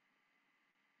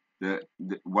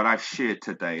what I've shared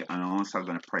today, and I'm also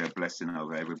going to pray a blessing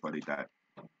over everybody that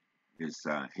is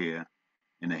here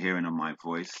in the hearing of my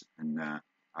voice and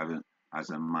has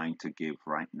a mind to give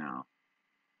right now.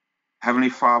 Heavenly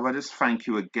Father, I just thank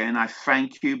you again. I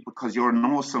thank you because you're an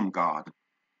awesome God.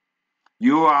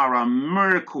 You are a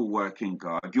miracle working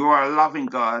God. You are a loving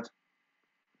God.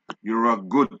 You're a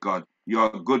good God. You're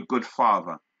a good, good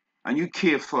Father. And you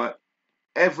care for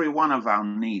every one of our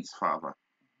needs, Father.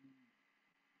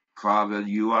 Father,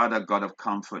 you are the God of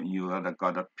comfort and you are the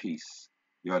God of peace.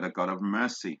 You are the God of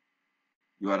mercy.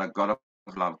 You are the God of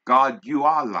love. God, you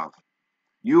are love.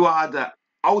 You are the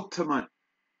ultimate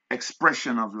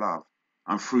expression of love.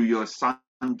 And through your Son,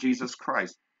 Jesus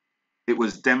Christ, it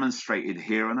was demonstrated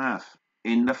here on earth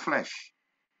in the flesh.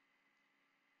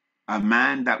 A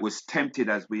man that was tempted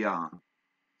as we are,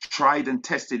 tried and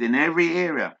tested in every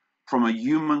area from a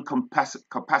human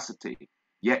capacity,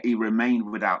 yet he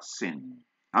remained without sin.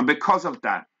 And because of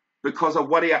that, because of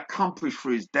what he accomplished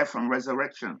through his death and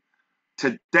resurrection,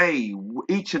 today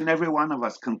each and every one of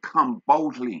us can come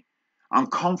boldly and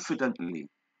confidently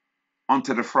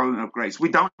onto the throne of grace. We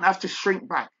don't have to shrink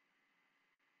back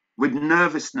with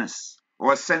nervousness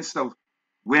or a sense of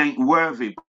we ain't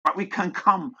worthy, but we can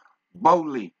come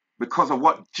boldly because of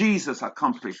what Jesus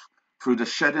accomplished through the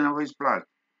shedding of his blood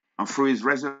and through his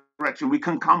resurrection. We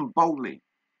can come boldly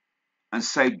and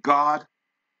say, God,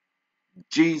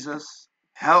 Jesus,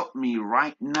 help me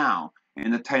right now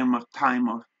in the time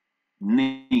of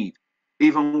need,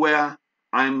 even where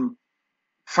I'm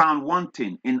found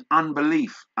wanting in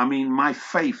unbelief. I mean, my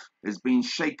faith is being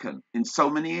shaken in so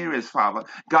many areas, Father.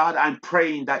 God, I'm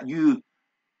praying that you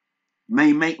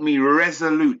may make me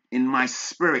resolute in my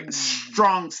spirit,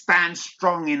 stand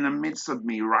strong in the midst of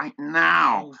me right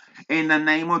now. In the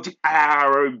name of Jesus, I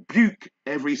rebuke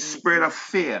every spirit of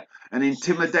fear and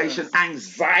intimidation,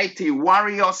 anxiety,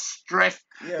 worry, or stress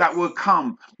that will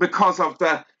come because of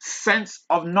the sense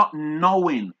of not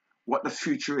knowing what the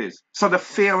future is. So the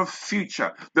fear of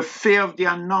future, the fear of the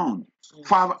unknown.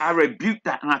 Father, I rebuke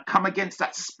that and I come against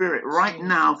that spirit right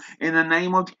now in the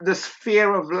name of this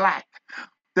fear of lack.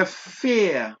 The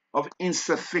fear of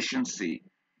insufficiency,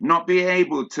 not being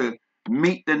able to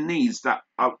meet the needs that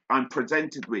I'm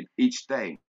presented with each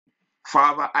day.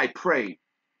 Father, I pray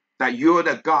that you're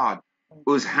the God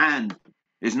whose hand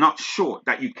is not short,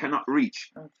 that you cannot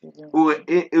reach,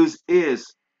 whose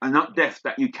ears are not deaf,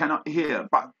 that you cannot hear.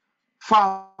 But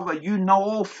Father, you know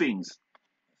all things.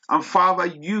 And Father,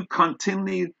 you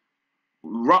continually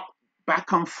rock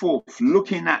back and forth,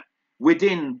 looking at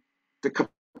within the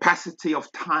capacity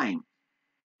of time.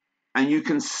 And you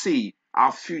can see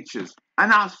our futures.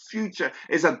 And our future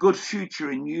is a good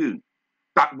future in you,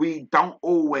 but we don't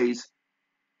always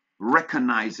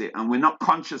recognize it and we're not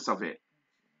conscious of it,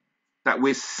 that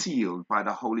we're sealed by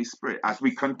the Holy Spirit as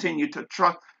we continue to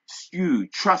trust you,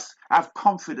 have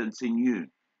confidence in you.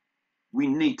 We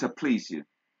need to please you.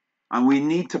 And we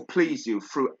need to please you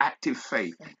through active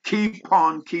faith. Keep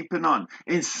on keeping on.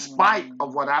 In spite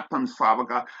of what happens, Father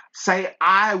God, say,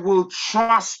 I will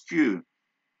trust you.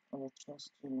 I will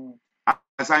trust you.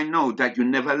 As I know that you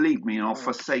never leave me or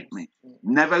forsake me.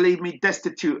 Never leave me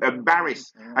destitute,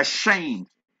 embarrassed, ashamed.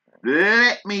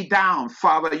 Let me down,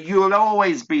 Father. You'll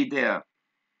always be there.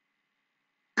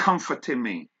 Comforting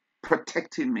me,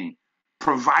 protecting me,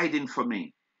 providing for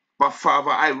me. But Father,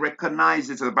 I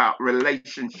recognize it's about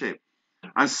relationship.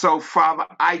 And so, Father,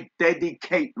 I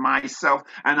dedicate myself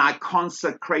and I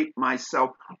consecrate myself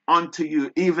unto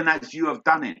you, even as you have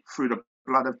done it through the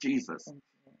blood of Jesus.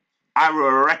 I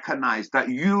will recognize that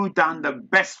you done the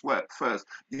best work first.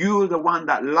 You're the one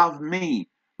that loved me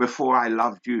before I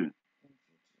loved you.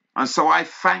 And so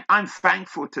I'm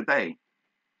thankful today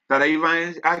that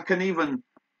I can even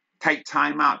take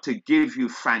time out to give you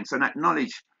thanks and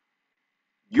acknowledge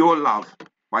your love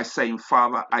by saying,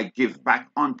 Father, I give back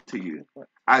unto you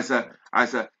as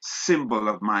a symbol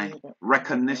of my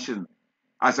recognition,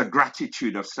 as a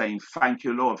gratitude of saying, thank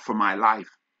you, Lord, for my life.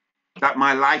 That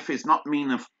my life is not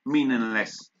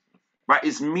meaningless, but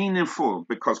it's meaningful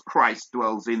because Christ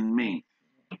dwells in me.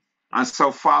 And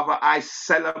so, Father, I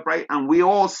celebrate, and we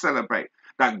all celebrate,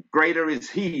 that greater is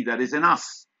he that is in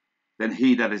us than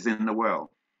he that is in the world.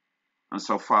 And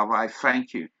so, Father, I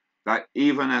thank you that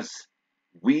even as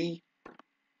we,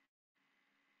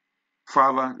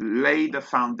 Father, lay the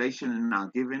foundation in our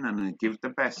giving and give the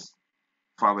best,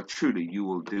 Father, truly you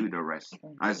will do the rest,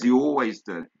 as you always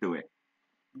do it.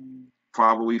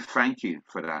 Father, we thank you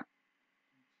for that.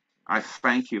 I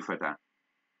thank you for that.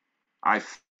 I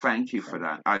thank you for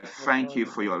that. I thank you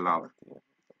for your love.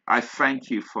 I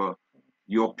thank you for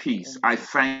your peace. I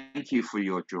thank you for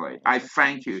your joy. I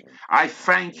thank you. I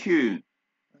thank you.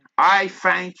 I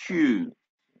thank you.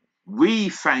 We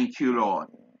thank you, Lord.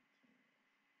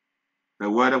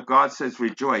 The word of God says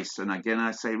rejoice. And again,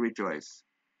 I say rejoice.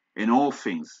 In all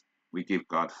things, we give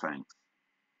God thanks.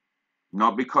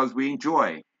 Not because we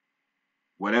enjoy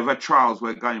whatever trials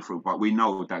we're going through, but we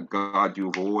know that God,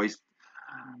 you've always,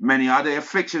 many other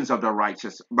afflictions of the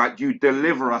righteous, but you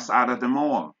deliver us out of them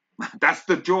all. That's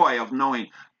the joy of knowing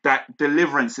that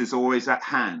deliverance is always at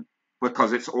hand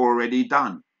because it's already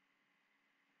done.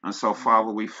 And so,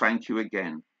 Father, we thank you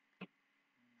again.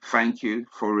 Thank you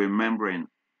for remembering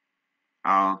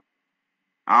our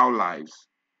lives.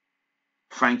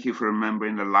 Thank you for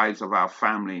remembering the lives of our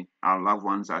family, our loved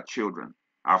ones, our children,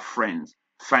 our friends.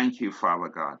 Thank you, Father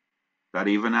God, that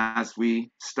even as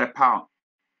we step out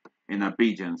in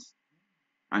obedience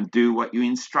and do what you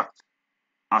instruct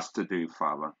us to do,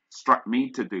 Father, instruct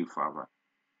me to do, Father,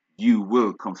 you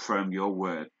will confirm your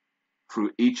word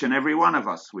through each and every one of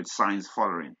us with signs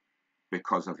following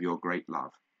because of your great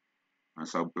love. And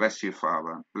so bless you,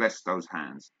 Father. Bless those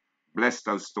hands. Bless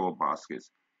those store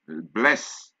baskets.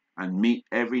 Bless and meet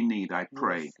every need, I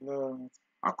pray, Yes, Lord.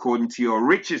 according to your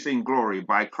riches in glory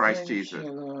by Christ Thank Jesus.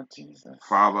 you, Lord Jesus.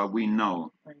 Father, we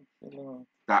know Thank you, Lord.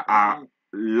 that our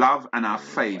love and our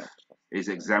faith is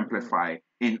exemplified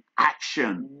in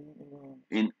action.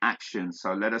 In action.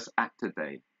 So let us act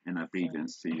today in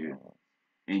obedience to you.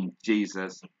 In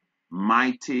Jesus'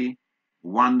 mighty,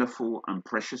 wonderful, and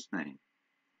precious name,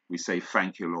 we say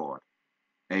thank you, Lord.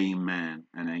 Amen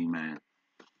and amen.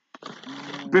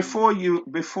 Before you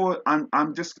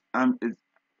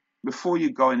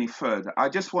go any further, I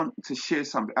just want to share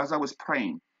something. As I was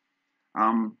praying,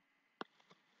 I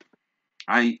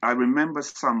remember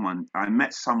I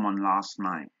met someone last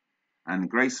night, and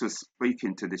Grace was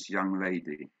speaking to this young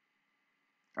lady,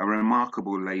 a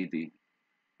remarkable lady,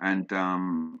 and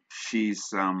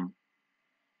she's I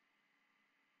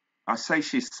say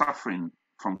she's suffering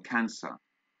from cancer,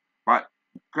 but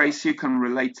Grace, you can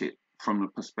relate it from the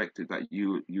perspective that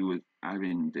you were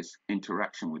having this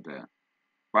interaction with her.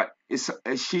 But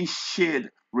she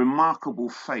shared remarkable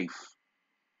faith.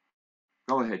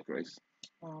 Go ahead, Grace.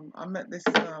 I met this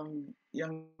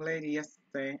young lady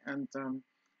yesterday, and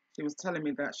she was telling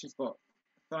me that she's got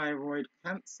thyroid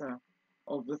cancer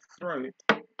of the throat.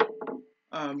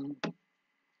 And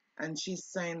she's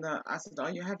saying that, I said, are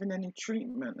you having any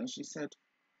treatment? And she said,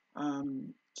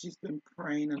 she's been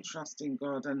praying and trusting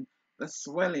God, and the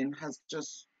swelling has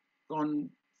just gone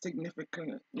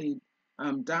significantly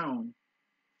down.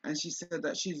 And she said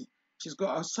that she's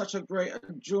got such a great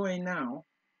joy now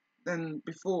than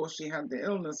before she had the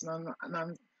illness.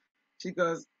 She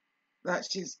goes that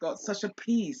she's got such a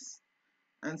peace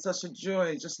and such a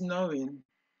joy just knowing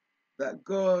that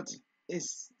God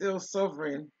is still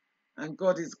sovereign and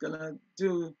God is going to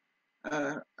do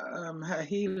her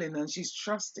healing, and she's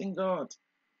trusting God.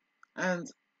 And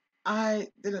I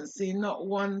didn't see not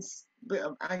one bit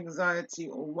of anxiety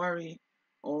or worry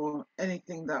or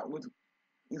anything that would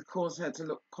cause her to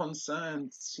look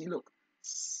concerned. She looked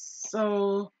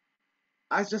so,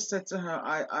 I just said to her,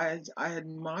 I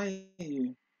admire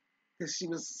you, because she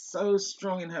was so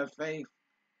strong in her faith,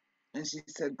 and she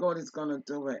said, God is going to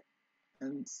do it.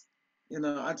 And,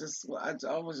 I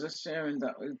was just sharing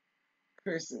that with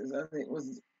Chris. I think it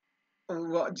was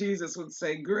what Jesus would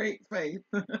say, great faith.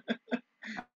 I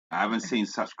haven't seen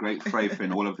such great faith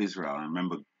in all of Israel. I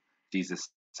remember Jesus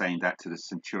saying that to the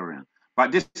centurion.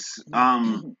 But this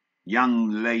young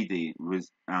lady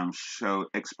was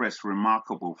expressed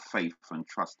remarkable faith and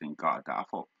trust in God that I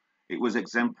thought it was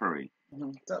exemplary.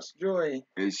 Such joy.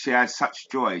 She had such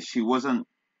joy. She wasn't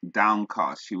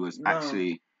downcast. She was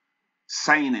actually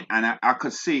saying it, and I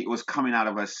could see it was coming out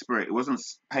of her spirit. It wasn't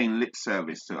paying lip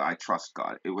service to I trust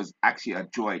God. It was actually a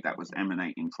joy that was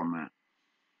emanating from her.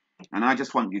 And I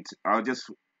just want to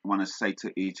say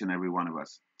to each and every one of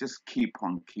us, just keep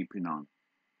on keeping on.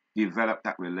 Develop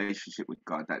that relationship with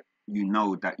God, that you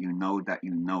know that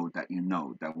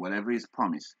whatever is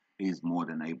promised, He is more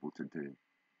than able to do.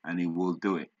 And He will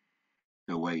do it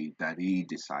the way that He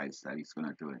decides that He's going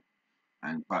to do it.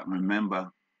 But remember,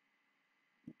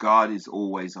 God is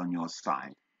always on your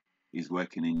side. He's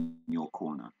working in your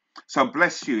corner. So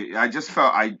bless you. I just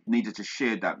felt I needed to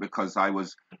share that because I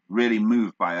was really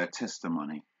moved by her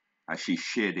testimony as she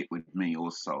shared it with me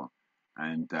also.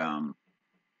 And I'm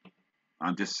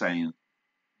just saying,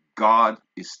 God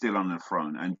is still on the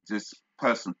throne. And this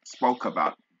person spoke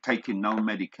about taking no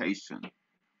medication,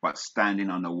 but standing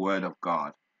on the word of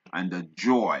God and the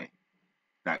joy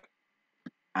that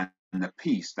and the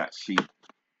peace that she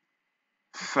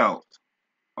felt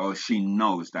or she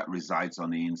knows that resides on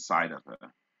the inside of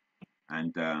her.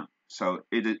 And so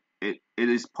it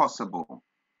is possible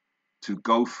to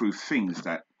go through things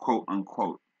that quote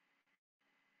unquote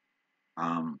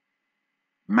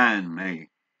man may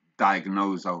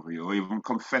diagnose over you or even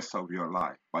confess over your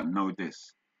life, but know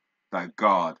this, that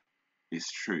God is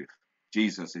truth,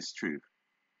 Jesus is truth,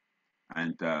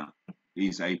 and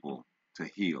he's able to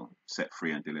heal, set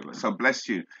free, and deliver. So bless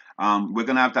you. We're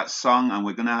going to have that song, and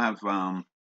we're going to have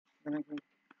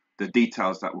the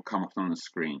details that will come up on the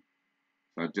screen.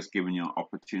 So just giving you an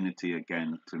opportunity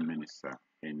again to minister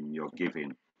in your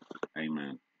giving.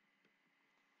 Amen.